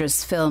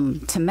dangerous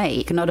film to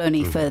make, not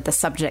only for the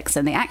subjects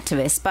and the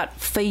activists, but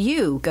for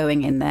you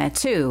going in there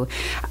too.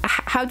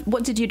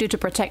 What did you do to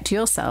protect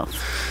yourself?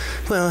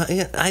 Well,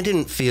 I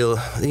didn't feel,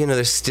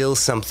 there's still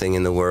something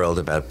in the world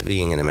about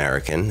being an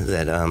American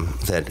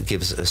that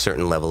gives a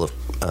certain level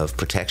of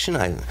protection.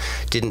 I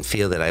didn't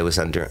feel that I was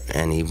under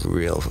any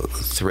real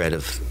threat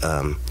of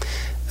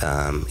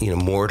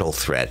mortal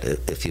threat,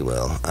 if you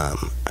will.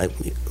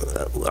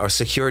 Our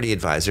security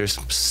advisors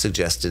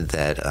suggested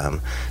that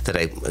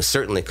I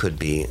certainly could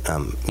be,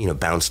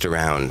 bounced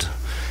around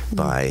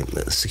by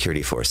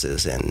security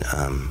forces and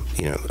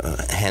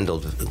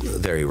handled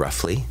very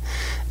roughly,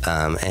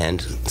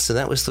 and so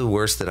that was the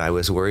worst that I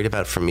was worried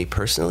about for me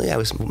personally. I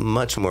was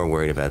much more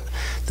worried about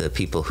the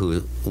people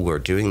who were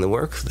doing the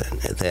work,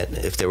 that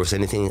if there was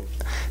anything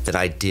that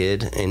I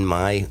did in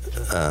my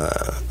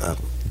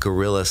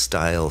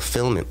guerrilla-style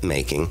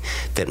filmmaking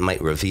that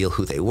might reveal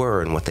who they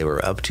were and what they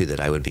were up to, that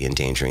I would be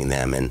endangering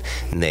them, and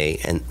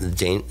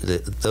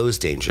those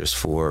dangers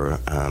for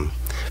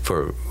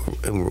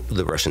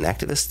the Russian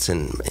activists,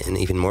 and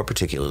even more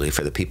particularly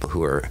for the people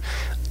who are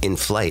in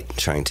flight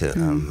trying to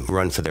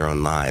run for their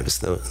own lives.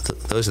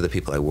 Those are the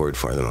people I worried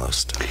for the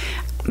most.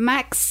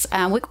 Max,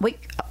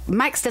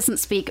 Max doesn't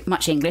speak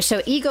much English,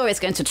 so Igor is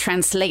going to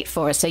translate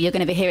for us. So you're going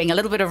to be hearing a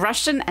little bit of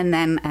Russian, and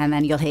then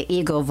you'll hear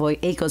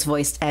Igor's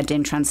voice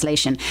in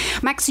translation.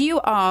 Max,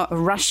 you are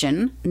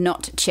Russian,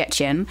 not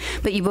Chechen,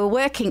 but you were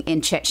working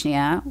in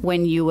Chechnya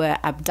when you were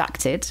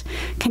abducted.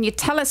 Can you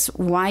tell us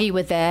why you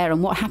were there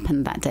and what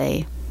happened that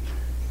day?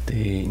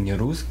 Ты не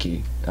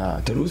русский,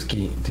 ты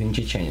русский, ты не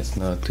чеченец,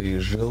 но ты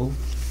жил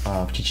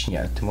в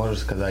Чечне. Ты можешь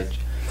сказать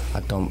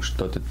о том,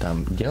 что ты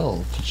там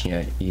делал в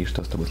Чечне и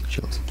что с тобой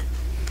случилось?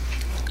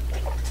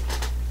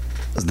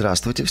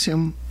 Здравствуйте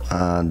всем.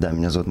 Да,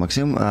 меня зовут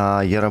Максим.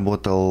 Я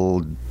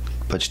работал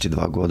почти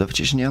 2 года в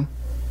Чечне.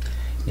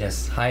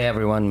 Yes, hi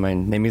everyone. My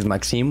name is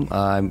Maxim.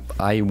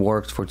 I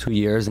worked for 2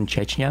 years in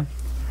Chechnya.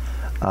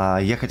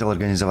 Я хотел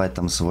организовать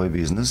там свой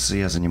бизнес.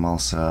 Я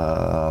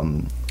занимался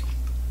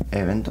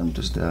эвентом,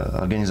 то есть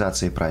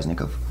организацией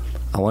праздников.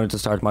 I wanted to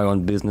start my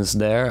own business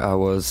there. I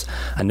was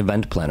an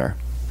event planner.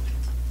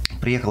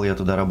 Приехал я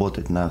туда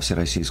работать на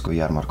всероссийскую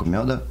ярмарку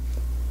меда.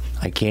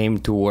 I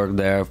came to work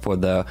there for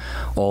the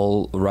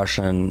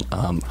all-Russian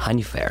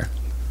honey fair.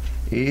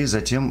 И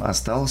затем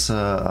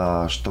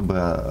остался,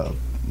 чтобы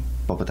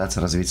попытаться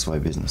развить свой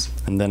бизнес.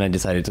 And then I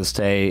decided to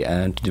stay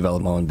and to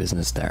develop my own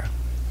business there.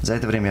 За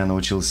это время я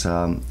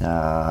научился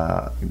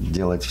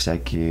делать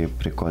всякие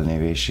прикольные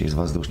вещи из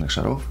воздушных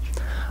шаров.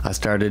 I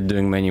started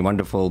doing many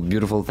wonderful,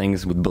 beautiful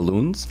things with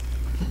balloons.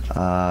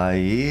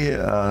 И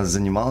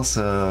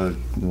занимался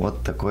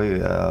вот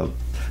такой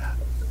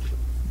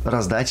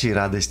раздачей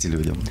радости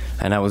людям.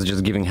 And I was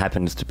just giving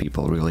happiness to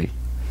people, really.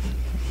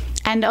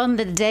 And on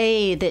the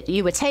day that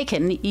you were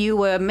taken, you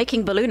were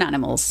making balloon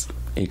animals.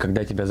 И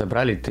когда тебя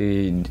забрали,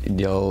 ты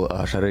делал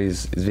шары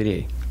из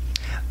зверей.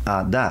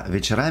 Да,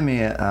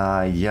 вечерами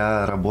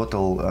я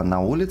работал на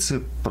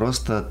улице,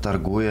 просто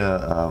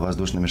торгуя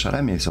воздушными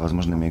шарами и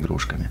всевозможными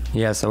игрушками.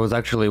 Yes, I was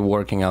actually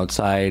working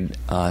outside,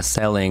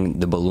 selling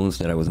the balloons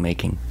that I was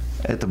making.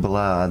 Это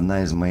была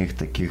одна из моих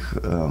таких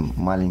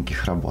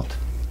маленьких работ.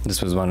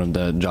 This was one of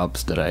the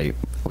jobs that I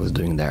was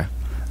doing there.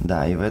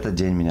 Да, и в этот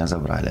день меня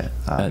забрали.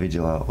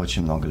 Видела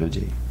очень много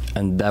людей.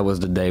 And that was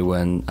the day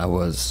when I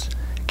was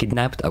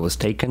kidnapped, I was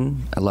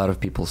taken. A lot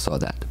of people saw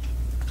that.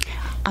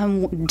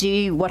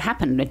 What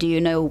happened? Did you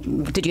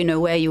know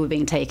where you were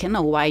being taken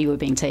or why you were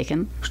being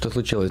taken? Что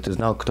случилось? Ты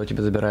знал, кто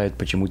тебя забирает,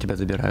 почему тебя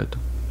забирают?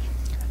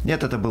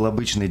 Нет, это был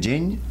обычный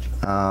день,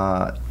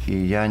 и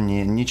я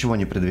ничего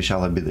не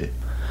предвещало беды.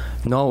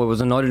 No, it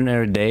was an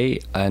ordinary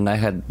day, and I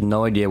had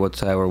no idea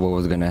whatsoever what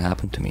was going to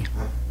happen to me.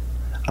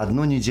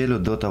 Одну неделю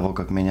до того,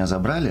 как меня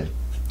забрали,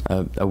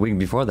 a week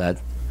before that,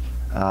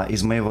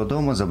 из моего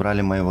дома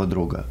забрали моего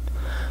друга.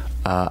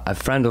 A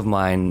friend of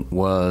mine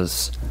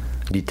was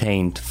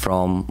detained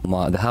from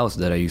the house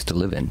that I used to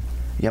live in.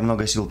 Я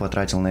много сил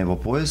потратил на его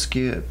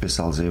поиски,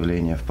 писал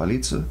заявление в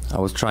полицию. I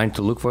was trying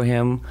to look for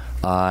him.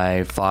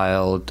 I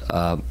filed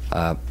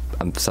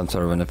some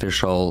sort of an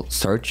official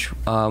search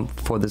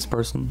for this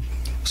person.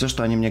 Все,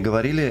 что они мне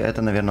говорили,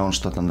 это, наверное, он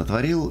что-то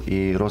натворил,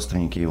 и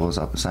родственники его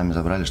сами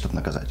забрали, чтобы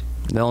наказать.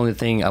 The only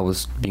thing I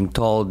was being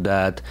told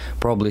that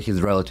probably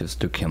his relatives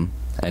took him,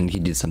 and he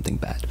did something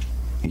bad.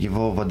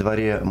 Его во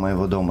дворе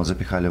моего дома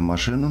запихали в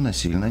машину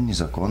насильно,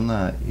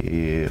 незаконно,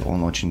 и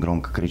он очень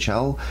громко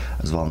кричал,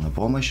 звал на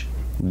помощь.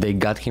 They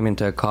got him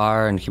into a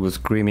car, and he was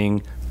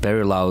screaming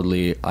very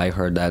loudly. I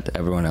heard that,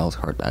 everyone else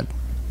heard that.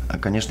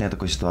 Конечно, я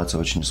такой ситуации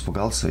очень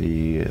испугался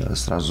и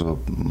сразу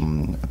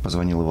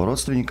позвонил его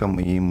родственникам,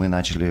 и мы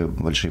начали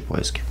большие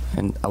поиски.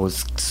 And I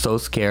was so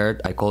scared,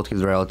 I called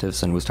his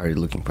relatives, and we started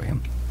looking for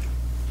him.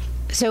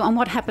 So, and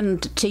what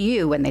happened to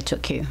you when they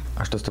took you?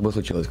 А что с тобой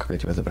случилось, когда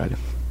тебя забрали?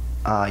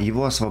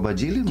 Его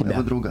освободили,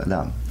 моего друга,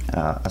 да.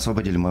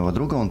 Освободили моего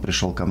друга, он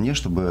пришел ко мне,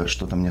 чтобы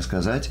что-то мне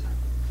сказать.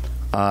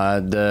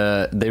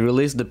 They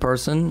released the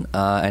person,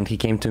 and he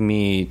came to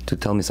me to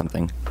tell me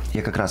something.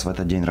 Я как раз в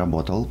этот день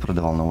работал,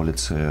 продавал на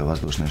улице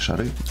воздушные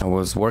шары. I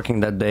was working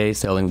that day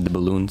selling the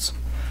balloons.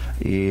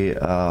 И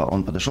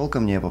он подошел ко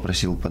мне,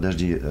 попросил: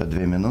 подожди 2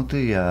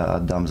 минуты, я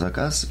отдам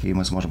заказ, и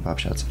мы сможем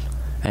пообщаться.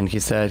 And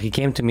he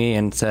came to me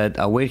and said,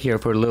 I'll wait here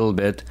for a little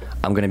bit,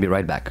 I'm going to be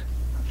right back.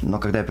 Но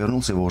когда я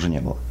повернулся, его уже не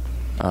было.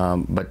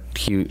 But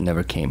he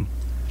never came.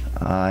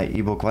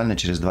 И буквально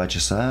через 2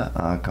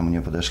 часа ко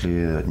мне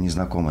подошли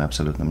незнакомые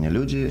абсолютно мне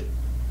люди.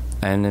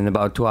 And in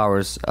about 2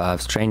 hours,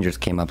 strangers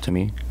came up to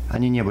me.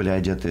 Они не были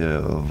одеты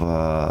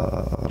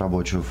в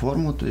рабочую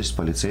форму, то есть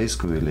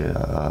полицейскую или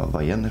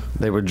военных.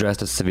 They were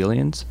dressed as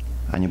civilians.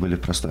 Они были в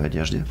простой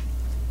одежде.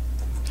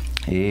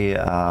 И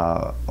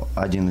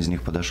один из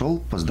них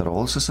подошел,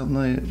 поздоровался со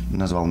мной,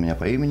 назвал меня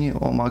по имени.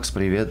 «О, Макс,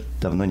 привет,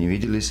 давно не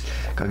виделись,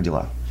 как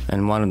дела?»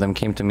 And one of them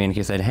came to me and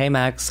he said, "Hey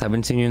Max,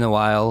 haven't seen you in a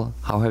while.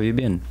 How have you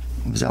been?"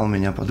 Взял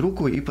меня под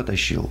руку и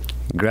потащил.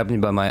 Grabbed me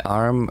by my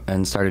arm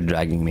and started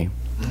dragging me.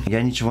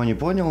 Я ничего не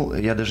понял,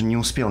 я даже не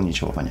успел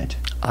ничего понять.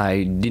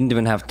 I didn't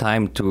even have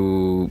time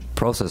to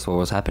process what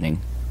was happening.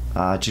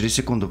 А через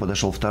секунду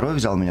подошел второй,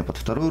 взял меня под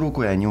вторую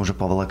руку, и они уже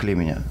поволокли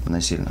меня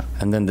насильно.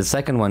 And then the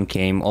second one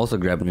came, also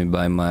grabbed me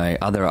by my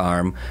other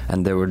arm,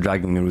 and they were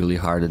dragging me really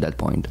hard at that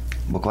point.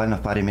 Буквально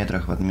в паре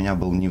метрах от меня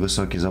был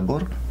невысокий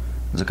забор,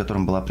 за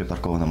которым была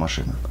припаркована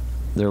машина.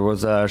 There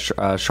was a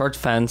short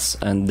fence,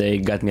 and they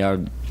got me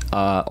out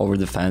over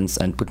the fence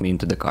and put me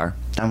into the car.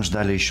 Там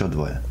ждали еще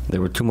двое.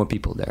 There were 2 more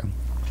people there.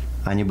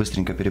 Они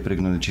быстренько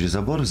перепрыгнули через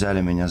забор,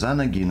 взяли меня за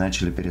ноги и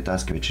начали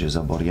перетаскивать через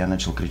забор. Я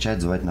начал кричать,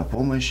 звать на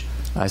помощь.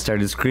 I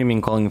started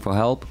screaming, calling for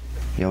help.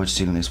 Я очень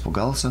сильно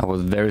испугался. I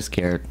was very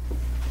scared.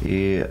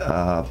 И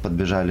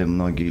подбежали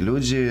многие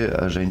люди,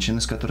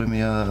 женщины, с которыми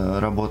я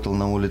работал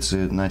на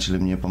улице, начали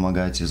мне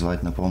помогать и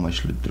звать на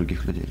помощь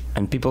других людей.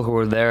 And people who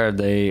were there,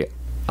 they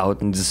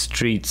out in the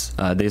streets,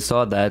 they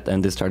saw that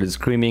and they started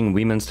screaming.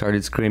 Women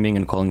started screaming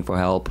and calling for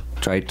help,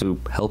 tried to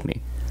help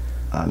me.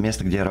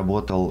 Место, где я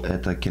работал,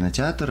 это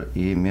кинотеатр,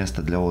 и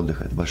место для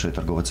отдыха, это большой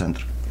торговый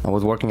центр. I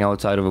was working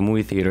outside of a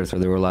movie theater, so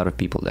there were a lot of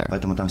people there.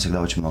 Поэтому там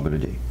всегда очень много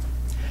людей.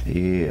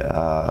 И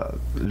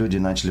люди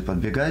начали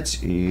подбегать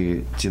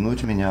и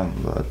тянуть меня,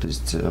 то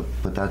есть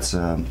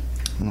пытаться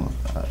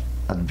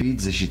отбить,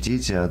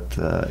 защитить от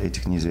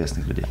этих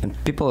неизвестных людей. And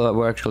people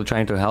were actually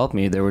trying to help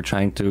me. They were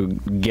trying to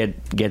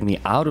get me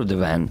out of the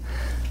van.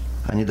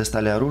 Они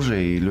достали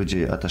оружие, и люди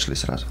отошли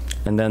сразу.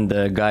 And then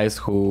the guys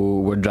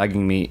who were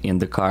dragging me in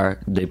the car,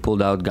 they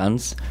pulled out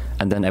guns,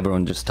 and then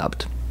everyone just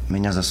stopped.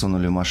 Меня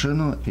засунули в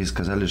машину и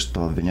сказали,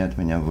 что обвиняют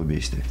меня в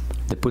убийстве.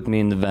 They put me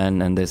in the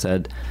van and they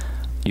said,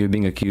 "You're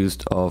being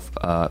accused of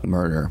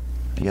murder."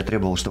 Я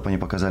требовал, чтобы они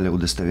показали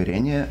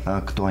удостоверение,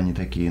 кто они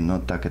такие, но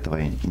так этого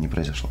и не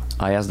произошло.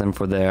 I asked them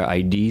for their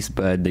IDs,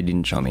 but they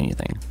didn't show me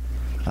anything.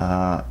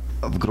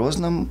 В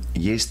Грозном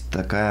есть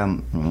такая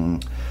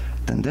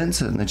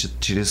тенденция, значит,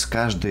 через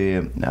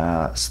каждые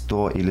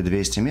 100 или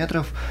 200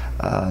 метров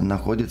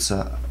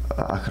находится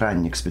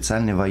охранник,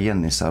 специальный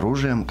военный с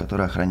оружием,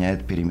 который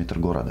охраняет периметр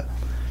города.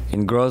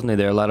 In Grozny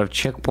there are a lot of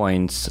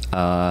checkpoints,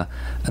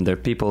 and there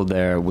are people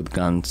there with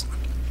guns.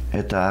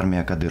 Это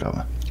армия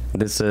Кадырова.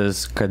 This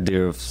is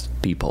Kadyrov's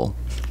people.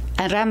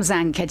 And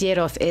Ramzan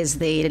Kadyrov is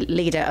the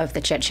leader of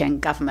the Chechen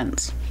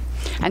government.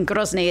 And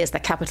Grozny is the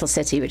capital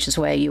city, which is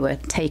where you were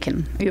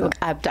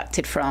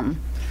abducted from.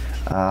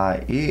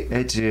 И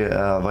эти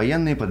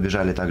военные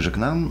подбежали также к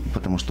нам,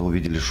 потому что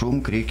увидели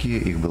шум, крики,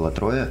 их было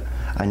 3.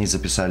 Они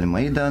записали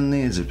мои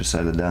данные,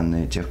 записали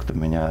данные тех, кто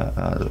меня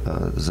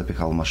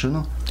запихал в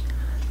машину.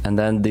 And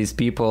then these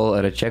people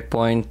at a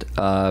checkpoint,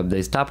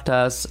 they stopped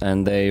us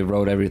and they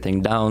wrote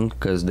everything down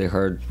because they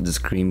heard the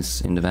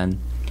screams in the van.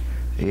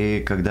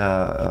 И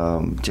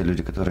когда те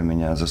люди, которые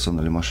меня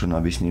засунули в машину,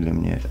 объяснили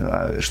мне,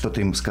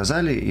 что-то им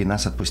сказали, и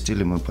нас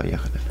отпустили, мы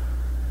поехали.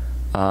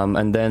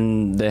 And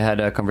then they had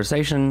a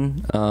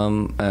conversation,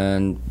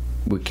 and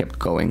we kept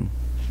going.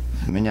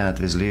 Меня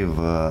отвезли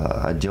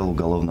в отдел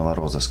уголовного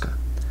розыска.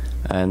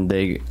 And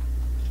they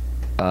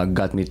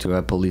got me to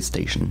a police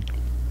station.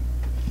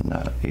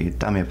 Да, и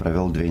там я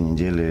провел 2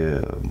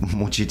 недели,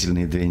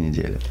 мучительные 2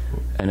 недели.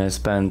 And I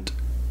spent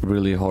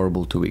really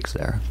horrible 2 weeks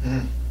there.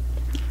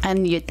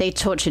 And they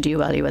tortured you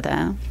while you were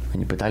there?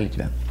 Они пытали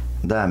тебя?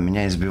 Да,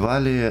 меня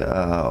избивали,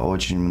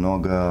 очень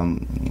много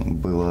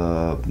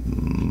было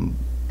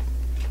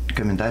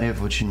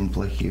комментариев очень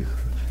плохих.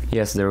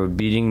 Yes, they were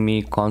beating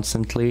me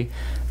constantly,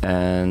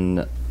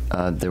 and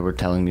they were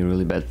telling me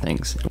really bad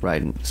things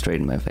right straight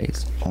in my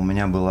face. У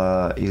меня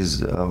было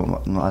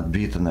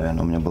отбито,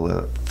 наверное, у меня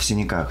было в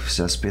синяках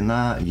вся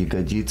спина,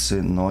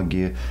 ягодицы,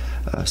 ноги,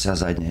 вся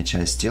задняя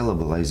часть тела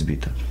была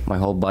избита. My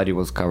whole body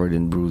was covered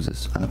in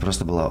bruises. Она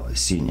просто была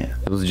синяя.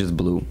 It was just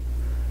blue.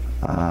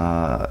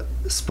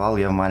 Спал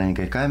я в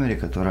маленькой камере,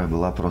 которая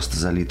была просто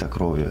залита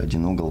кровью.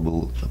 Один угол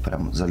был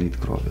прям залит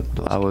кровью.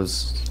 I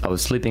was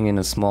sleeping in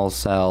a small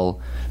cell,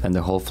 and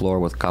the whole floor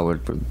was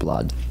covered with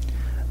blood.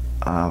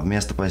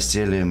 Вместо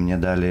постели мне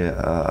дали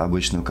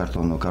обычную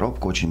картонную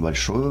коробку, очень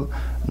большую,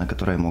 на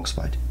которой я мог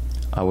спать.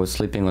 I was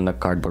sleeping on a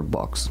cardboard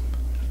box.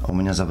 У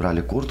меня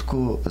забрали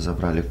куртку,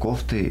 забрали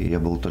кофты, и я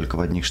был только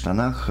в одних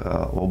штанах,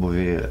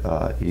 обуви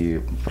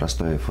и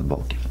простой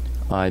футболке.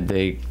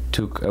 They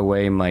took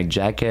away my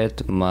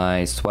jacket,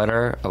 my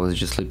sweater. I was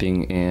just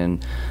sleeping in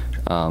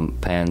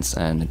pants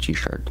and a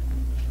t-shirt.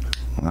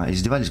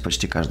 Издевались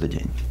почти каждый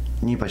день.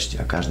 Не почти,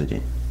 а каждый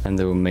день. And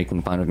they were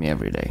making fun of me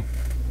every day.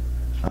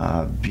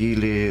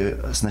 Били,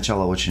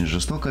 сначала очень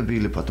жестоко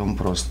били, потом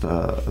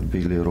просто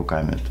били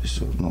руками, то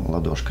есть,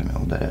 ладошками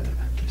ударяли,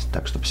 то есть,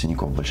 так, чтобы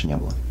синяков больше не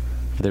было.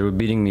 They were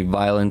beating me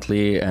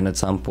violently, and at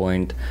some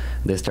point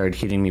they started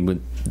hitting me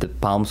with the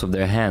palms of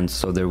their hands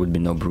so there would be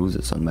no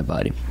bruises on my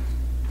body.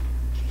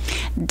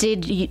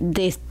 Did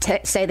they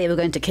say they were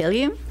going to kill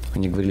you?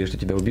 Они говорили, что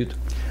тебя убьют.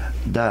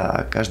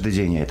 Да, каждый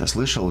день я это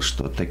слышал,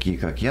 что такие,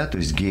 как я, то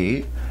есть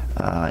геи,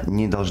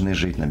 не должны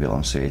жить на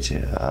белом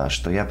свете,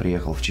 что я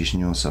приехал в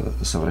Чечню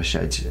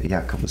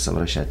якобы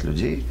совращать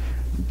людей,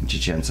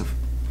 чеченцев.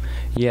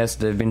 Yes,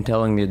 they've been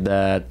telling me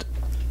that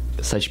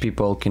such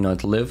people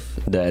cannot live,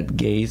 that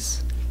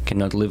gays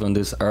cannot live on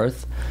this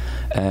earth,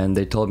 and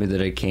they told me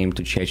that I came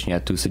to Chechnya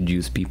to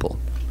seduce people.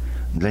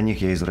 Для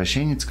них я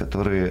извращенец,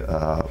 который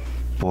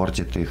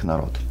портит их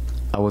народ.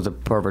 I was a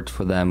pervert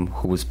for them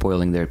who was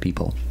spoiling their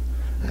people.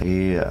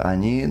 И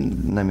они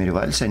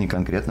намеревались, они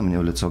конкретно мне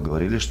в лицо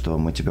говорили, что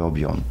мы тебя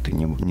убьем, ты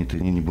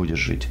не будешь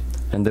жить.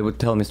 And they would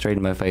tell me straight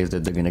in my face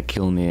that they're going to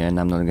kill me and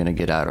I'm not going to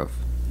get out of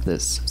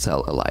this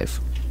cell alive.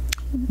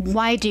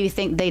 Why do you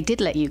think they did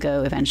let you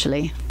go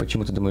eventually?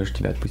 Почему ты думаешь,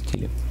 тебя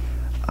отпустили?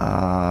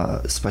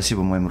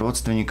 Спасибо моим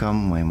родственникам,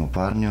 моему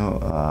парню,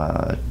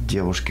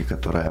 девушке,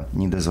 которая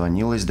не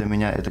дозвонилась до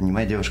меня. Это не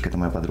моя девушка, это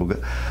моя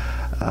подруга.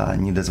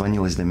 Не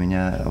дозвонилась до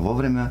меня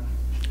вовремя.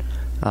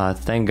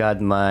 Thank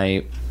God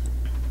my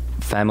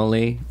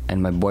family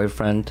and my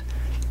boyfriend,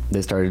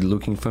 they started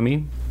looking for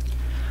me.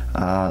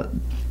 Я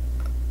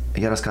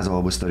рассказывал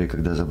об истории,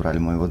 когда забрали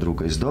моего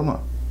друга из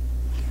дома.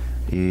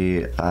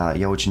 И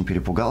я очень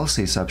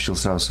перепугался и сообщил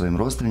сразу своим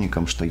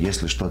родственникам, что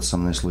если что-то со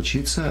мной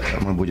случится,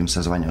 мы будем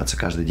созваниваться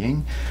каждый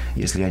день.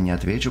 Если я не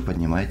отвечу,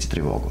 поднимайте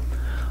тревогу.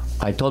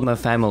 I told my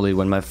family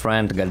when my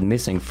friend got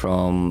missing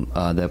from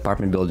the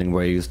apartment building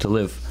where I used to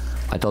live,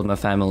 I told my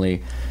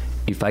family,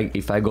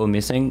 if I go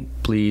missing,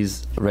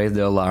 please raise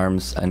the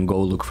alarms and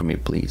go look for me,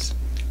 please.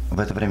 В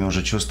это время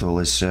уже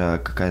чувствовалась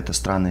какая-то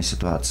странная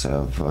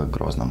ситуация в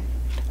Грозном.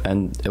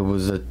 And it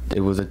was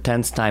a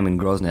tense time in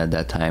Grozny at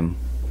that time.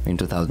 In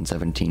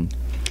 2017.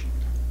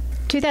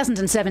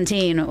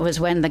 2017 was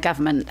when the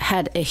government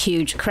had a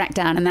huge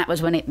crackdown, and that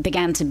was when it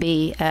began to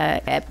be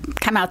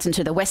come out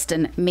into the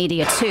Western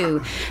media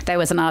too. There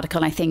was an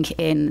article, I think,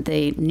 in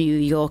the New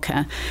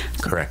Yorker,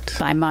 correct,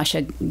 by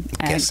Marsha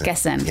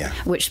Gessen, yeah,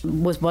 which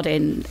was what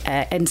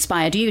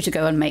inspired you to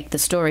go and make the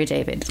story,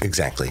 David.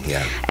 Exactly,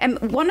 yeah.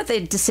 One of the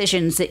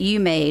decisions that you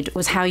made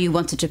was how you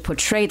wanted to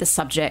portray the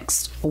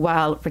subjects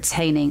while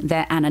retaining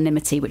their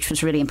anonymity, which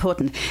was really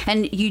important.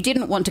 And you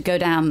didn't want to go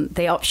down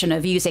the option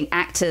of using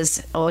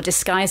actors or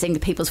disguising the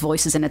people's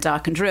voices in a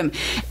darkened room.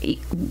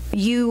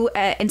 You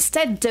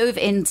instead dove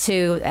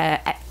into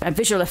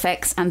visual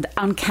effects and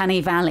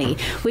Uncanny Valley.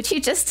 Would you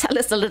just tell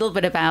us a little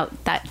bit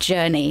about that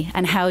journey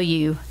and how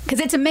you... Because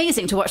it's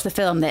amazing to watch the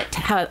film,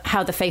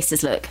 how the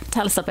faces look.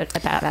 Tell us a bit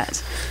about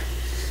that.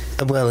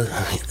 Well,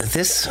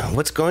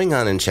 what's going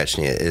on in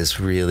Chechnya is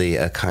really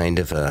a kind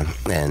of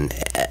an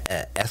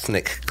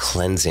ethnic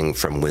cleansing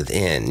from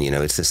within. You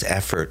know, it's this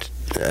effort,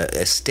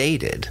 a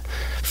stated,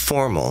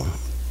 formal,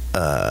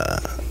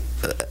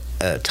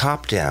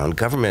 top-down,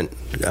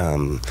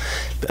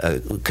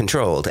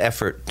 government-controlled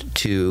effort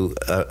to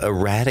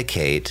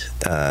eradicate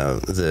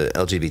the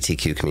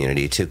LGBTQ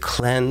community, to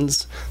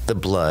cleanse the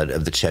blood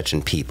of the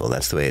Chechen people.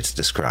 That's the way it's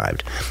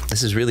described.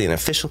 This is really an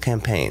official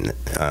campaign.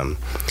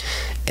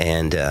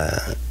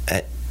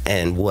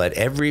 And what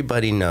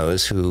everybody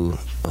knows who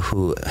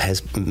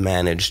has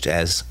managed,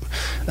 as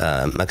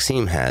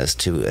Maxim has,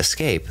 to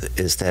escape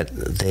is that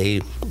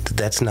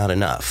that's not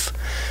enough.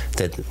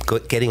 That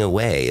getting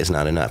away is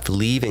not enough.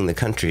 Leaving the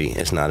country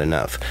is not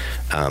enough.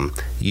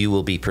 You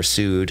will be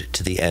pursued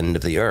to the end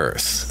of the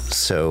earth.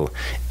 So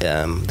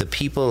the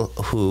people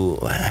who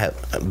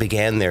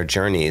began their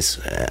journeys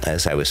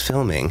as I was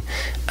filming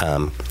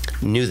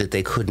knew that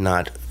they could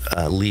not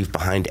leave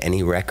behind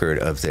any record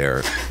of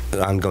their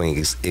ongoing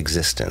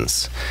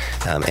existence.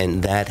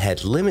 And that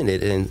had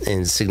limited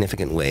in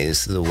significant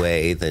ways the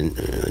way the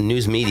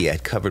news media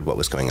had covered what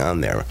was going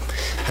on there.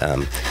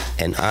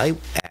 And I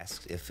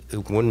asked if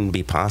it wouldn't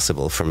be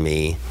possible for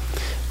me,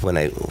 when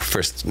I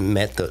first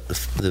met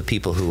the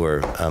people who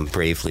were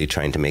bravely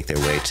trying to make their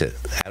way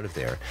out of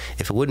there,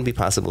 if it wouldn't be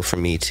possible for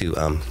me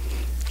to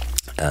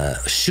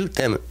shoot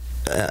them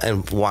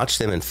and watch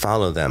them and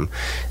follow them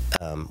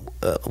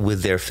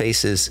with their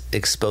faces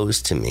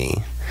exposed to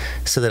me,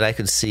 so that I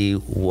could see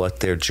what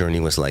their journey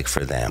was like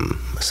for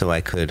them, so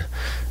I could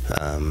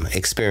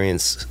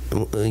experience,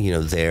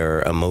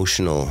 their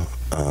emotional,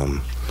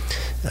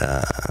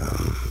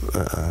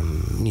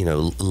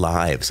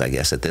 lives, I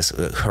guess, at this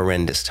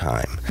horrendous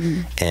time,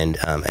 and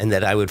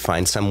that I would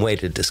find some way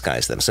to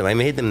disguise them. So I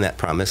made them that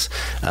promise.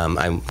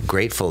 I'm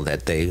grateful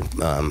that they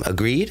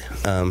agreed,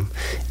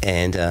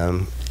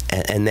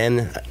 And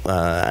then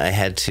I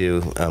had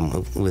to,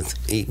 with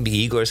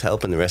Igor's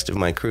help and the rest of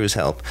my crew's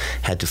help,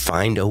 had to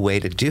find a way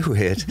to do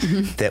it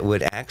that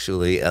would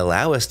actually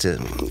allow us to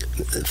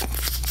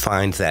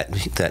find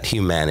that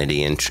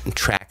humanity and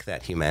track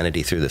that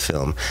humanity through the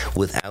film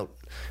without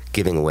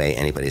giving away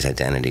anybody's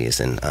identities.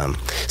 And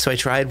so I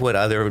tried what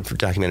other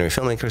documentary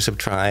filmmakers have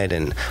tried,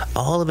 and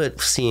all of it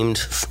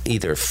seemed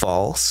either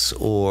false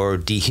or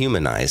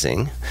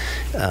dehumanizing.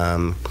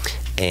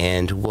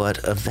 And what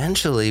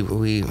eventually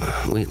we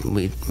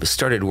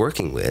started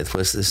working with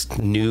was this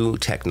new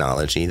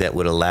technology that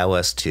would allow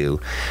us to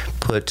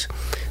put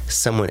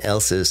someone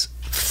else's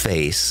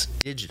face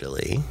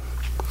digitally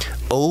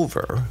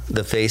over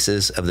the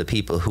faces of the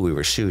people who we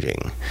were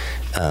shooting.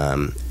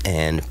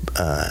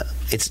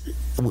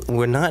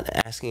 We're not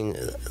asking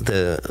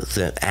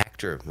the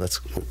actor, let's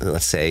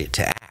say,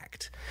 to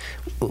act.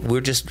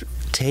 We're just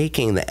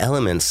taking the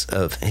elements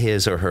of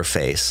his or her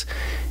face,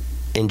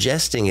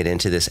 ingesting it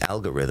into this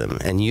algorithm,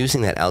 and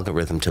using that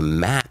algorithm to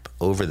map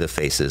over the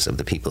faces of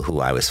the people who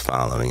I was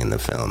following in the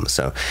film.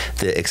 So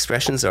the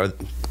expressions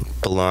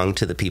belong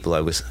to the people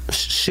I was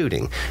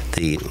shooting.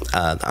 The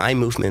eye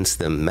movements,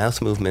 the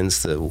mouth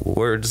movements, the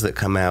words that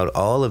come out,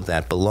 all of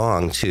that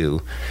belong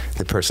to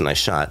the person I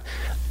shot.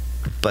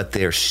 But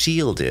they're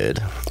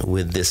shielded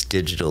with this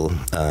digital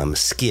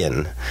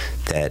skin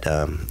that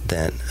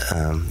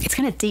it's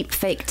kind of deep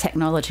fake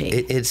technology.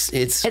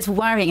 It's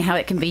worrying how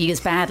it can be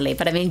used badly,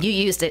 but I mean, you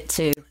used it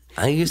to.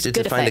 I used it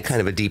to find a kind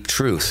of a deep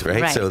truth,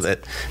 right?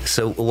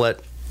 So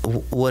what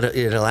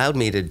it allowed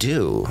me to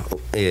do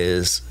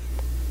is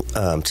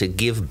to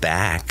give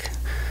back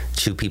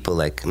to people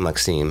like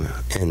Maxim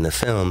in the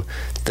film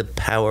the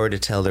power to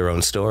tell their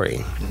own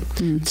story,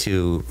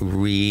 to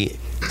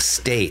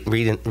reinstate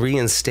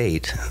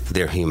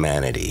their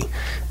humanity.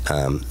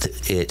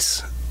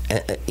 It's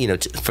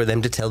for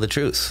them to tell the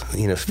truth,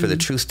 for the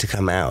truth to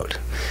come out,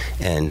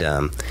 and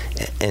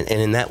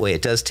in that way,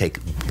 it does take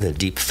the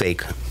deep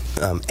fake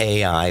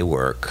AI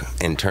work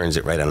and turns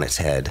it right on its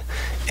head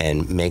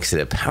and makes it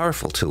a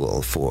powerful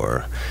tool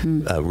for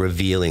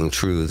revealing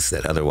truths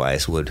that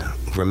otherwise would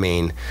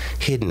remain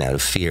hidden out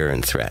of fear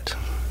and threat.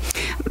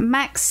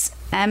 Max,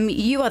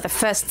 you are the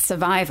first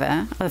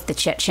survivor of the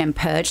Chechen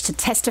Purge to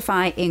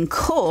testify in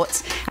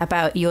court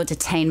about your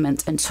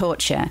detainment and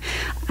torture.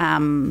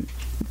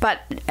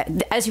 But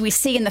as we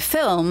see in the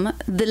film,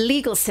 the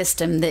legal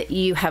system that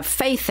you have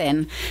faith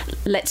in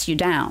lets you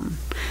down.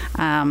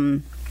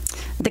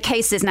 The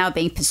case is now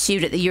being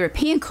pursued at the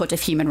European Court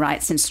of Human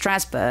Rights in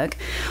Strasbourg.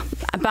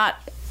 But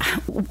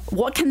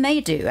what can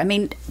they do? I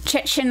mean,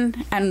 Chechen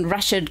and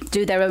Russia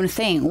do their own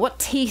thing. What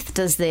teeth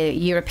does the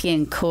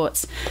European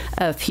Court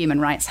of Human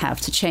Rights have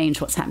to change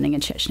what's happening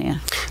in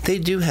Chechnya? They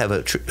do have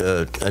a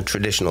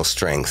traditional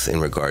strength in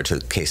regard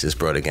to cases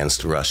brought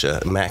against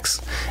Russia.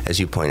 Max, as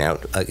you point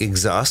out,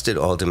 exhausted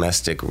all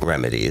domestic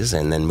remedies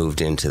and then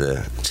moved into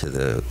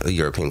the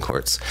European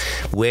courts,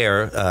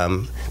 where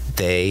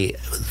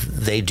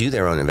they do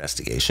their own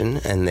investigation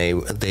and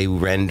they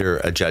render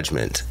a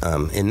judgment.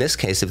 In this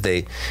case, if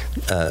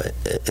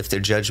their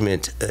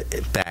judgment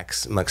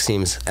backs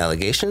Maxim's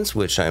allegations,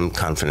 which I'm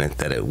confident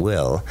that it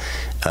will,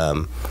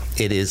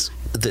 it is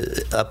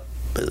the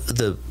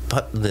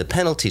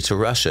penalty to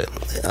Russia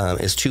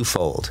is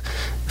twofold.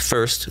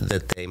 First,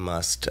 that they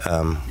must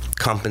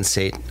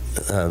compensate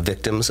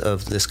victims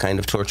of this kind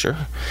of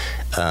torture,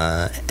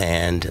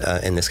 and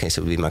in this case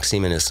it would be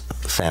Maxim and his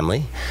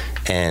family.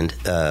 And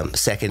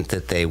second,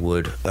 that they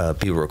would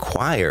be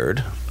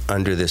required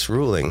under this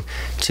ruling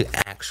to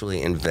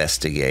actually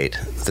investigate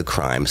the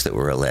crimes that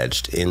were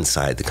alleged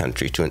inside the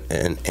country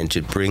and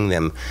to bring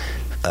them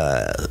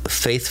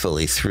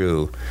faithfully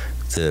through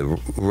the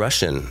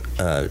Russian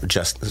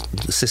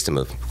system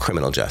of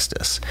criminal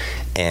justice.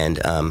 And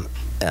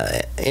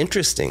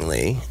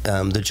interestingly,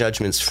 the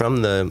judgments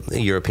from the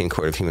European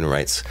Court of Human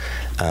Rights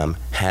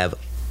have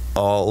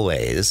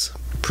always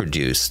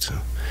produced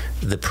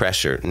the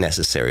pressure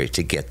necessary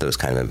to get those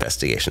kind of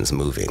investigations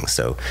moving.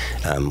 So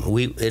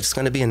it's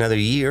going to be another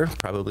year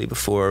probably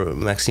before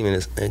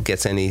Maxim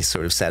gets any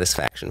sort of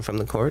satisfaction from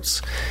the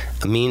courts.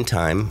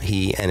 Meantime,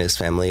 he and his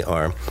family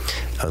are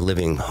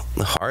living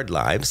hard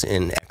lives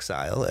in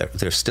exile.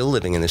 They're still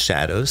living in the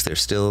shadows. They're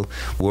still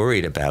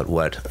worried about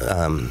what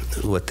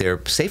their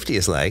safety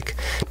is like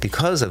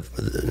because of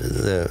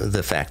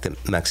the fact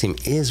that Maxim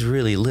is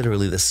really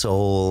literally the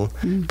sole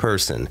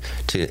person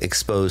to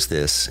expose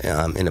this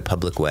in a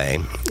public way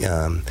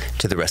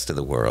to the rest of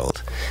the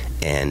world.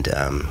 And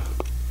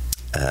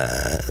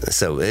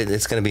so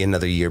it's going to be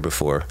another year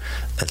before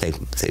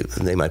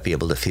they might be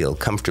able to feel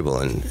comfortable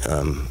and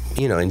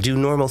and do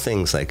normal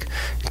things like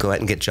go out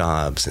and get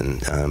jobs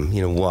and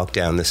walk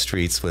down the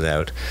streets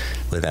without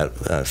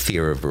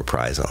fear of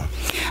reprisal.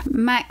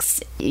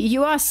 Max,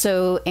 you are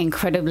so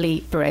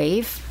incredibly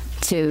brave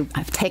to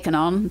have taken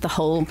on the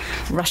whole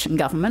Russian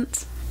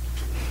government.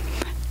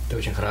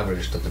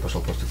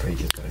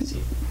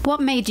 What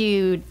made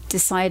you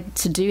decide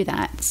to do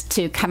that,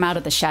 to come out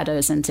of the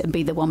shadows and to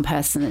be the one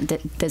person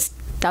that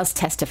does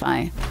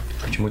testify.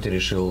 Почему ты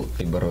решил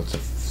и бороться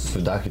в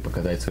судах и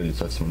показать свое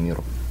лицо всему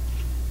миру?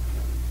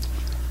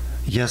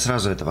 Я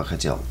сразу этого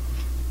хотел.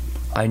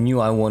 I knew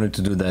I wanted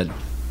to do that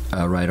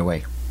right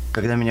away.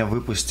 Когда меня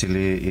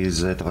выпустили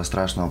из этого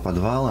страшного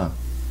подвала,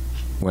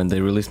 When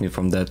they released me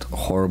from that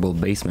horrible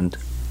basement,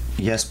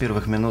 я с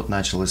первых минут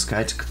начал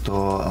искать,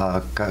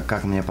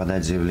 как мне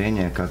подать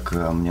заявление, как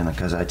мне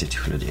наказать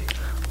этих людей.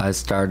 I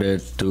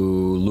started to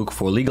look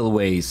for legal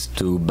ways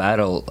to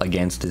battle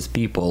against these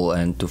people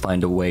and to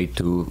find a way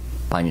to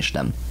punish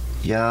them.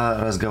 Я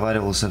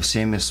разговаривал со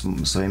всеми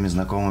своими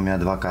знакомыми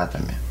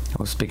адвокатами.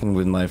 I was speaking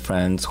with my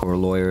friends who are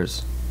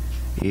lawyers.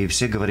 И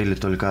все говорили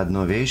только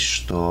одну вещь,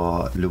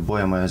 что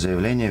любое мое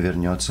заявление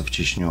вернется в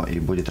Чечню и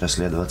будет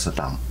расследоваться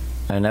там.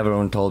 And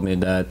everyone told me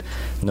that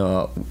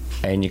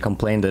any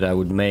complaint that I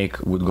would make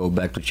would go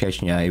back to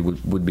Chechnya. It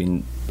would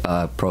be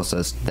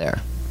processed there.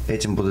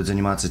 Этим будут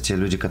заниматься те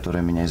люди,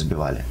 которые меня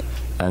избивали.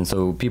 And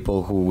so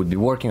people who would be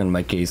working on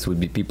my case would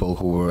be people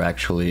who were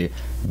actually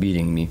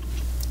beating me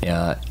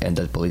at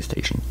that police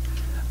station.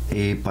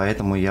 И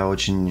поэтому я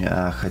очень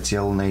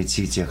хотел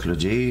найти тех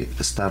людей,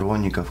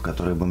 сторонников,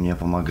 которые бы мне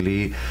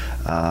помогли.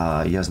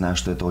 Я знаю,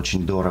 что это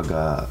очень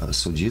дорого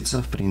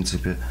судиться, в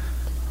принципе.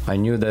 I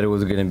knew that it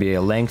was going to be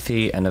a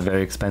lengthy and a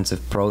very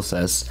expensive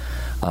process,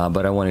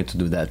 but I wanted to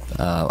do that.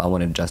 I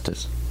wanted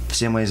justice.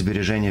 Все мои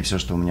сбережения, все,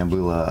 что у меня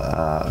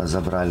было,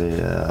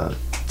 забрали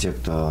те,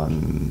 кто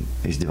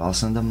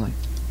издевался надо мной.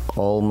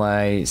 All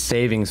my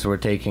savings were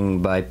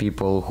taken by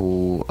people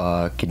who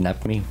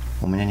kidnapped me.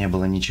 У меня не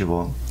было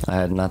ничего.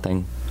 I had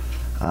nothing.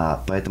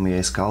 Поэтому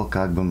я искал,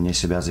 как бы мне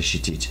себя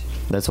защитить.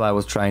 That's why I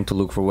was trying to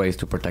look for ways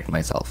to protect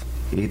myself.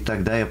 И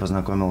тогда я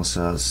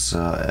познакомился с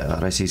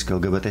российской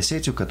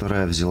ЛГБТ-сетью,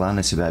 которая взяла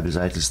на себя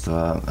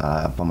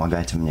обязательство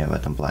помогать мне в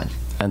этом плане.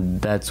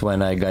 And that's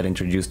when I got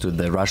introduced to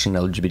the Russian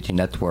LGBT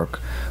network,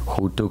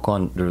 who took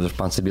on the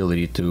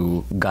responsibility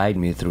to guide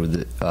me through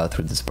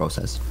this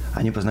process.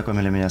 Они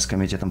познакомили меня с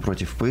комитетом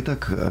против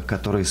пыток,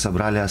 которые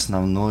собрали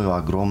основную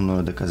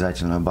огромную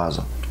доказательную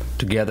базу.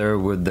 Together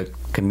with the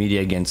Committee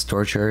Against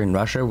Torture in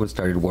Russia, we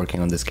started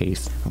working on this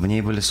case. В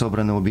ней были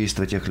собраны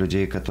убийства тех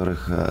людей,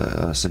 которых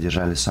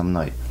содержали со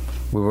мной.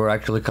 We were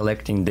actually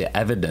collecting the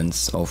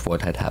evidence of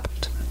what had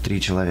happened.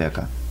 3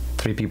 человека.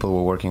 3 people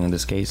were working on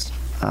this case.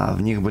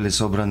 В них были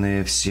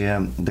собраны все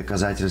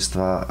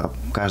доказательства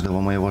каждого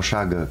моего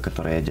шага,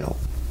 который я делал.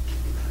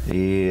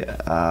 И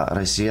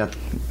Россия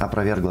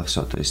опровергла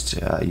все, то есть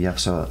я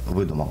все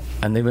выдумал.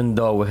 And even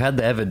though we had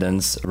the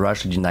evidence,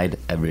 Russia denied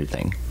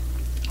everything.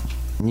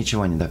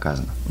 Ничего не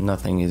доказано.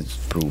 Nothing is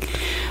proved.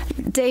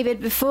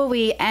 David, before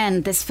we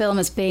end, this film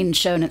has been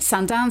shown at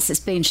Sundance,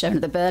 it's been shown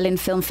at the Berlin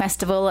Film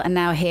Festival, and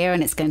now here,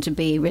 and it's going to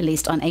be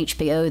released on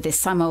HBO this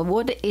summer.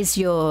 What is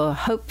your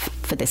hope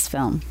for this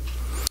film?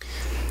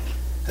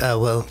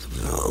 Well,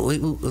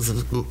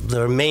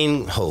 our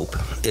main hope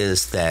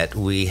is that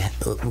we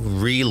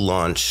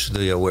relaunch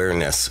the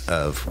awareness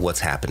of what's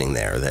happening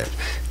there.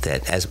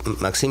 That as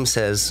Maxim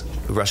says,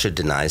 Russia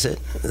denies it.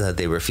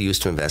 They refuse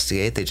to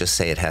investigate. They just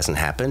say it hasn't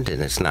happened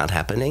and it's not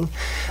happening.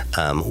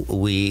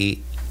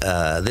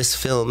 This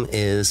film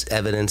is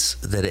evidence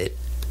that it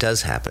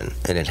does happen,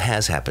 and it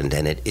has happened,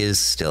 and it is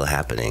still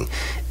happening,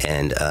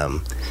 and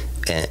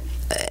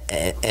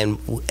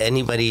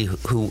anybody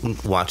who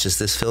watches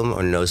this film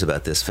or knows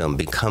about this film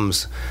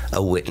becomes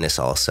a witness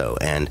also.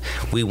 And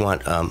we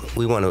want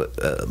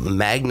to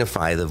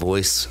magnify the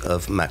voice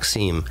of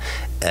Maxim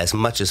as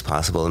much as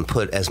possible and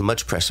put as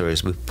much pressure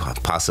as we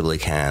possibly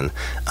can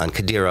on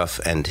Kadyrov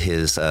and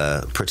his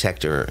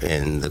protector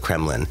in the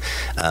Kremlin.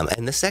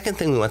 And the second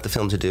thing we want the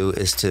film to do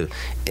is to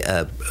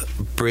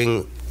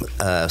bring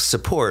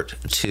support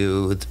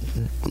to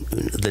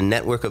the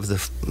network of the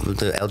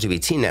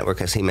LGBT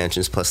network, as he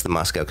mentions, plus the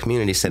Moscow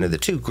Community Center, the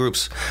 2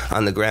 groups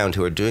on the ground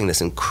who are doing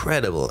this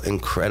incredible,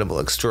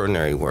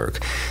 extraordinary work,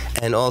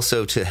 and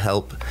also to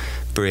help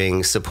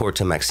bring support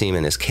to Maxim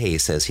in his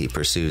case as he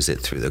pursues it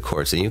through the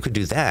courts. And you could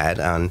do that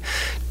on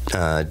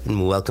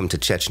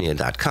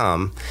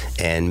welcometochechnya.com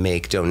and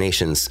make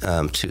donations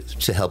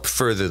to help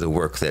further the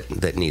work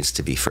that needs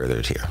to be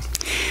furthered here.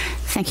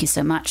 Thank you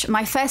so much.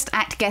 My first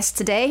ACT guests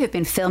today have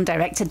been film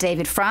director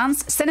David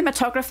France,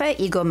 cinematographer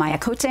Igor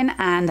Mayakotin,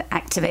 and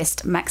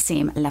activist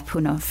Maxim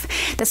Lapunov.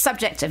 The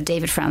subject of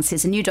David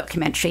France's new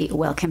documentary,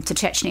 Welcome to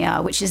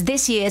Chechnya, which is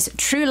this year's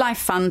True Life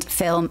Fund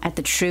film at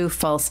the True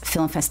False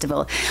Film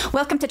Festival.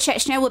 Welcome to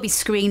Chechnya will be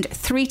screened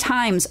 3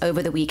 times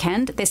over the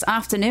weekend, this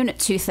afternoon at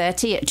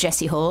 2:30 at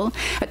Jesse Hall,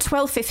 at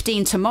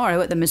 12:15 tomorrow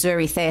at the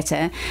Missouri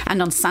Theatre,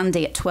 and on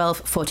Sunday at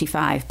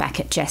 12:45 back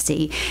at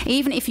Jesse.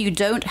 Even if you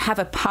don't have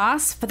a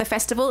pass for the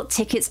festival,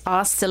 tickets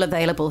are still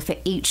available for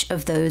each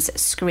of those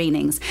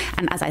screenings.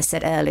 And as I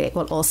said earlier, it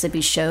will also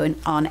be shown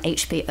on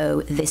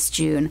HBO this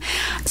June.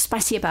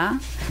 Spasiba.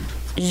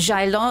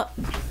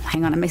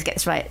 Hang on, I must get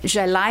this right.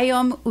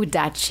 Желаем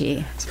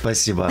удачи.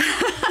 Спасибо.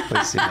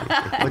 Спасибо.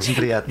 Очень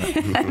приятно.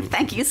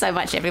 Thank you so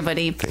much,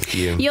 everybody. Thank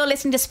you. You're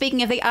listening to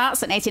Speaking of the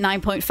Arts on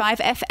 89.5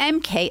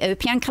 FM,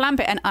 KOPN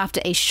Columbia. And after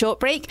a short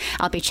break,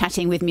 I'll be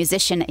chatting with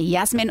musician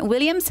Yasmin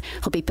Williams,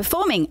 who'll be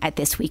performing at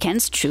this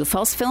weekend's True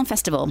False Film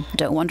Festival.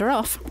 Don't wander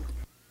off.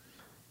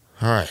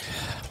 All right.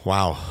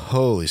 Wow.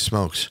 Holy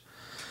smokes.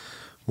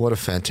 What a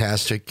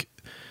fantastic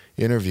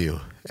interview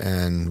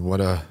and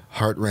what a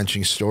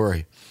heart-wrenching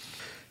story.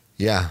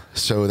 Yeah,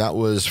 so that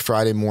was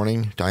Friday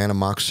morning. Diana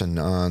Moxon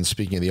on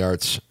Speaking of the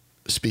Arts,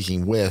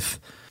 speaking with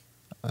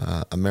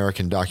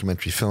American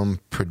documentary film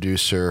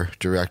producer,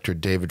 director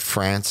David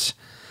France,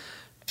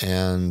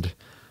 and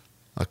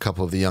a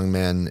couple of the young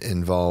men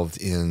involved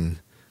in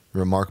a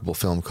remarkable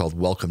film called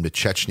Welcome to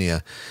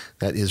Chechnya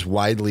that is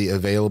widely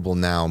available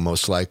now,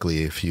 most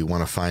likely. If you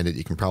want to find it,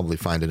 you can probably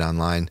find it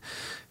online.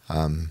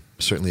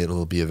 Certainly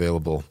it'll be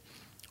available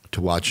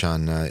to watch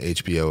on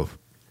HBO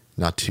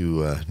not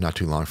too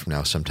long from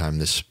now, sometime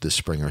this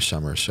spring or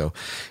summer. So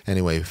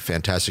anyway,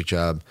 fantastic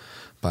job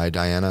by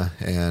Diana.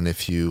 And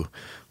if you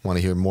want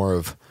to hear more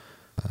of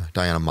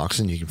Diana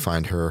Moxon, you can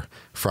find her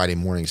Friday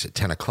mornings at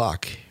 10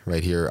 o'clock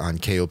right here on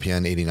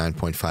KOPN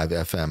 89.5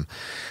 FM.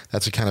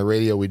 That's the kind of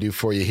radio we do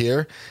for you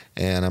here,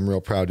 and I'm real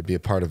proud to be a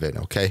part of it,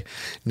 okay?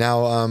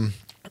 Now,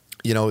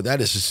 that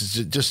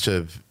is just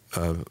a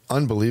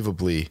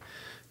unbelievably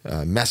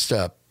messed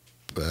up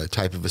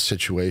type of a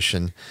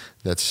situation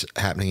that's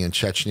happening in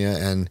Chechnya,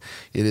 and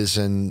it is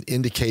an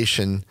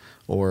indication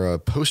or a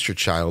poster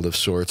child of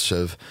sorts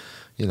of,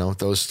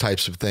 those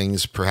types of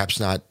things, perhaps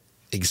not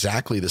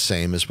exactly the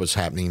same as what's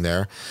happening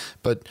there,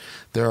 but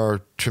there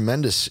are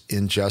tremendous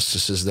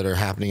injustices that are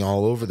happening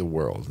all over the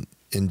world.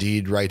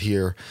 Indeed, right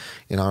here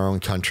in our own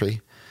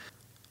country.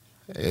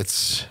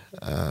 It's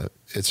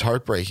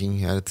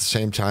heartbreaking, and at the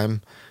same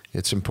time,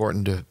 it's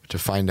important to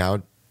find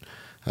out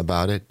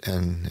about it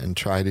and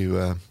try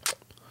to,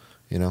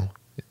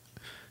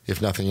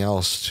 if nothing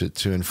else,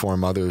 to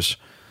inform others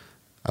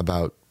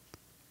about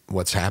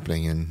what's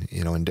happening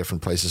in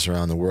different places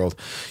around the world.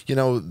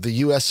 The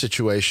U.S.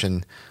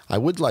 situation, I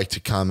would like to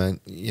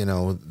comment,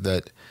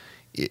 that,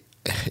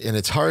 and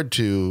it's hard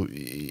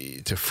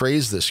to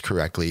phrase this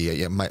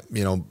correctly.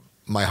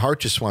 My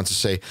heart just wants to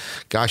say,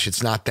 gosh,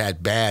 it's not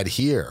that bad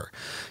here.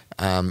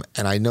 And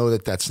I know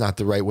that that's not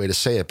the right way to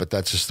say it, but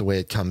that's just the way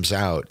it comes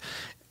out.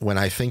 When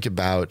I think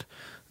about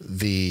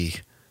the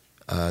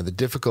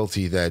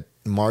difficulty that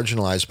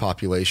marginalized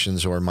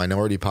populations or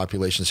minority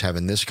populations have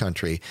in this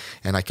country,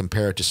 and I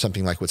compare it to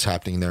something like what's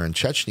happening there in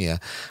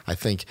Chechnya, I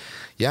think,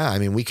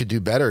 we could do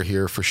better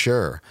here for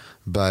sure,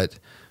 but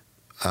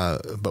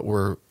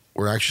we're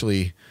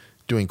actually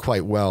doing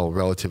quite well,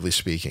 relatively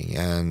speaking,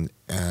 and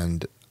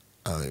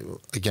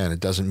again, it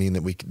doesn't mean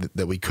that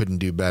we couldn't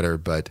do better,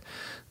 but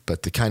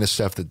the kind of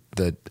stuff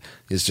that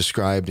is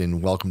described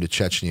in Welcome to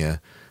Chechnya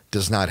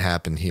does not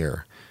happen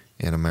here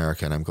in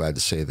America, and I'm glad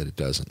to say that it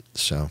doesn't.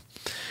 So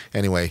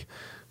anyway,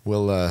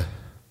 we'll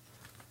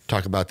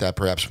talk about that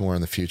perhaps more in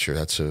the future.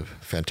 That's a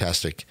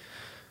fantastic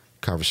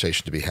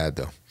conversation to be had,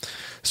 though.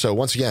 So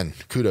once again,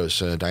 kudos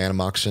to Diana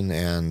Moxon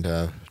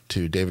and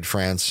to David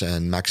France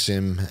and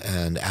Maxim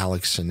and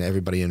Alex and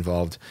everybody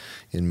involved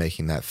in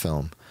making that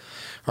film.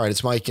 All right,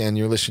 it's Mike, and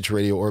you're listening to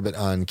Radio Orbit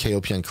on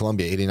KOPN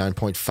Columbia,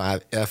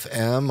 89.5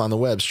 FM, on the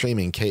web,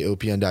 streaming,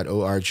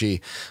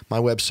 kopn.org. My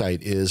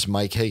website is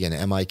Mike Hagan,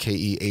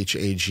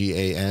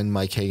 MikeHagan,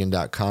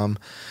 MikeHagan.com,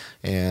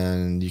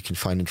 and you can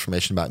find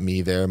information about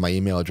me there. My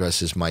email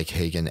address is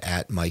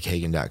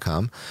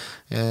mikehagan@mikehagan.com,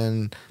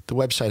 and the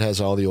website has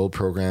all the old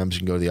programs. You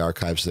can go to the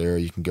archives there.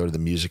 You can go to the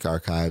music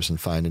archives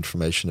and find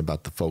information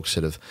about the folks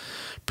that have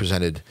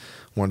presented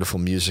wonderful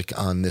music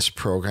on this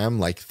program,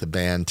 like the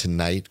band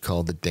tonight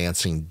called The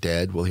Dancing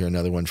Dead. We'll hear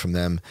another one from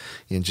them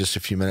in just a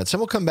few minutes. And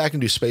we'll come back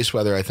and do Space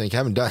Weather, I think.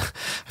 I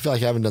feel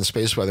like I haven't done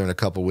Space Weather in a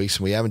couple of weeks,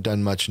 and we haven't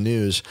done much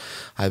news.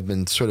 I've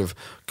been sort of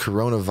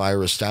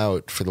coronavirused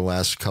out for the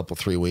last couple,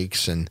 3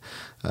 weeks, and,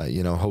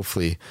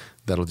 hopefully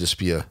that'll just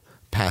be a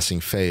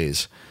passing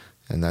phase.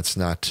 And that's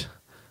not,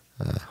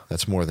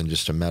 that's more than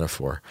just a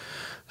metaphor.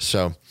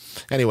 So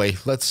anyway,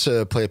 let's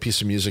play a piece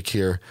of music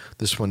here.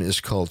 This one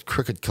is called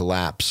Crooked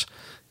Collapse.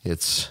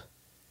 It's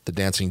The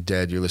Dancing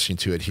Dead. You're listening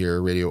to it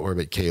here, Radio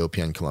Orbit,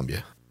 KOPN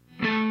Columbia.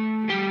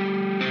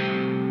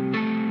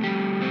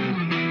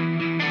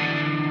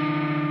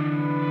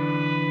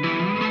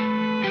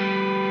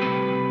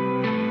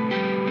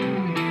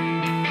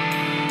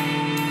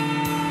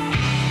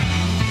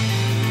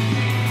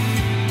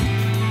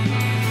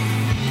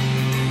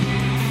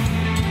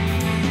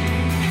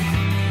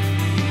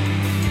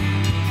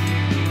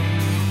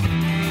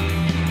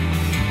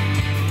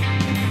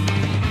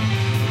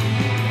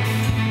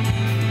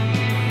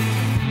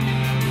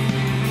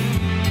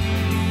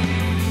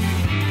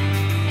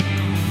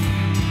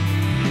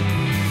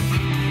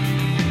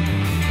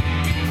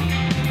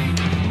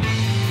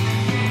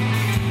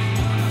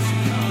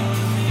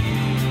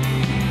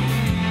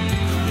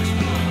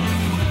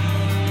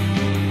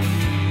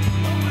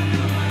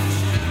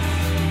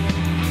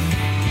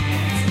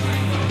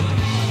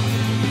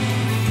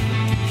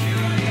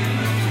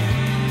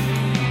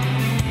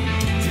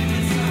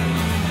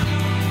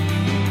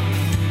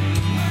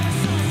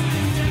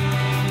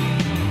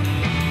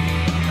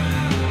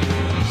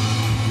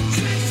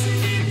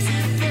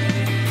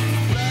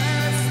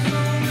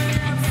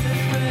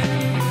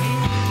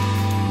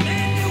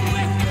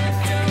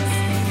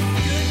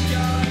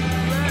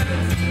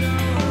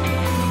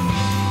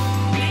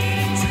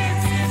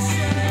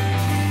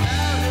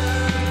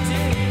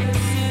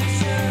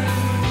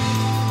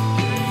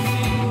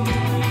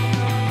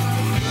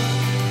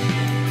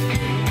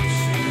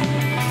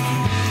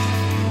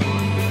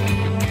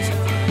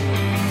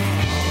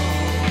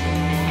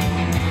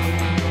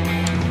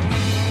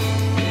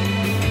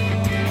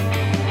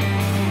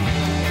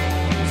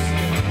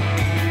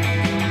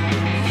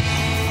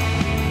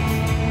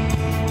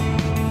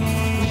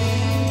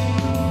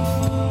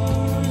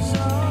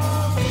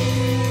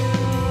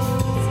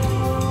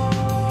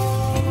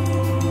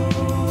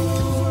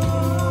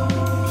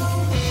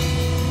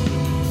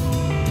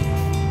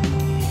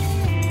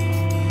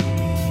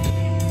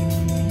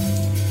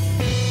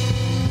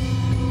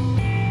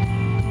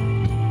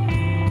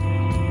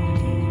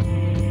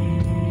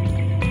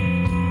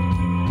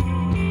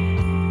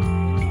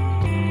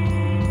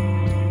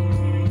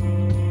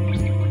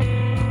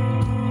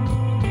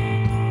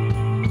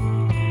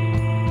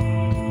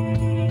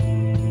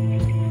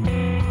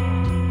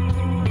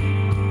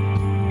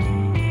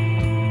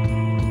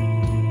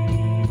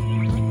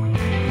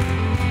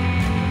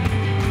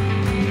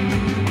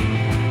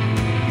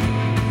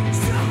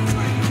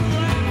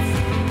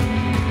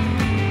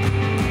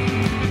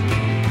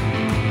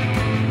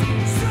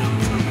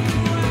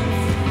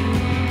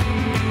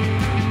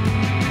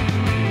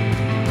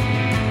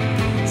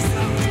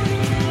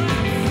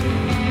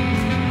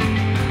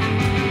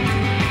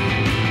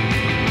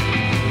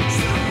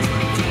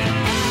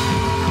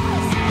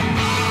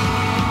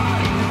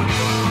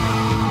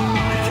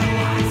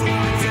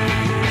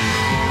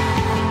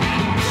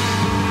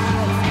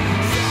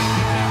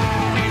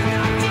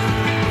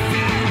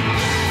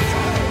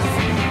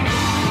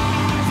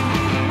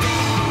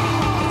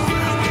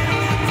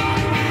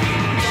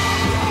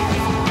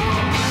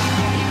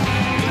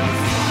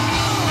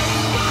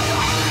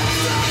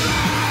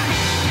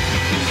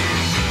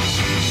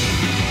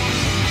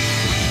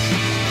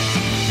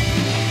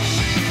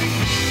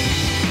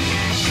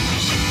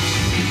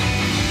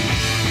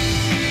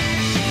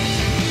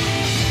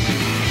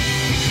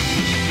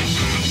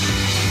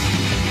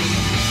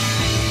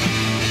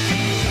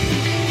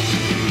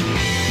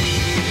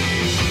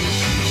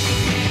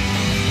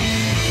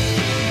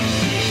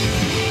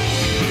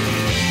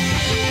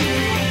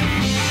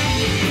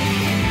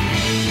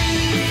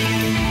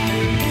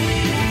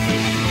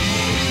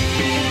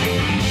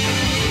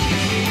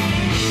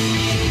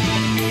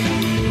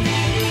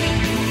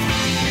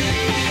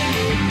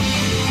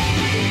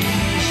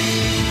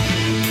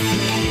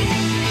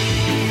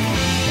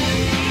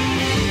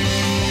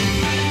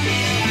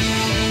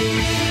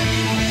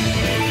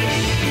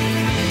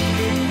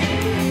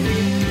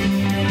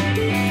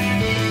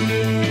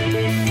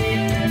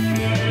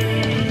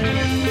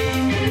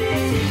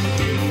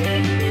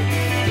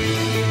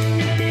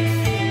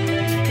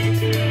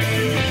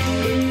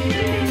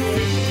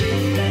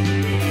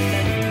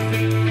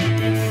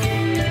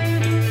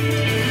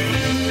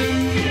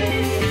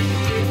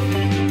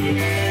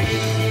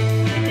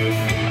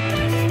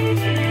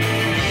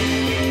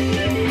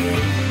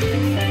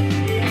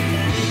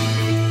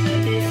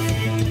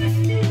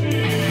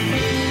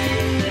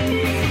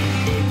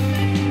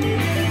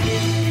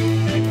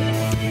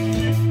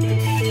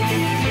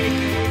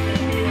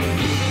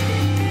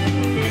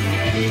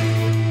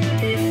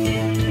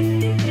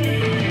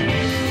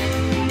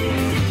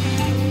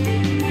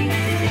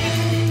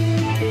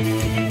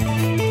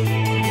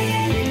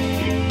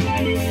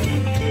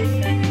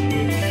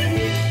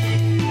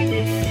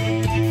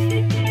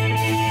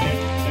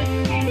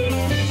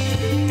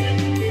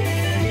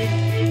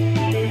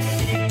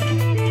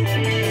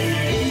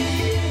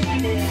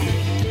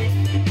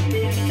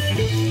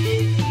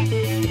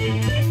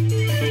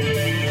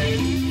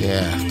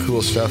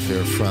 stuff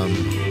here from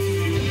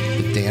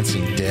the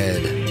Dancing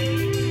Dead.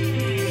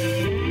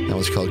 That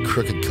was called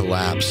Crooked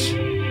Collapse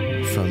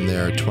from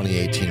their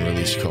 2018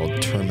 release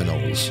called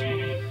Terminals.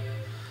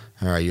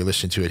 All right, you're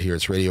listening to it here.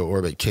 It's Radio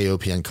Orbit,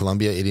 KOPN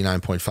Columbia,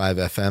 89.5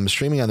 FM.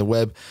 Streaming on the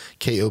web,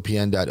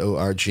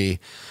 kopn.org.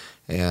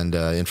 And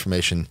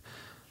information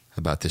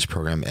about this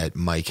program at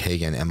Mike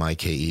Hagan,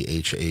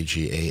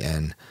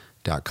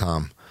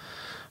 MikeHagan.com.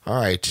 All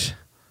right,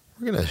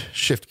 we're going to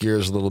shift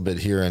gears a little bit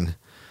here and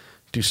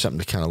do something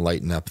to kind of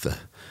lighten up the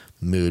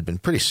mood. Been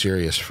pretty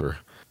serious for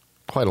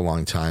quite a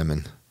long time,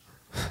 and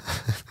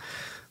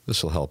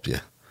this will help you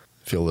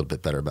feel a little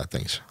bit better about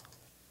things.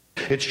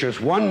 It's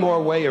just one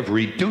more way of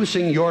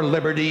reducing your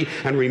liberty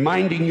and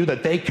reminding you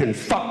that they can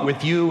fuck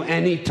with you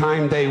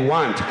anytime they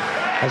want,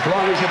 as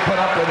long as you put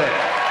up with it.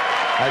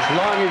 As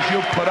long as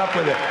you put up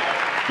with it.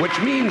 Which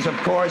means, of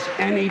course,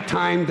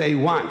 anytime they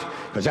want.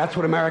 Because that's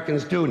what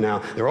Americans do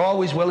now. They're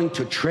always willing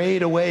to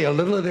trade away a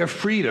little of their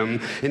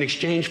freedom in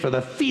exchange for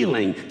the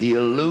feeling, the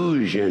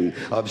illusion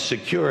of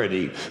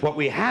security. What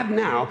we have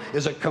now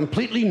is a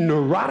completely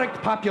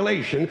neurotic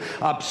population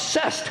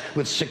obsessed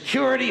with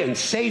security and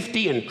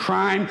safety and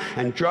crime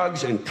and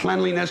drugs and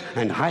cleanliness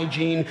and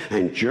hygiene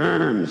and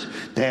germs.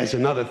 There's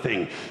another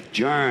thing.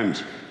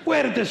 Germs.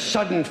 Where did this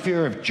sudden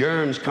fear of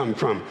germs come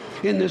from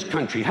in this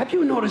country? Have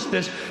you noticed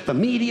this? The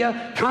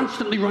media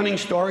constantly running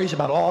stories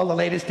about all the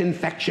latest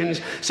infections,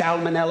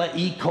 salmonella,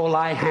 E.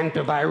 coli,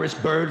 hantavirus,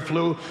 bird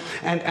flu,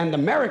 and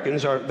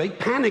Americans they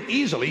panic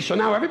easily, so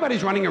now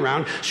everybody's running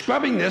around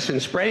scrubbing this and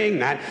spraying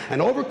that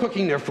and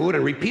overcooking their food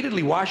and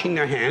repeatedly washing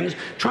their hands,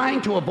 trying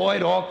to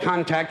avoid all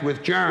contact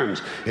with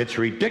germs. It's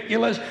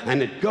ridiculous,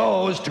 and it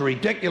goes to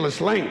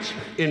ridiculous lengths.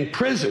 In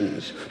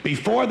prisons,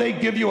 before they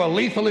give you a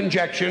lethal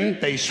injection,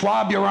 they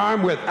swab your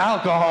arm with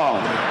alcohol.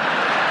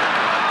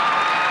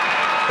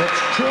 It's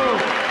true.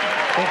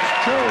 It's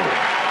true.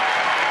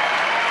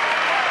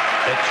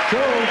 It's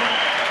true.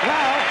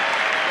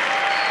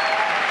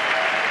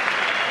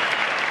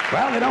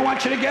 Well, they don't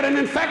want you to get an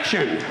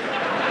infection.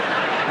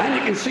 And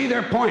you can see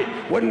their point.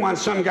 Wouldn't want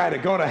some guy to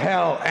go to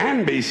hell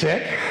and be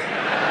sick.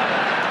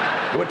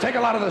 It would take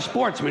a lot of the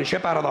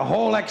sportsmanship out of the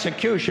whole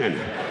execution.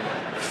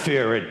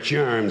 Fear of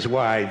germs.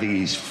 Why,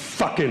 these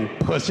fucking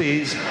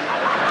pussies.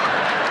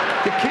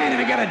 You can't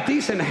even get a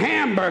decent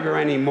hamburger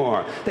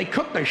anymore. They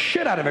cook the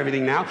shit out of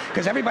everything now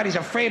because everybody's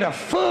afraid of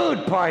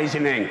food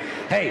poisoning.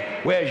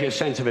 Hey, where's your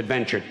sense of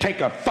adventure?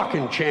 Take a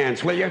fucking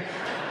chance, will you?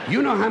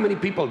 You know how many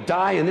people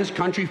die in this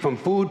country from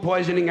food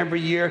poisoning every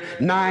year?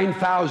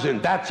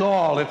 9,000. That's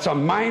all. It's a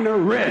minor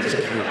risk.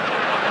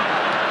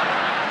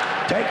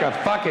 Take a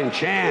fucking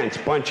chance,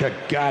 bunch of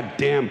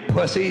goddamn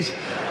pussies.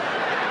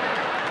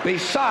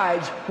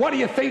 Besides, what do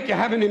you think you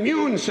have an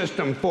immune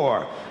system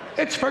for?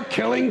 It's for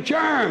killing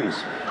germs.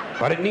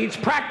 But it needs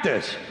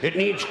practice. It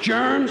needs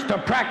germs to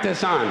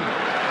practice on.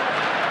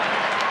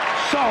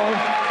 So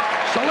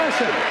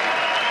listen.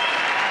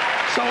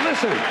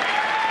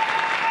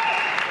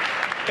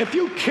 If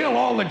you kill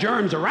all the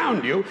germs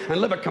around you and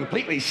live a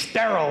completely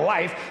sterile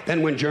life,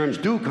 then when germs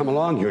do come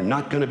along, you're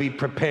not going to be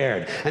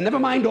prepared. And never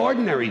mind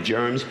ordinary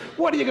germs,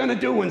 what are you going to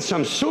do when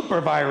some super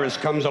virus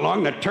comes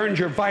along that turns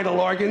your vital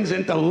organs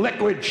into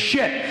liquid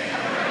shit?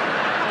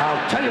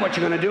 I'll tell you what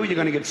you're going to do. You're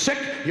going to get sick,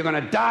 you're going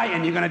to die,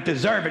 and you're going to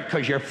deserve it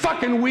because you're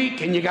fucking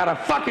weak and you got a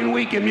fucking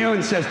weak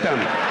immune system.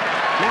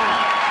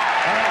 Now,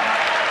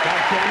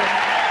 God damn it.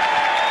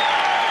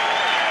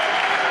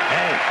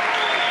 Hey.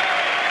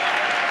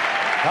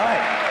 All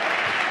right.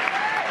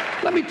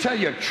 Let me tell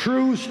you a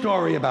true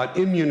story about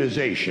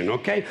immunization,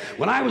 okay?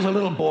 When I was a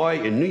little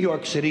boy in New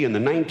York City in the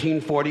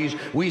 1940s,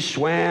 we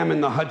swam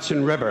in the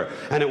Hudson River,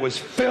 and it was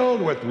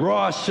filled with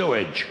raw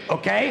sewage,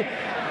 okay?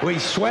 We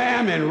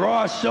swam in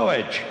raw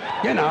sewage,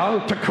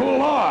 to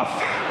cool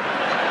off.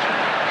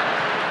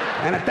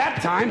 And at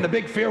that time, the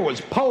big fear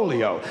was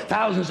polio.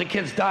 Thousands of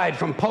kids died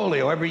from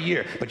polio every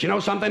year. But you know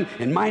something?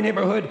 In my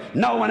neighborhood,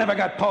 no one ever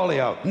got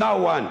polio. No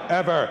one,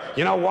 ever.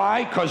 You know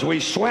why? Because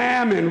we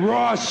swam in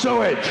raw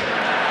sewage.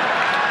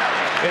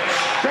 It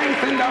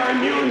strengthened our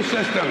immune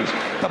systems.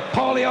 The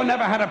polio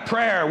never had a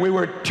prayer. We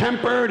were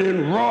tempered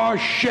in raw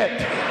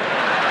shit.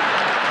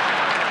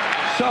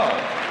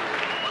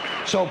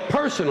 So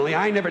personally,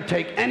 I never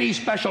take any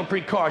special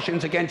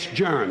precautions against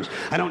germs.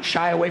 I don't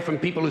shy away from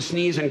people who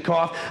sneeze and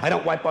cough. I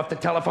don't wipe off the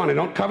telephone. I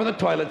don't cover the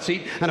toilet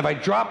seat. And if I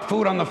drop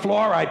food on the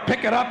floor, I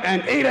pick it up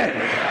and eat it.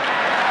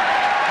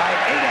 I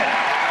eat it.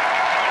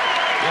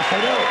 Yes, I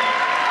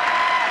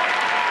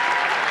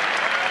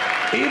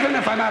do. Even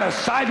if I'm at a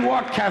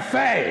sidewalk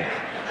cafe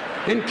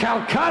in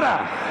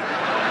Calcutta,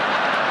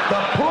 the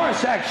poor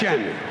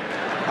section,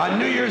 on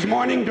New Year's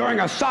morning during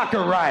a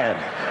soccer riot.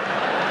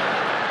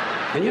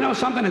 And you know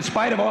something? In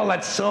spite of all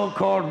that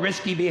so-called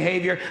risky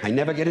behavior, I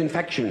never get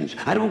infections.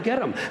 I don't get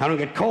them. I don't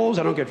get colds.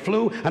 I don't get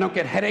flu. I don't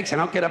get headaches. I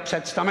don't get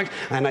upset stomachs.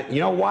 And you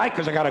know why?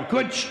 Because I got a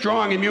good,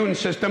 strong immune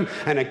system,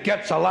 and it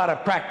gets a lot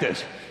of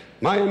practice.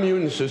 My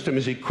immune system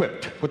is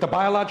equipped with the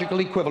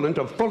biological equivalent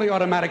of fully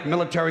automatic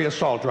military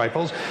assault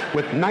rifles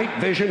with night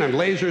vision and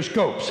laser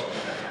scopes.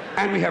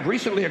 And we have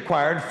recently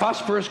acquired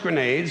phosphorus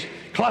grenades,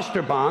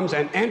 cluster bombs,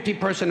 and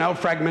anti-personnel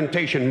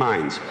fragmentation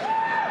mines.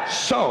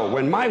 So,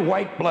 when my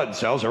white blood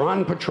cells are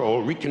on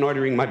patrol,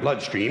 reconnoitering my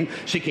bloodstream,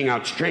 seeking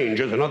out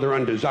strangers and other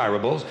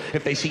undesirables,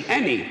 if they see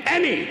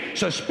any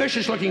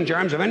suspicious-looking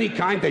germs of any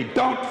kind, they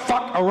don't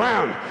fuck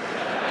around.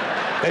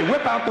 They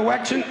whip out the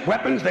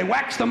weapons, they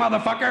wax the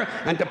motherfucker,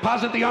 and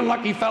deposit the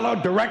unlucky fellow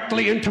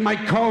directly into my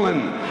colon.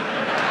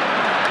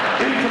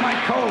 Into my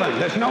colon.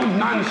 There's no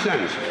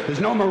nonsense. There's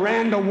no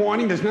Miranda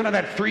warning. There's none of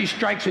that 3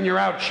 strikes and you're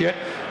out shit.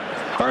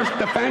 First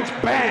defense,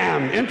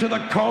 bam, into the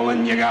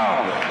colon you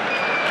go.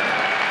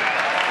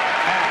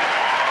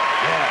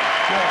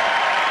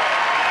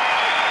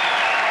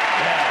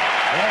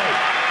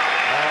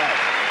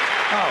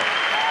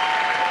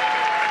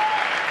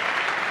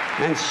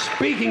 And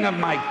speaking of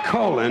my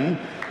colon,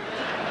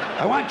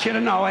 I want you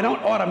to know I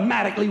don't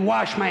automatically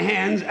wash my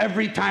hands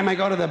every time I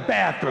go to the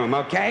bathroom,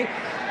 okay?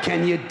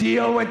 Can you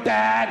deal with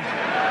that?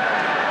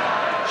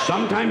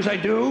 Sometimes I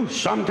do,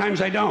 sometimes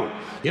I don't.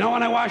 You know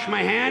when I wash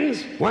my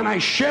hands? When I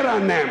shit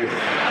on them.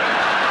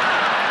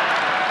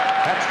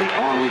 That's the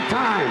only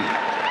time.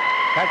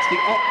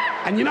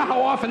 And you know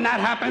how often that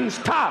happens?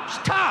 Tops,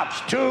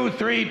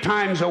 2-3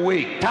 times a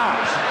week,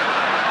 tops.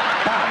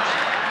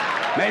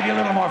 Maybe a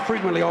little more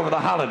frequently over the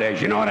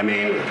holidays, you know what I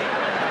mean?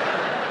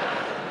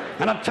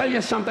 And I'll tell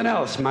you something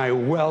else, my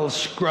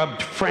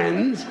well-scrubbed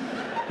friends.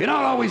 You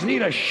don't always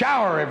need a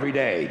shower every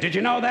day. Did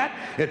you know that?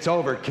 It's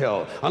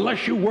overkill.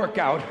 Unless you work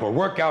out or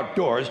work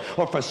outdoors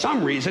or for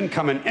some reason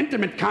come in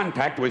intimate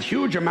contact with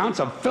huge amounts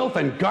of filth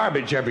and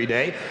garbage every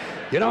day,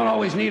 you don't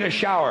always need a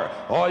shower.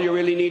 All you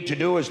really need to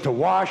do is to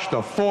wash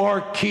the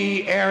 4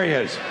 key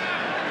areas.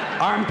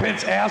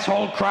 Armpits,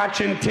 asshole, crotch,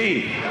 and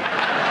teeth.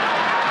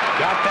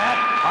 Got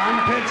that?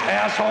 Armpits,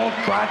 asshole,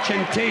 crotch,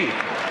 and teeth.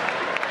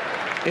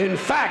 In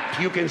fact,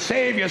 you can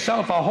save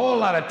yourself a whole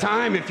lot of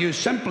time if you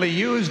simply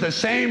use the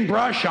same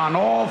brush on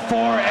all 4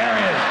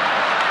 areas.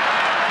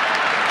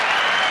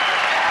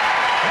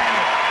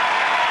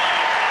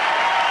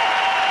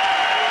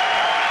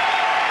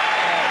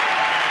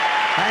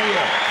 Thank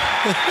you.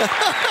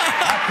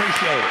 I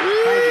appreciate it.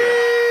 Thank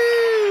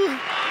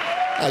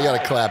you. I got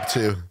a clap,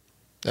 too.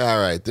 All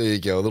right, there you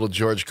go. A little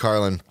George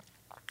Carlin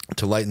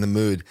to lighten the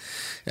mood.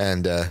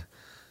 And,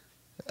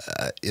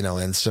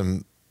 and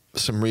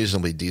some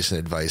reasonably decent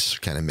advice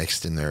kind of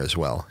mixed in there as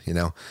well. You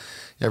know,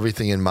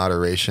 everything in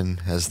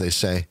moderation, as they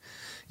say,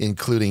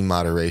 including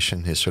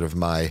moderation is sort of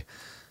my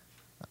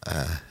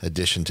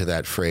addition to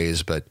that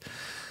phrase. But,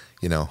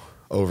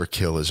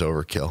 overkill is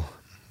overkill.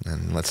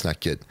 And let's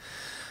not get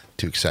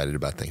too excited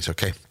about things,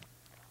 okay?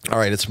 All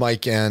right, it's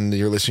Mike, and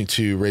you're listening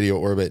to Radio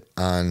Orbit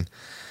on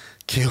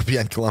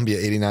KOPN Columbia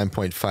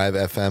 89.5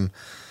 FM.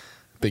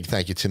 Big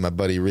thank you to my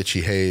buddy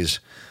Richie Hayes,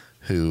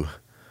 who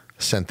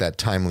sent that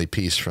timely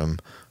piece from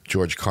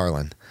George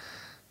Carlin.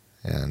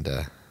 And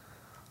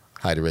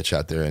hi to Rich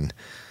out there in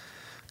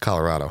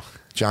Colorado.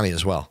 Johnny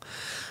as well.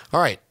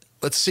 All right,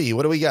 let's see.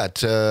 What do we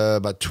got?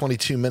 About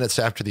 22 minutes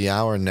after the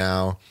hour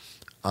now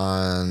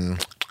on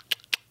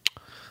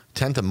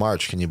 10th of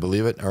March. Can you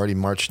believe it? Already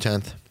March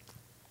 10th,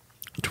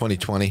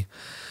 2020.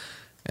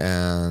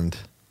 And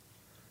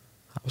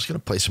I was going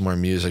to play some more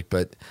music,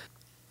 but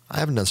I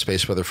haven't done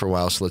space weather for a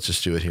while, so let's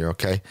just do it here,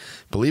 okay?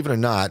 Believe it or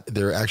not,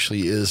 there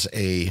actually is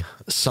a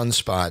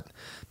sunspot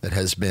that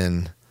has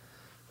been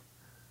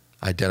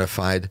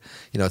identified.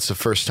 It's the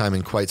first time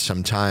in quite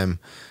some time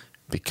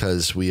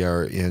because we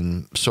are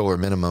in solar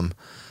minimum,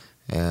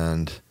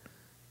 and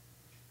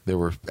there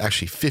were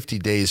actually 50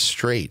 days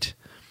straight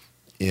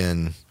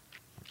in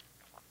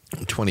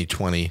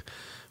 2020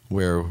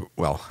 where,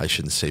 well, I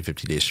shouldn't say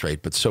 50 days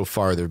straight, but so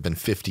far there have been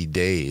 50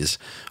 days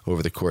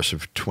over the course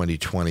of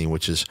 2020,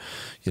 which is,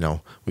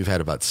 we've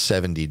had about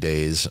 70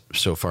 days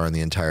so far in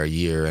the entire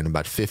year, and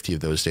about 50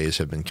 of those days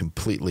have been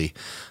completely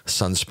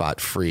sunspot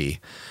free.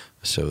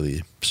 So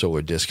the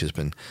solar disk has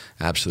been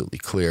absolutely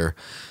clear.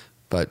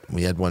 But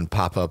we had one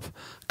pop up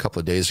a couple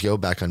of days ago,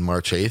 back on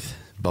March 8th,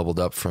 bubbled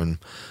up from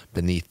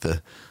beneath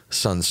the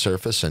sun's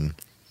surface, and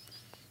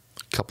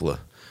a couple of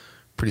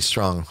pretty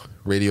strong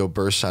radio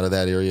bursts out of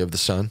that area of the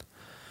sun.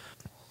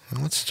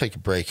 Let's take a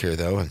break here,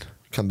 though, and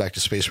come back to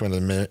Space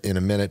Weather in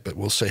a minute, but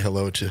we'll say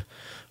hello to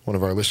one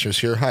of our listeners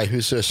here. Hi,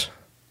 who's this?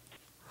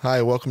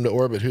 Hi, welcome to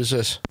Orbit. Who's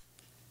this?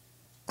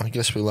 I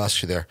guess we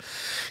lost you there.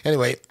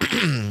 Anyway,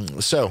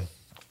 so,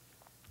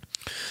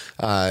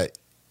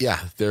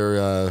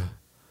 they're,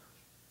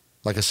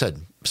 like I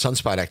said,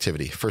 sunspot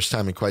activity. First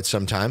time in quite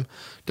some time.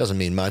 Doesn't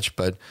mean much,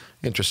 but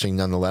interesting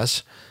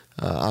nonetheless.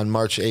 On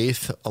March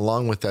 8th,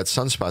 along with that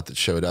sunspot that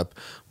showed up,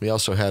 we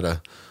also had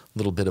a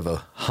little bit of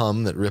a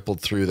hum that rippled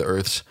through the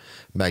Earth's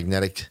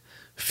magnetic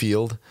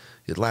field.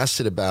 It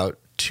lasted about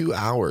 2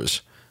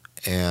 hours,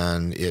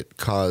 and it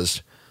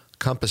caused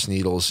compass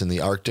needles in the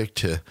Arctic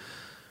to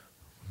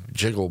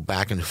jiggle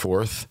back and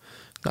forth.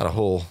 Not a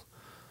whole,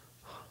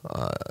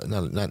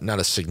 not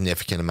a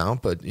significant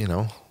amount, but,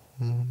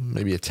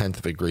 maybe a tenth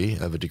of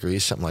a degree,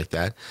 something like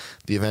that.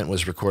 The event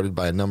was recorded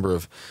by a number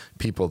of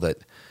people that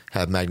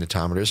have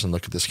magnetometers and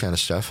look at this kind of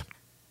stuff.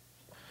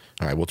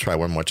 All right, we'll try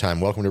one more time.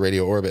 Welcome to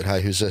Radio Orbit.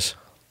 Hi, who's this?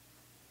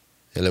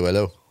 Hello,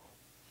 hello.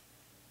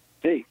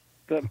 Hey,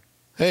 good.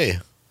 Hey,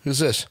 who's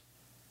this?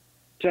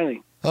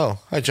 Johnny. Oh,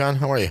 hi, John.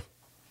 How are you?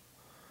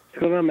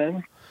 What's going on,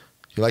 man?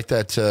 You like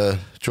that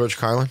George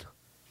Carlin?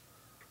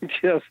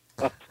 Yes.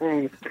 It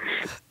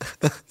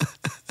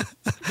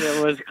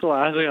was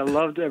classic. I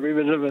loved every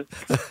minute of it.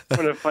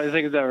 One of the funny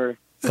things ever.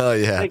 Oh,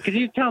 yeah. Hey, could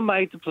you tell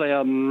Mike to play,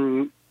 I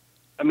mean,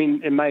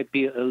 it might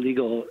be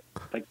illegal,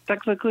 like,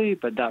 technically,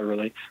 but not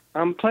really.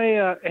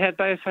 Play Head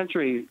by a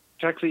Century,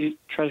 Tragically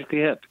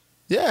Hip.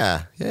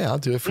 Yeah, I'll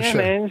do it for sure.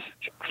 Yeah, man.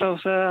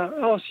 Close.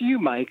 It's you,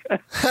 Mike.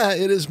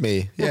 It is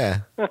me,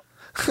 yeah.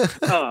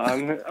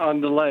 I'm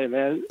on delay,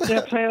 man.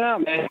 Yeah, play it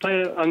out, man.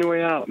 Play it on your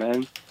way out,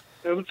 man.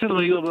 It's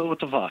illegal, but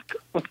what the fuck?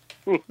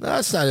 No,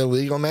 it's not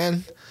illegal,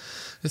 man.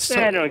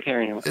 I don't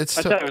care anymore. I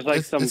thought it was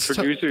like some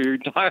producer who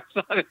talks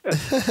on it.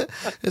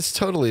 It's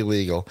totally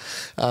legal.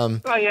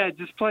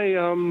 Just play.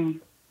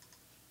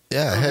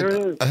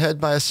 Ahead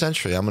by a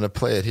Century. I'm going to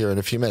play it here in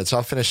a few minutes.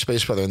 I'll finish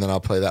Space Weather, and then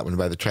I'll play that one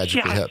by the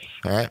Tragically Hip.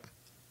 All right?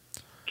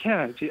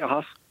 Yeah, it's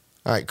awesome.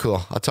 All right,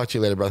 cool. I'll talk to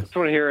you later, brother. I just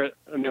want to hear it.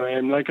 Anyway,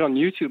 I'm like on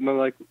YouTube, and I'm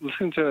like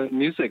listening to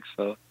music,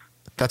 so.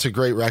 That's a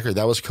great record.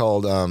 That was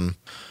called Trouble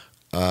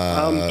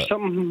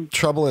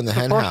in the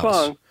Hen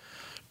House.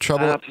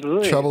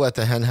 Trouble at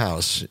the Hen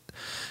House.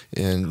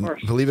 In,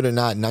 believe it or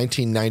not,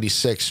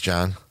 1996,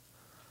 John.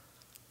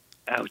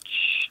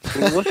 Ouch.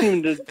 It wasn't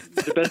even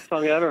the best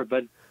song ever,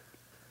 but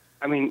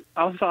I mean,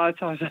 I thought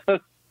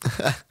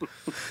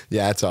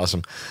yeah, it's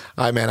awesome.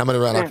 All right, man, I'm going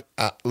to run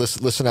up.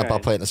 Listen up. I'll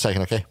play it in a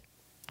second, okay?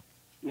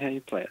 Yeah,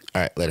 you play it.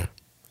 All right, later.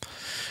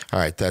 All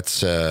right,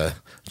 that's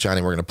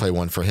Johnny. We're going to play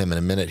one for him in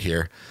a minute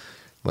here.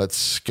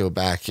 Let's go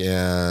back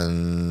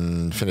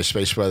and finish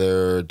Space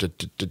Weather.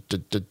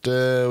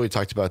 We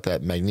talked about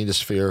that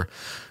magnetosphere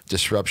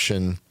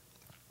disruption.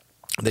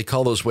 They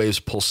call those waves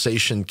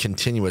pulsation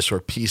continuous, or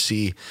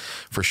PC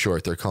for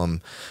short. They're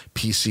called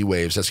PC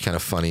waves. That's kind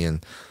of funny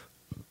in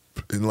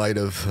light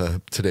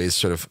of today's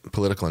sort of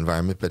political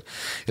environment. But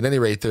at any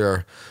rate, there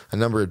are a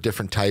number of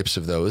different types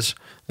of those,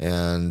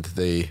 and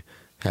they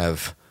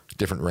have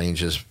different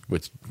ranges,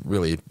 which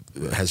really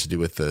has to do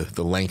with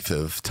the length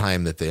of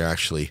time that they are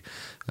actually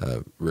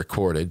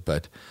recorded.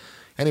 But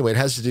anyway, it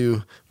has to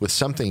do with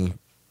something,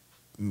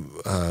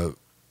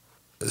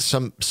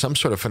 some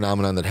sort of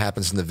phenomenon that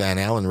happens in the Van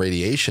Allen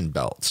radiation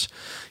belts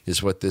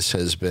is what this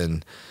has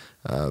been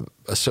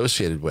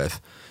associated with.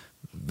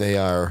 They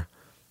are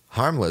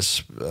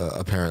harmless,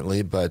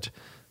 apparently, but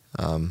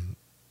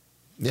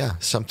another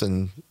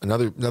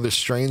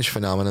strange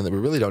phenomenon that we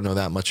really don't know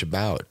that much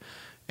about.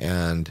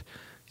 And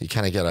you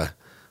kind of got to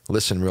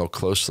listen real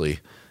closely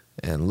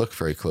and look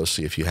very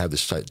closely if you have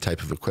this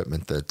type of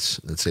equipment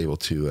that's able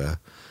to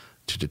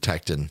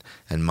detect and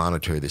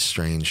monitor this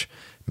strange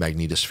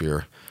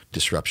magnetosphere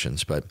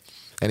disruptions. But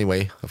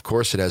anyway, of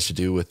course, it has to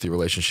do with the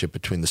relationship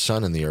between the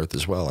sun and the earth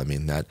as well. I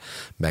mean, that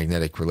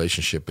magnetic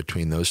relationship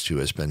between those two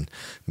has been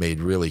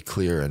made really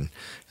clear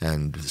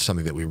and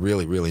something that we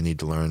really, really need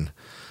to learn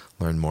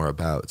more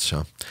about.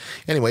 So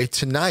anyway,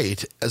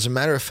 tonight, as a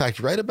matter of fact,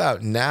 right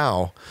about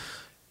now,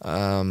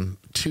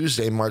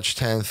 Tuesday, March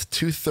 10th,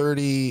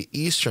 2:30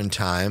 Eastern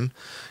Time,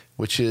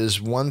 which is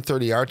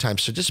 1:30 our time.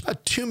 So just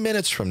about 2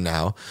 minutes from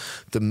now,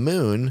 the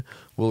moon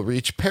will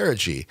reach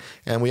perigee.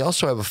 And we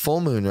also have a full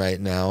moon right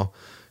now.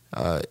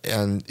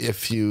 And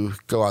if you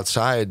go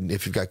outside,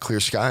 if you've got clear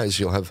skies,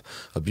 you'll have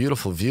a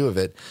beautiful view of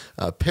it.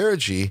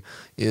 Perigee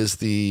is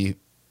the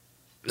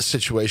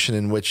situation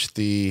in which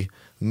the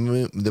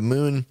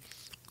moon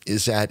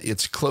is at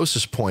its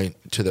closest point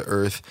to the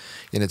Earth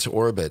in its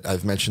orbit.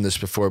 I've mentioned this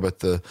before, but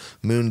the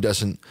moon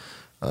doesn't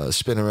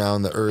spin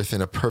around the Earth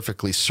in a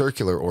perfectly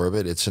circular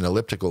orbit. It's an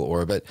elliptical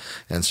orbit.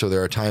 And so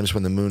there are times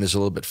when the moon is a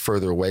little bit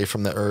further away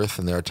from the Earth,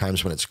 and there are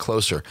times when it's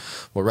closer.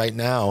 Well, right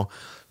now,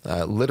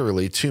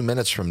 literally 2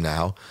 minutes from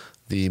now,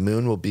 the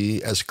moon will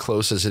be as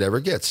close as it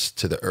ever gets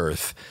to the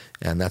Earth,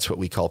 and that's what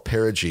we call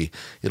perigee.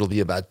 It'll be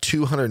about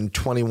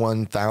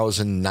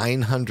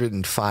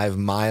 221,905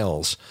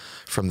 miles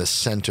from the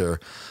center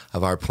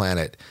of our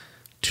planet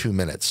 2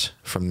 minutes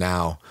from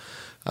now.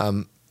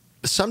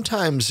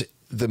 Sometimes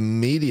the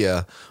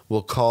media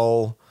will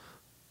call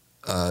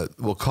a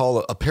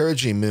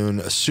perigee moon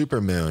a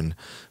supermoon,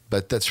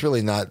 but that's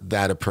really not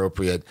that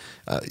appropriate.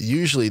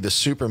 Usually the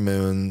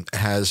supermoon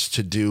has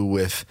to do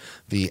with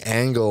the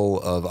angle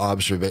of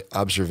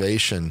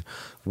observation,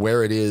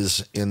 where it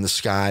is in the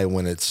sky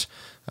when it's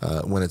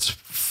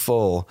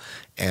full,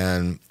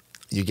 and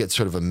you get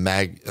sort of a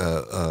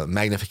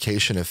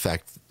magnification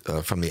effect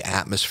from the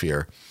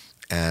atmosphere,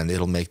 and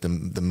it'll make the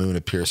moon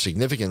appear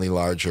significantly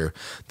larger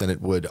than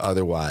it would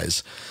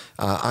otherwise.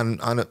 On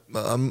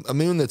a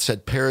moon that's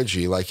at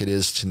perigee, like it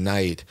is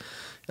tonight,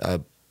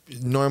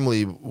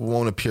 normally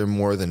won't appear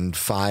more than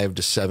 5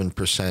 to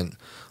 7%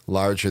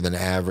 larger than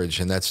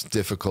average, and that's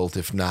difficult,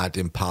 if not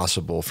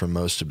impossible, for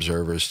most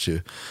observers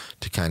to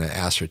kind of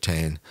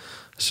ascertain.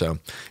 So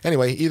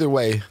anyway, either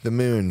way, the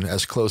moon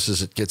as close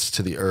as it gets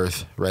to the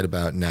Earth right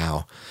about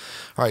now.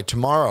 All right,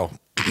 tomorrow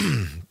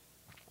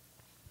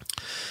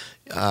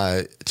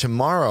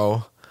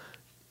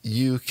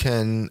you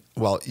can,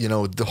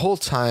 the whole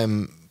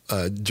time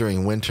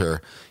during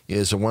winter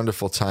is a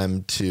wonderful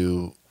time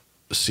to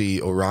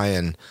see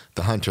Orion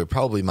the Hunter,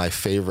 probably my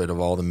favorite of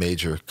all the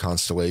major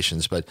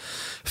constellations. But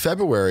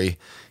February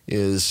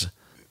is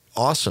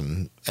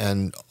awesome,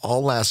 and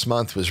all last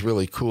month was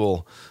really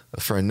cool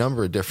for a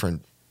number of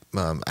different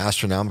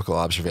astronomical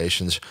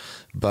observations.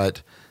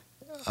 But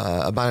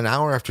about an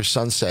hour after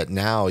sunset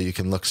now, you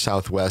can look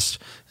southwest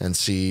and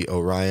see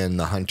Orion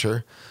the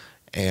Hunter,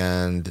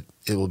 and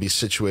it will be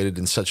situated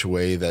in such a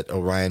way that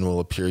Orion will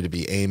appear to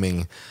be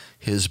aiming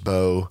his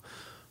bow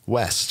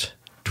west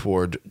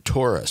toward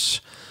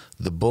Taurus,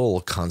 the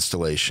Bull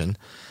constellation.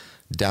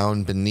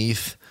 Down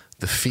beneath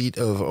the feet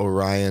of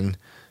Orion,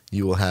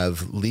 you will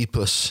have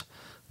Lepus,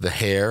 the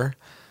hare,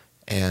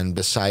 and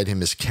beside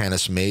him is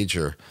Canis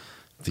Major,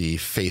 the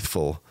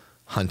faithful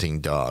hunting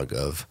dog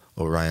of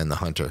Orion the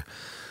Hunter.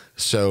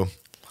 So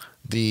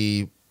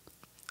the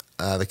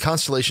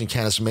constellation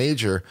Canis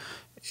Major,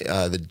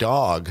 the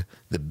dog,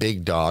 the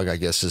big dog, I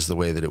guess is the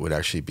way that it would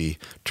actually be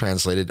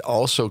translated,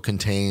 also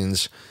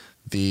contains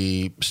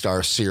the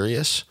star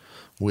Sirius,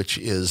 which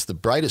is the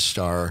brightest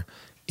star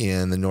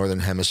in the northern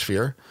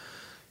hemisphere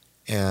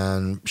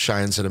and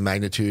shines at a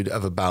magnitude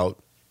of about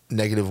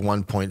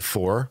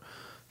 -1.4.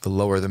 The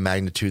lower the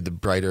magnitude, the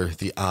brighter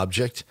the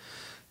object.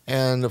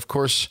 And of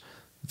course,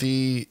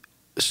 the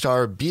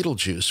star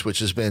Betelgeuse, which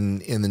has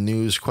been in the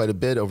news quite a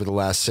bit over the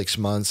last 6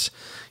 months,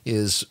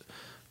 is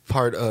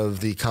part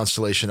of the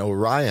constellation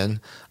Orion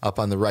up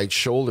on the right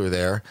shoulder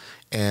there.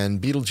 And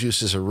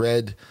Betelgeuse is a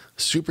red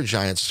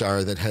supergiant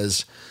star that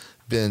has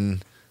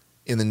been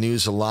in the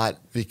news a lot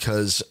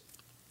because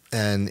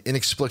an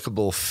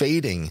inexplicable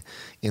fading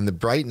in the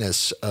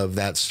brightness of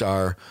that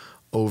star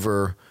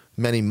over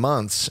many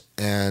months.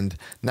 And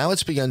now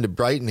it's begun to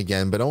brighten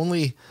again, but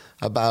only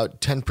about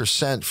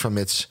 10% from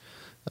its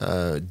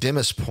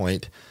dimmest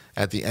point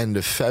at the end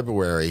of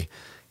February.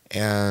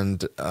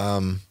 And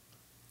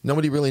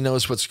nobody really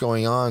knows what's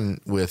going on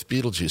with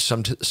Betelgeuse.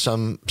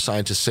 Some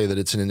scientists say that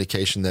it's an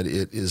indication that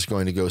it is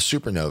going to go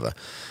supernova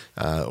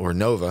or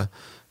nova,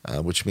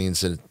 which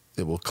means that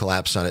it will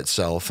collapse on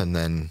itself and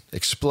then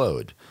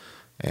explode.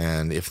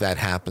 And if that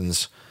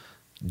happens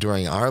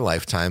during our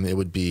lifetime, it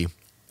would be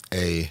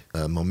a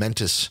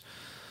momentous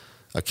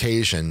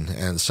occasion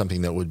and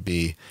something that would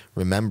be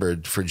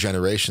remembered for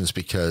generations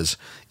because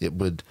it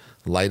would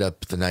light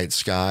up the night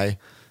sky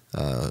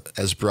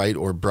as bright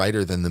or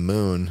brighter than the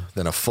moon,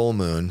 than a full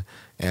moon,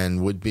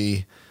 and would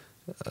be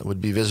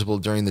visible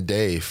during the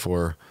day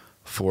for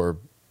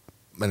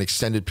an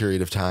extended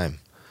period of time.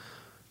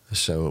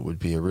 So it would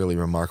be a really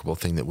remarkable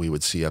thing that we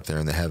would see up there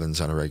in the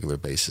heavens on a regular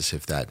basis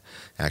if that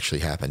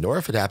actually happened, or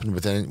if it happened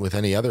with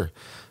any other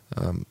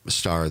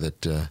star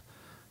that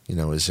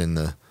is in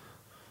the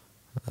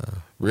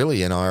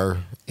really in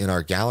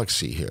our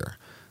galaxy here.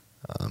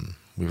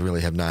 We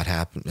really have not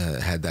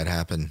had that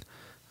happen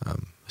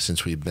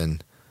since we've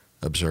been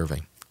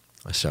observing.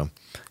 So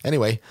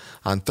anyway,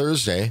 on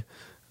Thursday,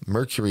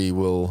 Mercury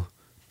will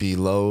be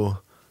low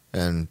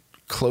and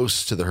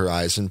close to the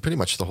horizon pretty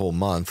much the whole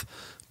month,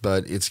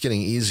 but it's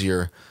getting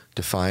easier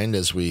to find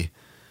as we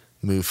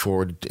move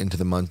forward into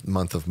the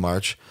month of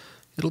March.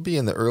 It'll be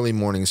in the early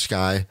morning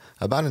sky,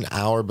 about an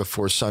hour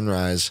before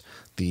sunrise.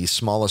 The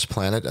smallest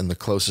planet and the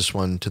closest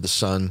one to the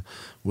sun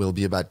will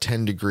be about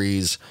 10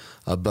 degrees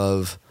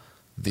above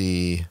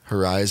the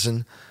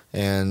horizon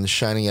and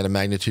shining at a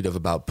magnitude of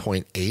about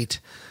 0.8.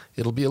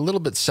 It'll be a little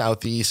bit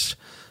southeast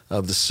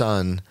of the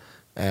sun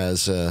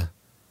as the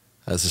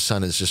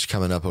sun is just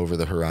coming up over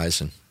the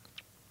horizon.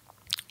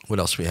 What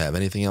else do we have?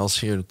 Anything else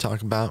here to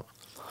talk about?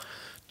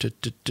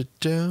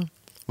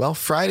 Well,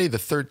 Friday the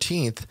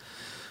 13th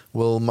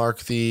will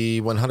mark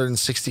the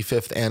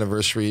 165th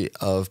anniversary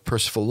of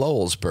Percival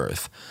Lowell's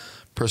birth.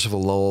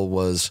 Percival Lowell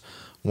was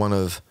one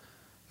of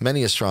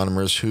many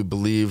astronomers who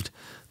believed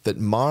that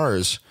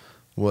Mars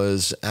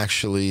was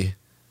actually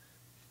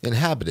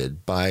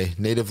inhabited by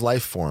native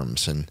life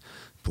forms and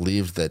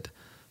believed that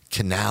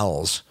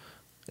canals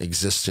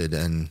existed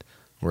and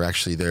were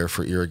actually there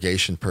for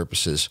irrigation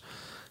purposes.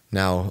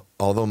 Now,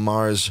 although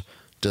Mars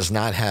does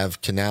not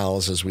have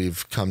canals, as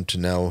we've come to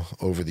know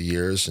over the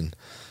years and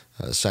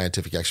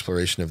scientific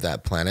exploration of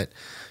that planet,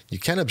 you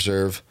can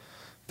observe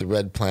the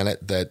red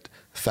planet that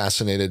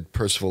fascinated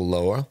Percival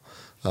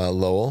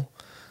Lowell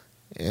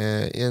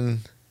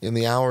in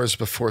the hours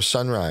before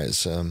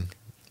sunrise,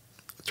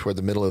 toward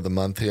the middle of the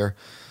month here.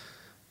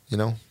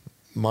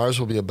 Mars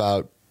will be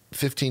about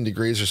 15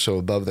 degrees or so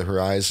above the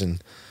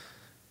horizon,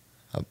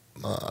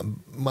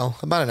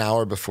 about an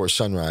hour before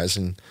sunrise,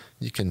 and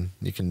you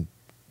can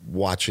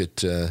watch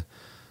it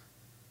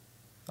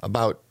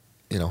about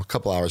a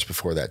couple hours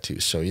before that too.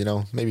 So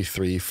maybe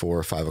 3,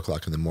 4, 5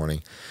 o'clock in the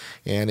morning.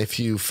 And if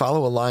you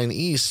follow a line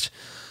east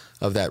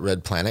of that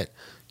red planet,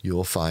 you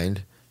will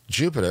find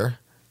Jupiter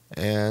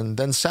and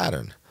then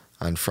Saturn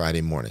on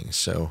Friday morning.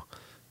 So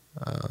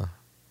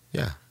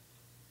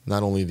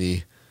not only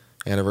the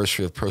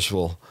anniversary of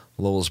Percival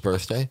Lowell's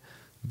birthday,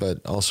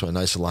 but also a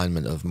nice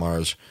alignment of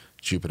Mars,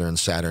 Jupiter, and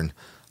Saturn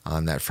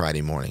on that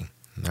Friday morning.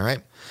 All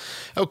right.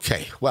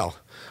 Okay. Well,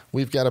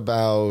 we've got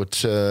about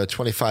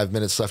 25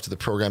 minutes left of the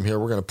program here.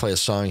 We're going to play a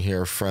song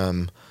here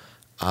from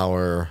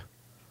our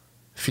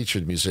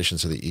featured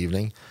musicians of the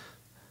evening.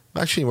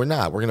 Actually, we're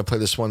not. We're going to play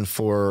this one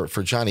for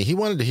Johnny. He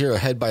wanted to hear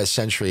Ahead by a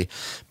Century,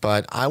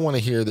 but I want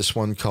to hear this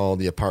one called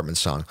The Apartment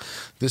Song.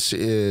 This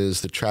is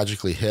the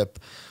Tragically Hip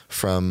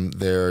from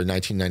their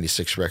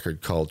 1996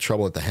 record called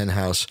Trouble at the Hen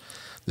House.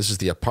 This is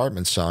The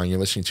Apartment Song. You're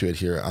listening to it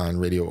here on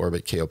Radio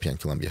Orbit, KOPN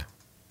Columbia.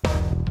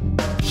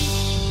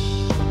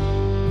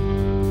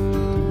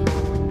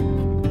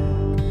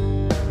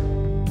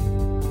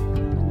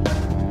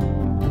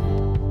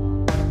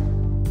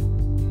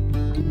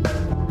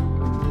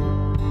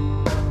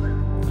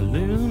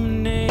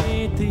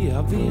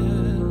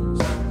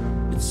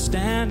 It's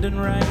standing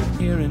right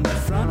here in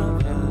front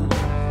of us.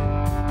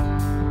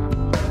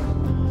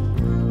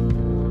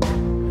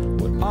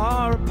 What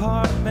our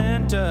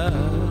apartment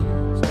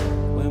does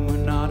when we're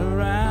not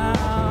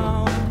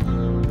around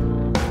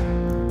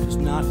does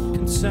not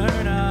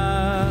concern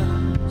us.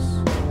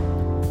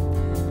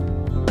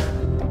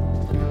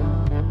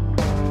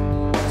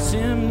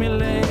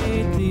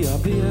 Simulate the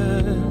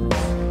obvious,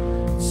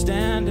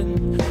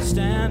 standing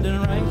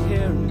right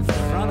here in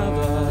front of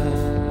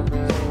us.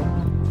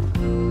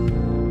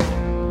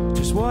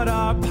 What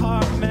our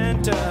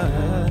apartment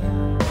does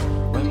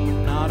when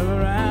we're not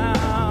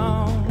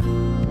around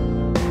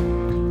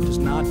does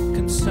not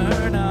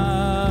concern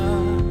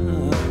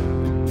us.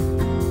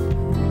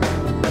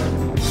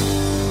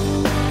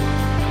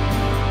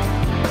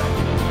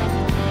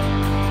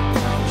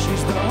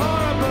 She's the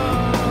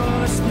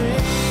horriblest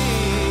thing,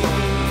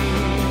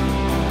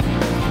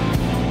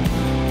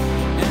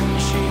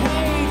 and she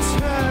hates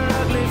her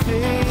ugly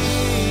face.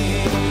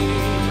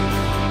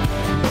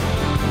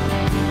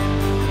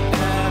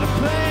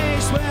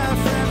 Where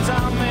friends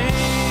are made.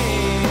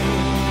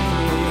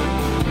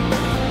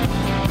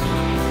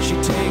 She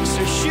takes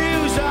her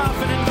shoes off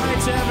and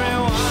invites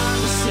everyone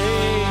to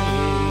sing.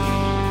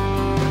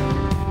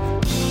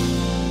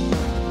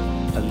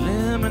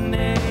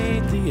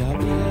 Eliminate the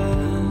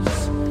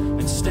obvious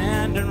and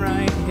standing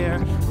right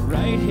here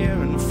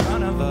in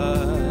front of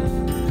us.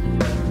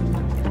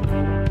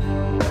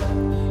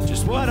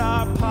 Just what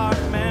our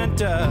apartment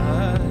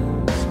does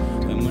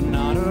when we're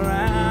not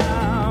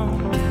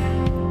around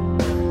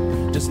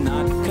does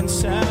not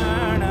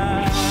concern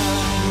us.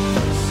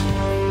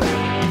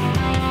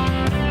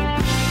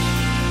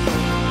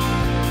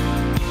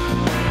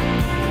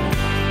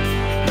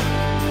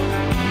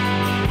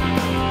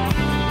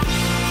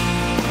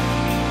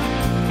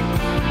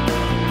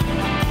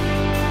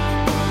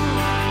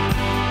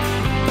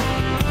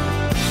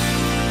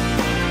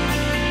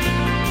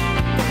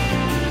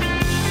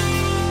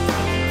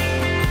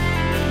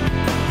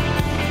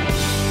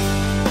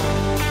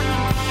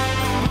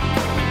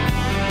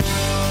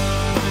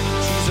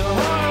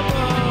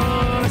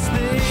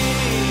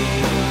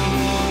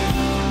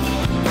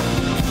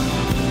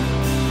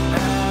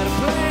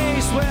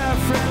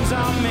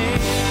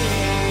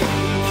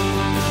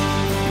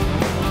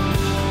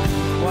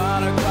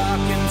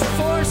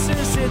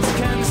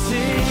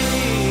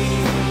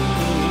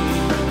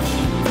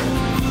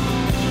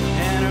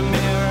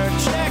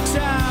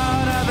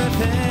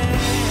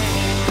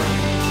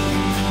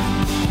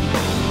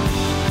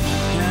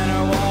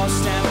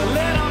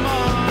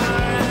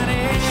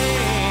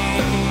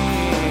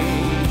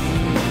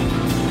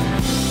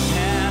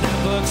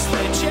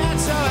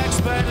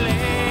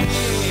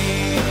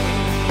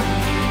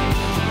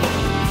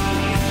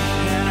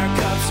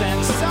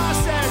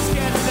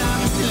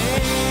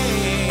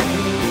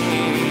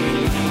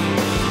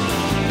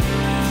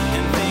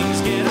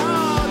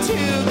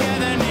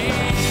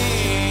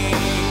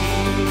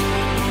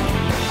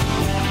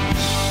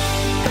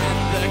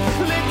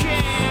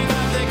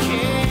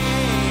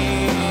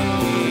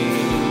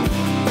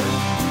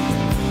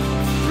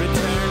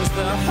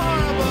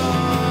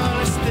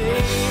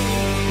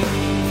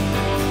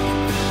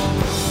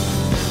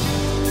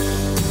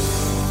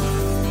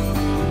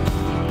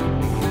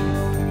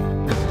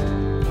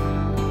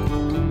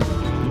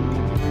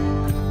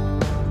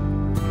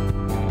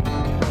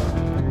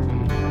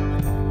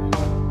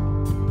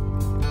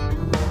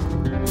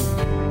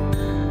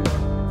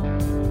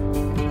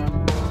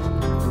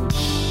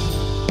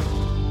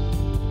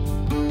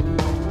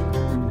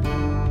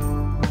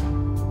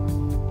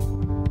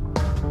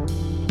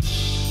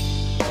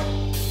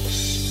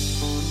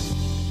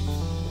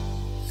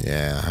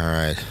 Yeah, all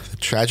right.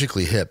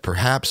 Tragically Hip,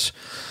 perhaps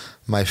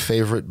my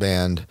favorite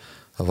band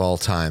of all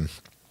time.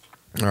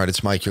 All right,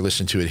 it's Mike. You're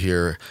listening to it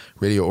here,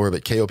 Radio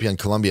Orbit, KOPN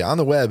Columbia, on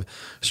the web,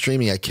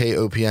 streaming at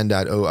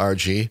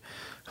kopn.org.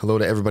 Hello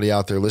to everybody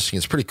out there listening.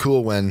 It's pretty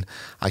cool when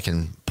I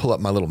can pull up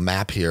my little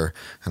map here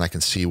and I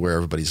can see where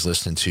everybody's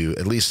listening to,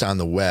 at least on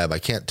the web. I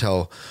can't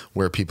tell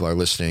where people are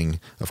listening,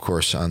 of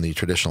course, on the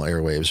traditional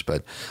airwaves,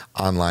 but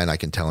online I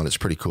can tell, and it's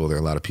pretty cool. There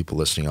are a lot of people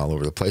listening all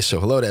over the place.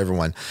 So hello to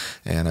everyone,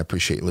 and I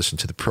appreciate you listening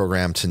to the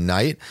program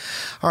tonight.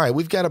 All right,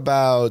 we've got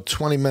about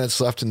 20 minutes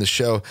left in the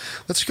show.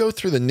 Let's go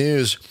through the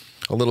news.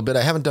 a little bit.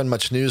 I haven't done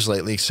much news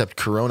lately except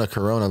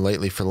Corona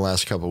lately for the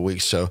last couple of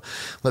weeks. So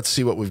let's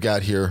see what we've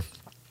got here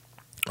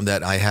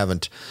that I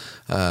haven't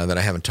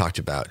talked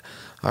about.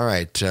 All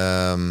right,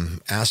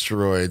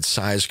 asteroid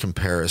size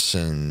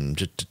comparison.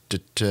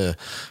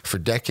 For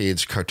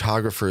decades,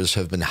 cartographers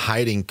have been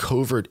hiding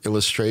covert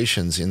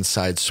illustrations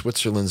inside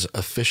Switzerland's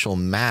official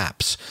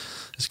maps.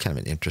 It's kind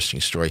of an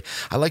interesting story.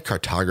 I like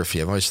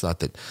cartography. I've always thought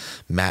that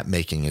map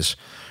making is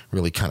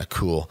really kind of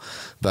cool.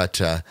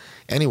 But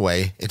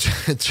anyway, it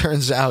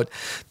turns out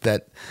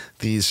that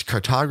these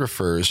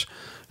cartographers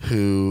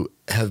who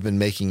have been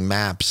making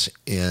maps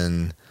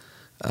in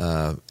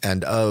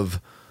and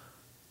of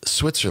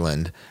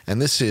Switzerland,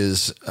 and this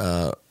is,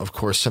 of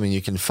course, something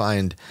you can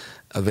find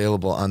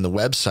available on the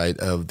website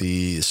of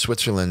the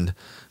Switzerland,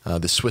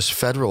 the Swiss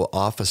Federal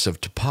Office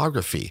of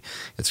Topography.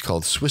 It's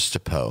called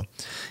SwissTopo,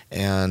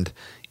 and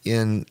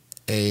in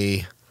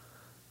a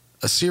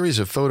series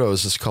of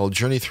photos is called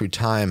Journey Through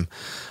Time.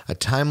 A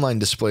timeline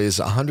displays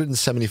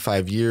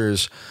 175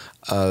 years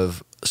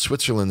of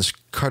Switzerland's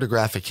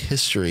cartographic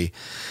history,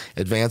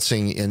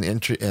 advancing in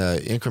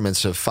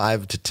increments of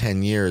 5 to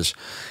 10 years.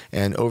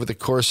 And over the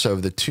course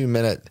of the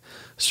 2-minute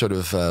sort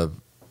of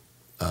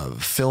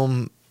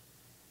film,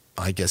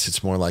 I guess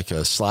it's more like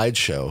a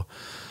slideshow,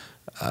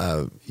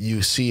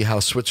 you see how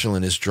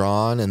Switzerland is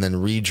drawn and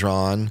then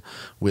redrawn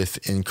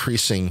with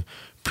increasing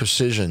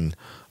precision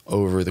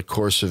over the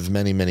course of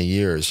many, many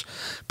years.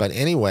 But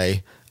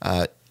anyway,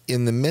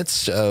 in the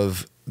midst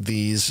of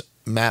these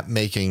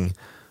map-making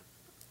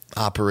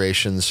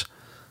operations,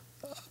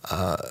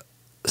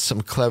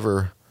 some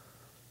clever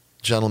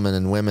gentlemen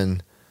and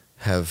women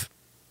have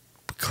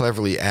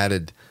cleverly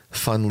added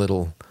fun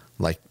little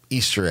like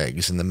Easter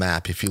eggs in the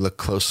map. If you look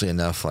closely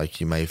enough, like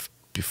you might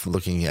be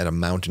looking at a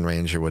mountain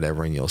range or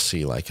whatever, and you'll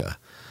see like a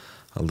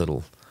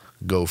little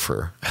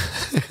gopher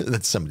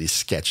that somebody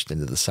sketched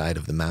into the side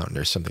of the mountain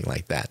or something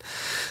like that.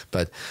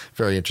 But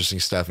very interesting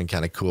stuff, and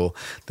kind of cool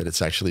that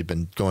it's actually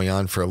been going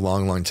on for a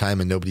long, long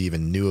time and nobody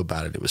even knew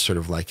about it. It was sort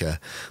of like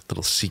a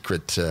little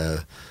secret,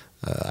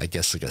 I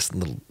guess like a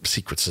little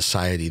secret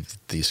society that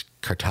these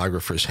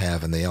cartographers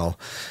have, and they all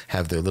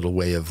have their little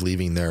way of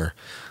leaving their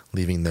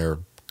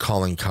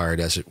calling card,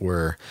 as it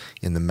were,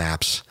 in the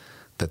maps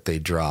that they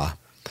draw.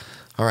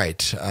 All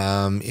right.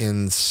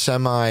 In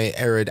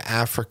semi-arid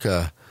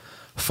Africa,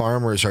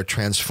 farmers are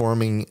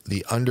transforming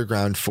the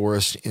underground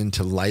forest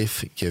into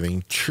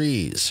life-giving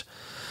trees.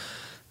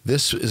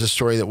 This is a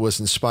story that was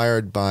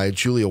inspired by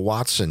Julia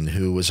Watson,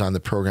 who was on the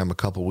program a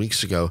couple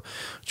weeks ago.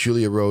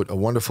 Julia wrote a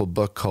wonderful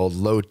book called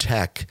Low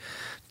Tech,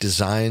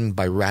 Designed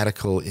by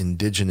Radical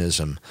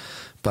Indigenism.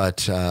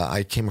 But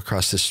I came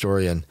across this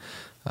story and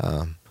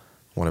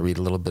want to read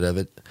a little bit of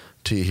it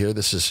to you here.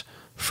 This is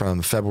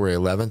from February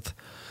 11th.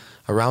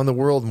 Around the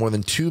world, more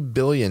than 2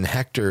 billion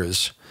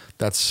hectares,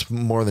 that's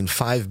more than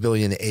 5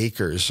 billion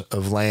acres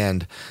of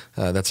land.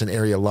 That's an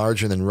area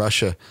larger than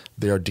Russia.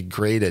 They are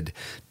degraded.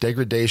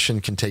 Degradation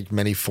can take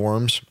many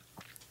forms,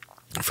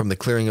 from the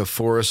clearing of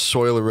forests,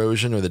 soil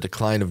erosion, or the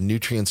decline of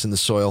nutrients in the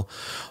soil,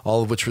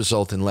 all of which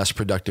result in less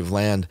productive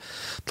land.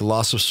 The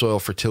loss of soil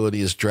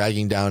fertility is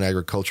dragging down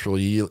agricultural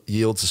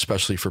yields,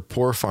 especially for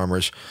poor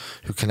farmers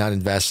who cannot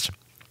invest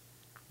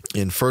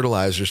in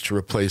fertilizers to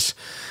replace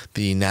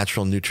the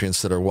natural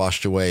nutrients that are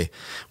washed away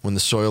when the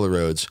soil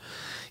erodes.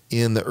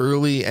 In the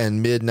early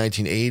and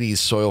mid-1980s,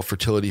 soil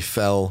fertility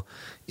fell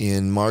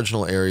in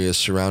marginal areas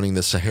surrounding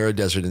the Sahara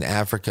Desert in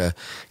Africa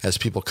as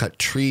people cut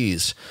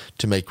trees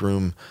to make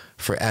room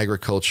for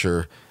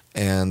agriculture,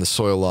 and the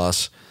soil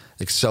loss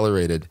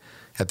accelerated.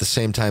 At the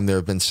same time, there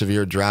have been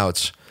severe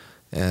droughts,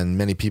 and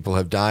many people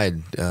have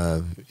died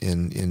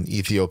in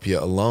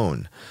Ethiopia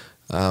alone.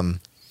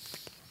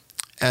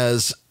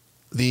 As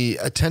the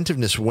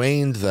attentiveness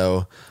waned,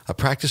 though, a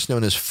practice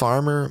known as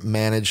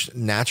Farmer-Managed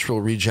Natural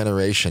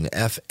Regeneration,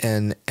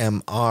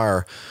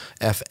 FMNR,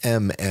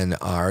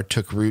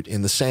 took root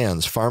in the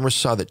sands. Farmers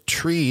saw that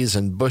trees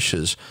and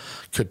bushes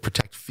could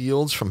protect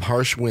fields from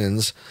harsh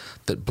winds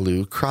that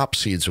blew crop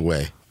seeds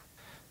away.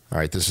 All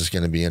right, this is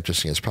going to be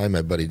interesting. It's probably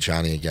my buddy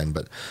Johnny again,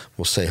 but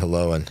we'll say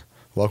hello and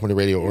welcome to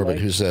Radio Orbit.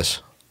 Who's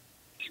this?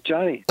 It's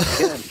Johnny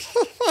again.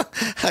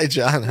 Hi,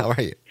 John. How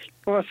are you?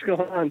 What's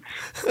going on?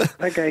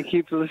 That guy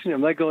keeps listening.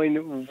 I'm like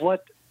going,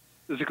 what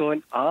is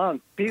going on?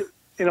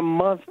 In a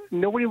month,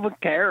 nobody will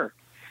care.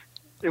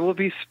 It will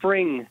be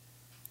spring.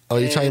 Oh,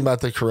 you're talking about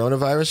the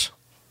coronavirus?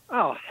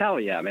 Oh, hell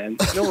yeah, man.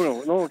 No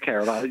one will care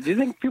about it. Do you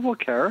think people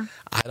care?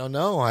 I don't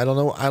know. I don't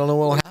know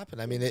what will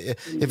happen. I mean,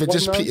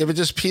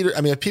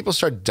 if people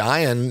start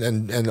dying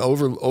and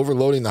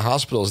overloading the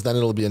hospitals, then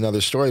it'll be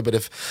another story. But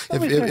if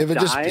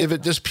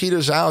it just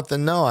peters out,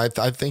 then no, I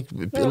think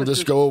it'll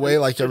just go away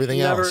like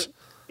everything else.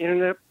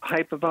 Internet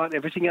hype about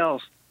everything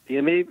else. The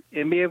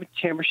NBA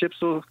championships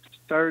will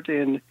start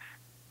in,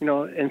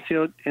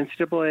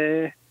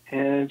 NCAA,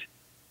 and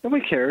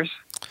nobody cares.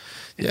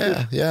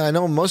 Yeah. I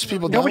know most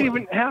people Nobody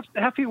don't. even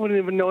half people wouldn't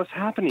even know it's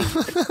happening.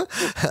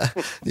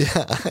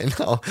 Yeah, I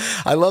know.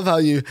 I love how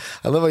you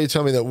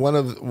told me that one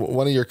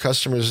of your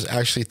customers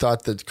actually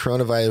thought that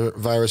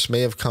coronavirus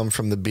may have come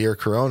from the beer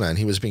Corona, and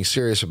he was being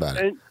serious about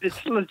it. And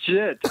it's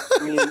legit.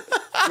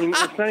 I mean,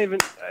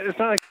 it's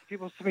not like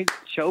people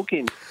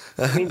choking.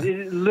 I mean,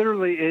 it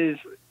literally is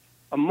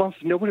a month.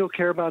 Nobody will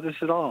care about this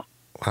at all.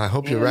 I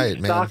hope you're right,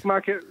 man. The stock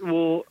market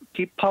will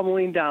keep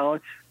pummeling down.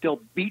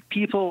 They'll beat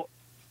people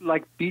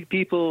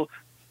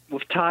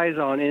with ties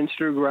on into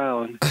the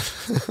ground.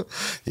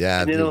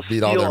 Yeah, they'll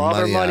beat all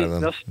their money out of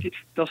them.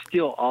 They'll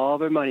steal all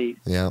their money.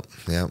 Yeah.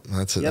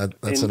 That's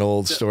an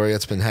old story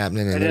that's been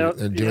happening, and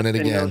they're doing it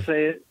again. And they'll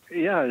say,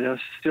 they'll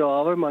steal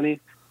all their money,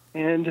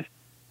 and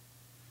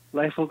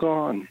life will go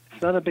on.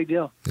 It's not a big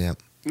deal. Yeah.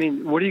 I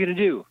mean, what are you going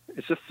to do?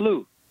 It's a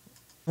flu.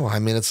 Well, I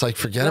mean, it's like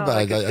forget about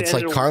like it. It's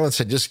like Carlin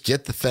said, just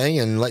get the thing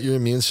and let your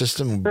immune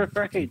system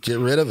get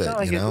rid of it.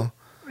 Like you know.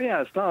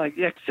 It's not like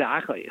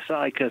exactly. It's not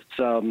like it's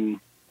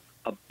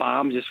a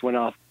bomb just went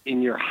off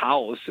in your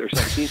house or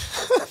something,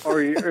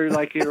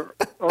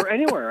 or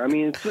anywhere. I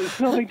mean, it's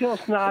no big deal.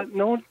 It's not.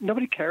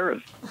 Nobody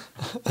cares.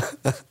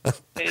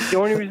 The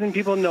only reason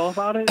people know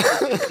about it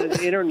is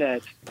the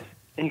internet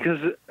and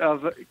because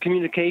of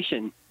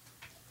communication.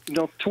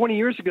 20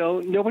 years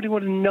ago, nobody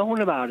would have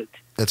known about it.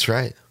 That's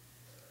right.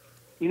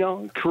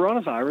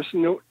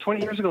 Coronavirus.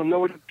 20 years ago,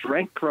 nobody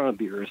drank Corona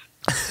beers,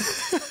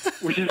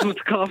 which is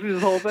what's causing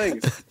this whole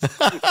thing.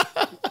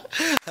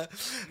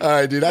 All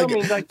right, dude.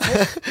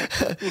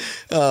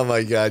 Oh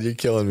my God, you're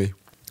killing me.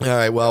 All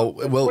right, well,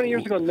 20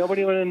 years ago,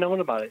 nobody would have known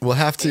about it. We'll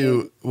have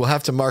to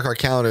mark our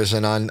calendars,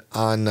 and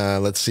on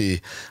let's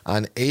see,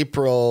 on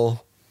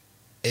April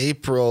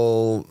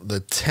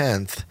the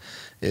 10th.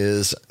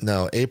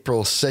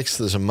 April 6th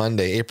is a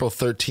Monday. April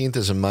 13th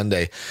is a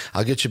Monday.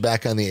 I'll get you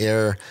back on the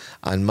air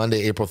on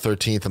Monday, April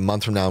 13th, a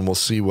month from now, and we'll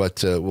see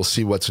what's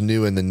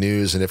new in the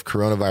news and if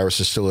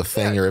coronavirus is still a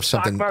thing or if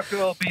something. Stock market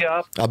will be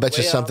up. I'll bet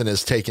you something up.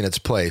 has taken its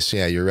place.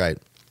 Yeah, you're right.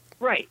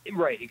 Right,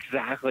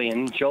 exactly.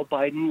 And Joe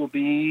Biden will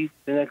be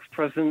the next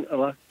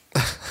president-elect.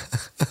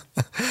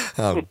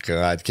 Oh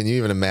God, can you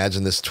even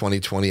imagine this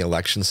 2020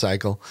 election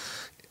cycle?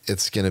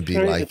 It's going to be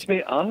like... It's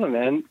be awesome,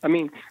 man. I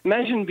mean,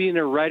 imagine being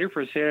a writer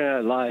for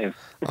Saturday Night Live.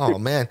 Oh,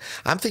 man.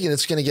 I'm thinking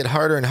it's going to get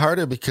harder and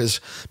harder because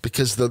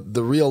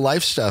the real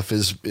life stuff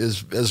is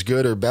as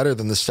good or better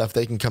than the stuff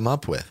they can come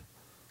up with.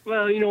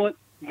 Well, you know what?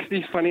 It'd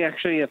be funny,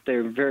 actually, if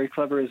they're very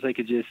clever, is they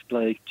could just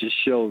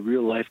show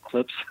real life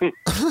clips.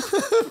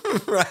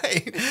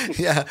 Right.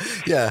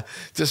 Yeah.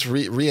 Just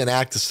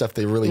reenact the stuff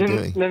they're really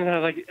doing. Then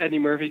have Eddie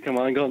Murphy come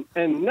on going,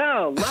 and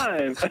now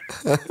live.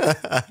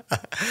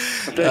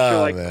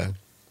 Man.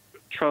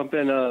 Trump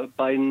and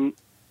Biden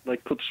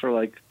clips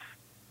for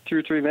 2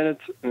 or 3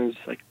 minutes, and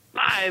it's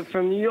live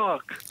from New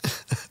York.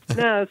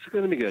 It's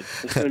going to be good.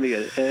 It's going to be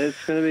good.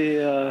 It's going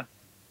to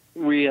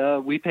be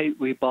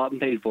we bought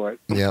and paid for it.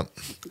 Yep.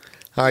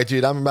 All right,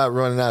 dude. I'm about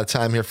running out of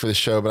time here for the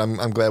show, but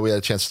I'm glad we had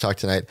a chance to talk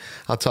tonight.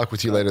 I'll talk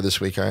with you later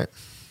this week. All right.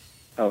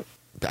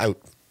 Out.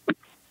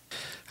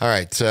 All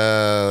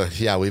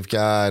right. We've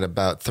got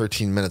about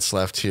 13 minutes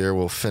left here.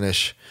 We'll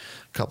finish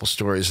a couple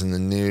stories in the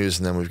news,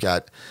 and then we've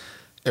got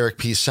Eric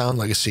P. Sound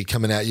Legacy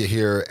coming at you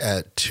here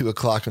at 2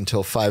 o'clock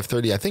until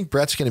 5:30. I think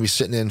Brett's going to be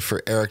sitting in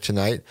for Eric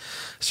tonight,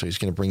 so he's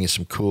going to bring you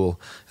some cool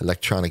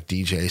electronic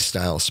DJ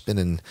style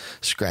spinning,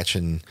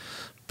 scratching,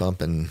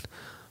 bumping,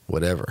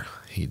 whatever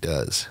he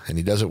does. And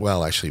he does it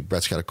well, actually.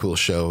 Brett's got a cool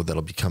show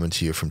that'll be coming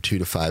to you from 2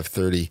 to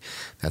 5:30.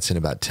 That's in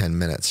about 10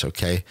 minutes,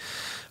 okay?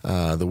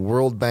 The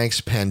World Bank's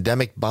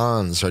pandemic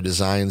bonds are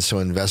designed so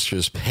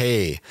investors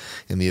pay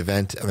in the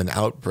event of an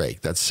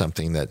outbreak. That's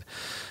something that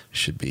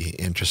should be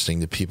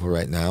interesting to people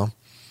right now.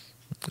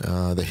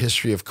 The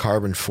history of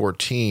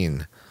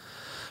carbon-14.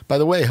 By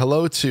the way,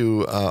 hello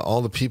to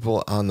all the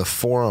people on the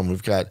forum.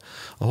 We've got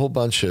a whole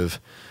bunch of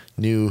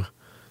new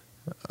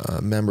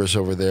members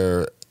over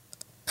there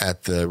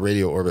at the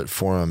Radio Orbit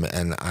forum,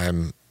 and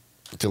I'm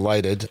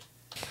delighted.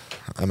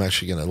 I'm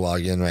actually going to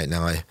log in right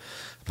now. I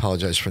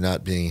apologize for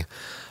not being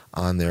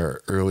on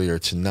there earlier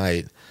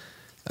tonight.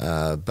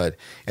 But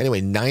anyway,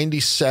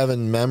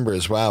 97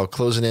 members. Wow,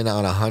 closing in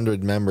on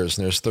 100 members,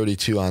 and there's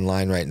 32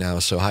 online right now.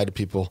 So hi to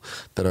people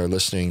that are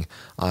listening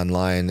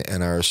online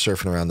and are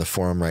surfing around the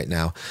forum right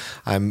now.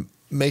 I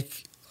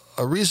make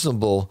a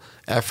reasonable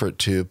effort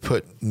to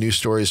put new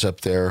stories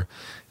up there,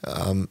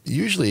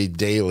 usually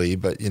daily,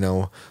 but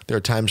there are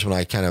times when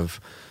I kind of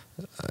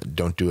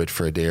don't do it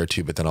for a day or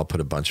two, but then I'll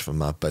put a bunch of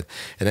them up. But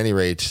at any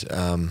rate,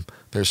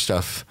 there's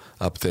stuff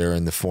up there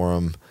in the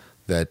forum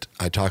that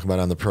I talk about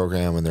on the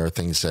program, and there are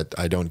things that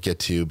I don't get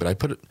to, but I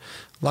put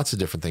lots of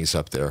different things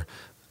up there.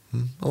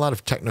 A lot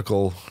of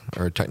technical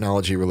or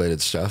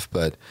technology-related stuff,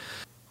 but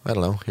I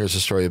don't know. Here's a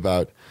story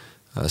about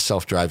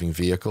self-driving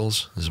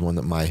vehicles. This is one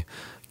that my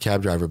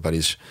cab driver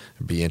buddies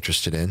would be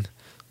interested in,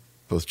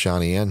 both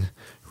Johnny and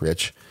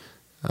Rich.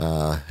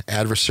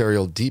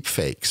 Adversarial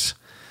deepfakes,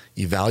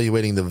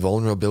 evaluating the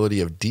vulnerability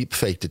of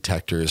deepfake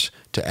detectors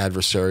to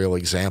adversarial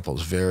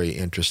examples. Very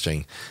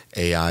interesting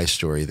AI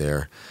story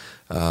there.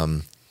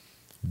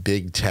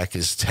 big tech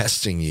is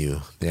testing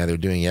you. Yeah, they're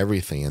doing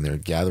everything, and they're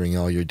gathering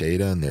all your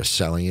data, and they're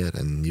selling it,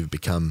 and you've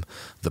become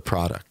the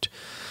product.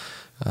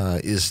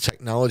 Is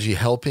technology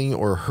helping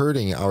or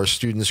hurting our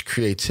students'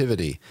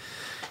 creativity?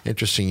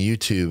 Interesting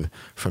YouTube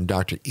from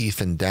Dr.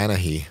 Ethan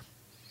Danahy.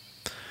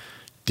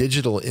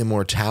 Digital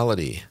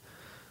immortality,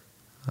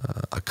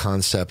 a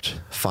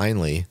concept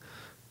finally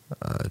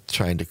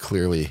trying to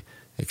clearly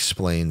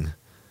explain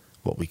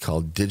what we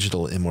call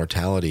digital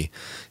immortality.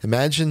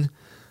 Imagine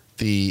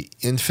the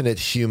infinite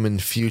human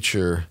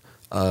future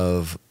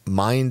of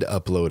mind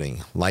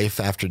uploading, life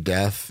after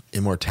death,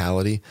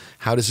 immortality.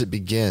 How does it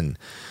begin?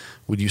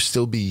 Would you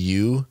still be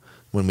you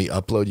when we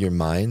upload your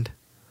mind?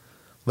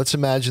 Let's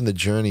imagine the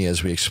journey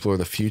as we explore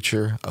the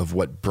future of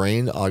what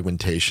brain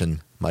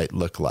augmentation might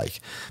look like.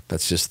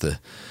 That's just the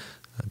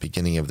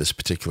beginning of this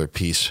particular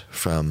piece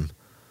from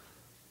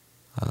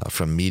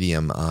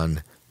Medium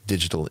on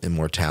digital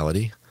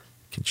immortality. You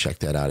can check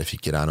that out if you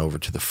get on over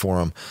to the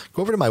forum.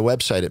 Go over to my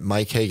website at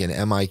Mike Hagan,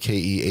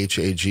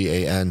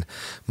 Mikehagan,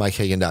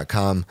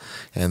 MikeHagan.com,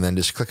 and then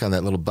just click on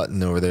that little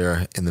button over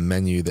there in the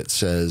menu that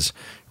says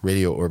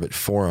Radio Orbit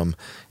Forum,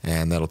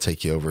 and that'll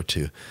take you over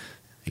to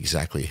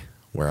exactly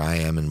where I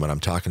am and what I'm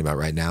talking about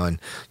right now. And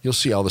you'll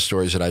see all the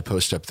stories that I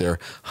post up there.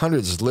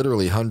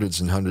 Literally hundreds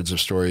and hundreds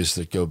of stories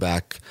that go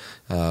back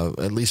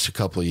at least a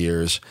couple of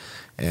years.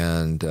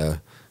 And,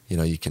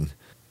 you can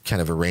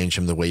kind of arrange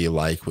them the way you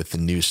like, with the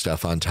new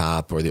stuff on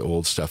top or the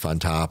old stuff on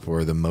top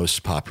or the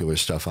most popular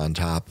stuff on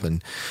top.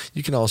 And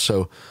you can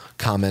also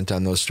comment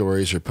on those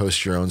stories or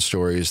post your own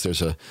stories.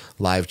 There's a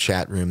live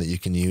chat room that you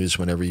can use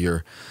whenever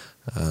you're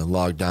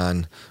logged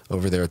on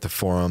over there at the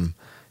forum.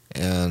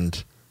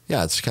 And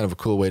yeah, it's kind of a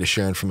cool way to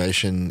share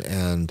information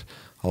and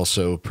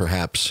also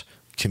perhaps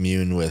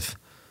commune with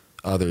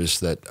others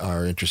that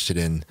are interested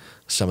in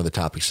some of the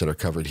topics that are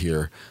covered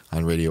here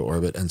on Radio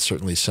Orbit, and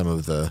certainly some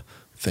of the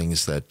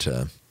things that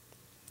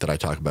I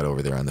talk about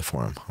over there on the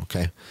forum.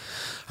 Okay.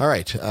 All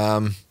right.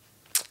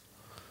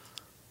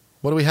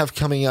 What do we have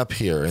coming up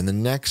here in the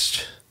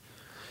next?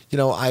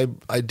 I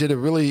did a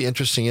really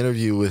interesting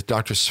interview with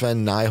Dr.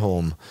 Sven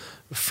Nyholm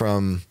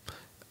from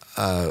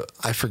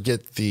I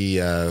forget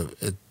the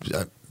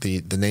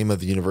name of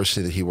the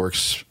university that he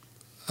works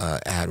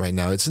at right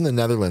now. It's in the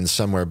Netherlands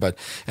somewhere, but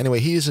anyway,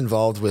 he is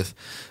involved with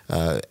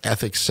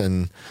ethics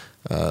and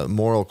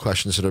moral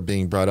questions that are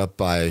being brought up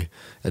by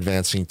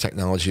advancing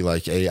technology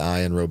like AI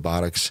and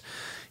robotics.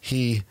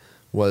 He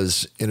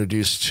was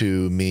introduced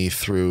to me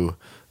through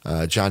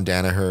John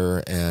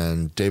Danaher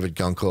and David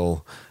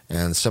Gunkel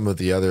and some of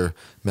the other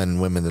men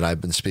and women that I've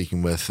been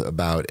speaking with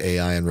about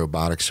AI and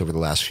robotics over the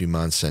last few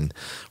months. And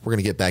we're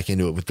going to get back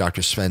into it with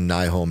Dr. Sven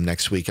Nyholm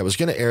next week. I was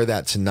going to air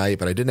that tonight,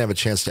 but I didn't have a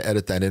chance to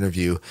edit that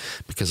interview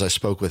because I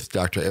spoke with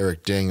Dr.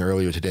 Eric Ding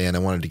earlier today, and I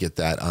wanted to get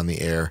that on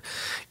the air.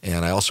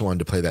 And I also wanted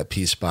to play that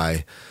piece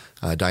by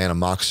Diana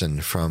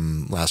Moxon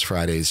from last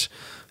Friday's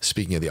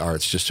Speaking of the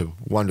Arts. Just a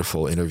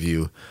wonderful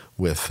interview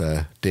with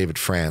David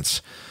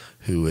France,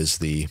 who is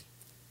the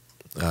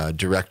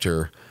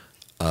director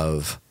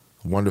of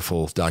a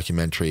wonderful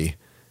documentary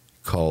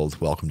called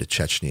Welcome to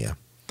Chechnya.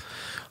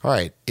 All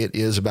right, it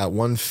is about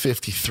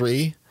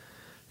 1:53.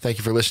 Thank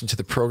you for listening to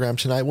the program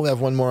tonight. We'll have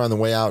one more on the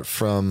way out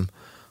from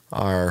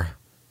our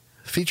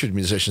featured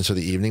musicians of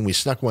the evening. We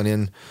snuck one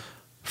in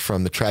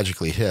from the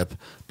Tragically Hip,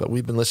 but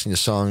we've been listening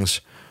to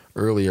songs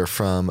earlier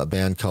from a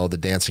band called The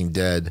Dancing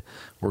Dead.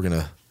 We're going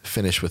to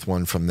finish with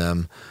one from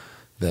them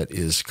that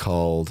is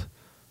called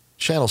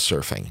Channel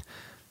Surfing.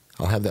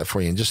 I'll have that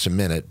for you in just a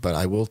minute, but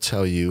I will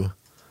tell you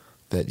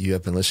that you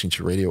have been listening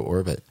to Radio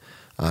Orbit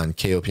on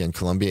KOPN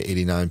Columbia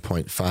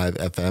 89.5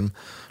 FM.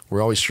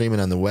 We're always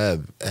streaming on the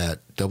web at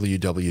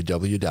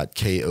www.kopn.org.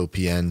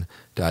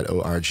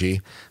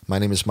 My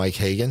name is Mike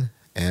Hagan,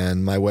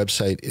 and my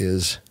website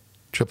is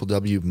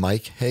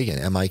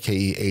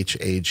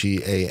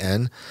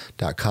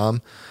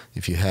www.mikehagan.com.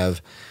 If you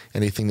have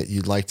anything that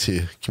you'd like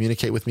to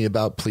communicate with me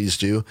about, please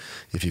do.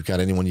 If you've got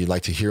anyone you'd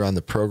like to hear on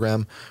the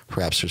program,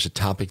 perhaps there's a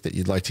topic that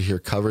you'd like to hear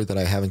covered that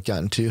I haven't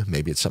gotten to.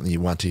 Maybe it's something you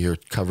want to hear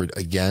covered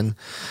again.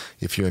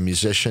 If you're a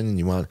musician and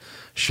you want to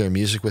share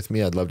music with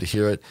me, I'd love to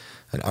hear it.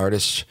 An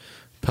artist,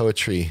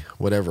 poetry,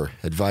 whatever,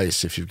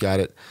 advice. If you've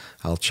got it,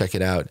 I'll check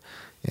it out.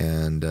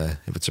 And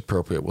if it's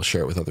appropriate, we'll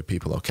share it with other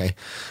people, okay?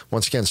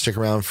 Once again, stick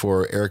around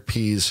for Eric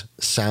P's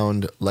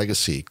Sound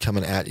Legacy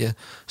coming at you.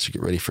 So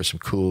get ready for some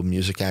cool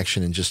music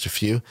action in just a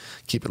few.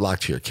 Keep it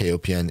locked here,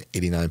 KOPN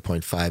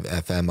 89.5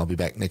 FM. I'll be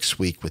back next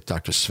week with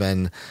Dr.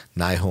 Sven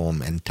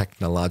Nyholm and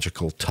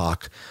Technological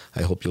Talk.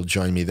 I hope you'll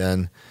join me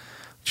then.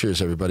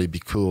 Cheers, everybody. Be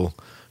cool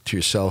to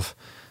yourself.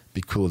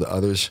 Be cool to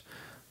others.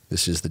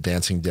 This is The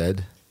Dancing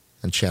Dead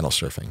and Channel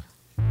Surfing.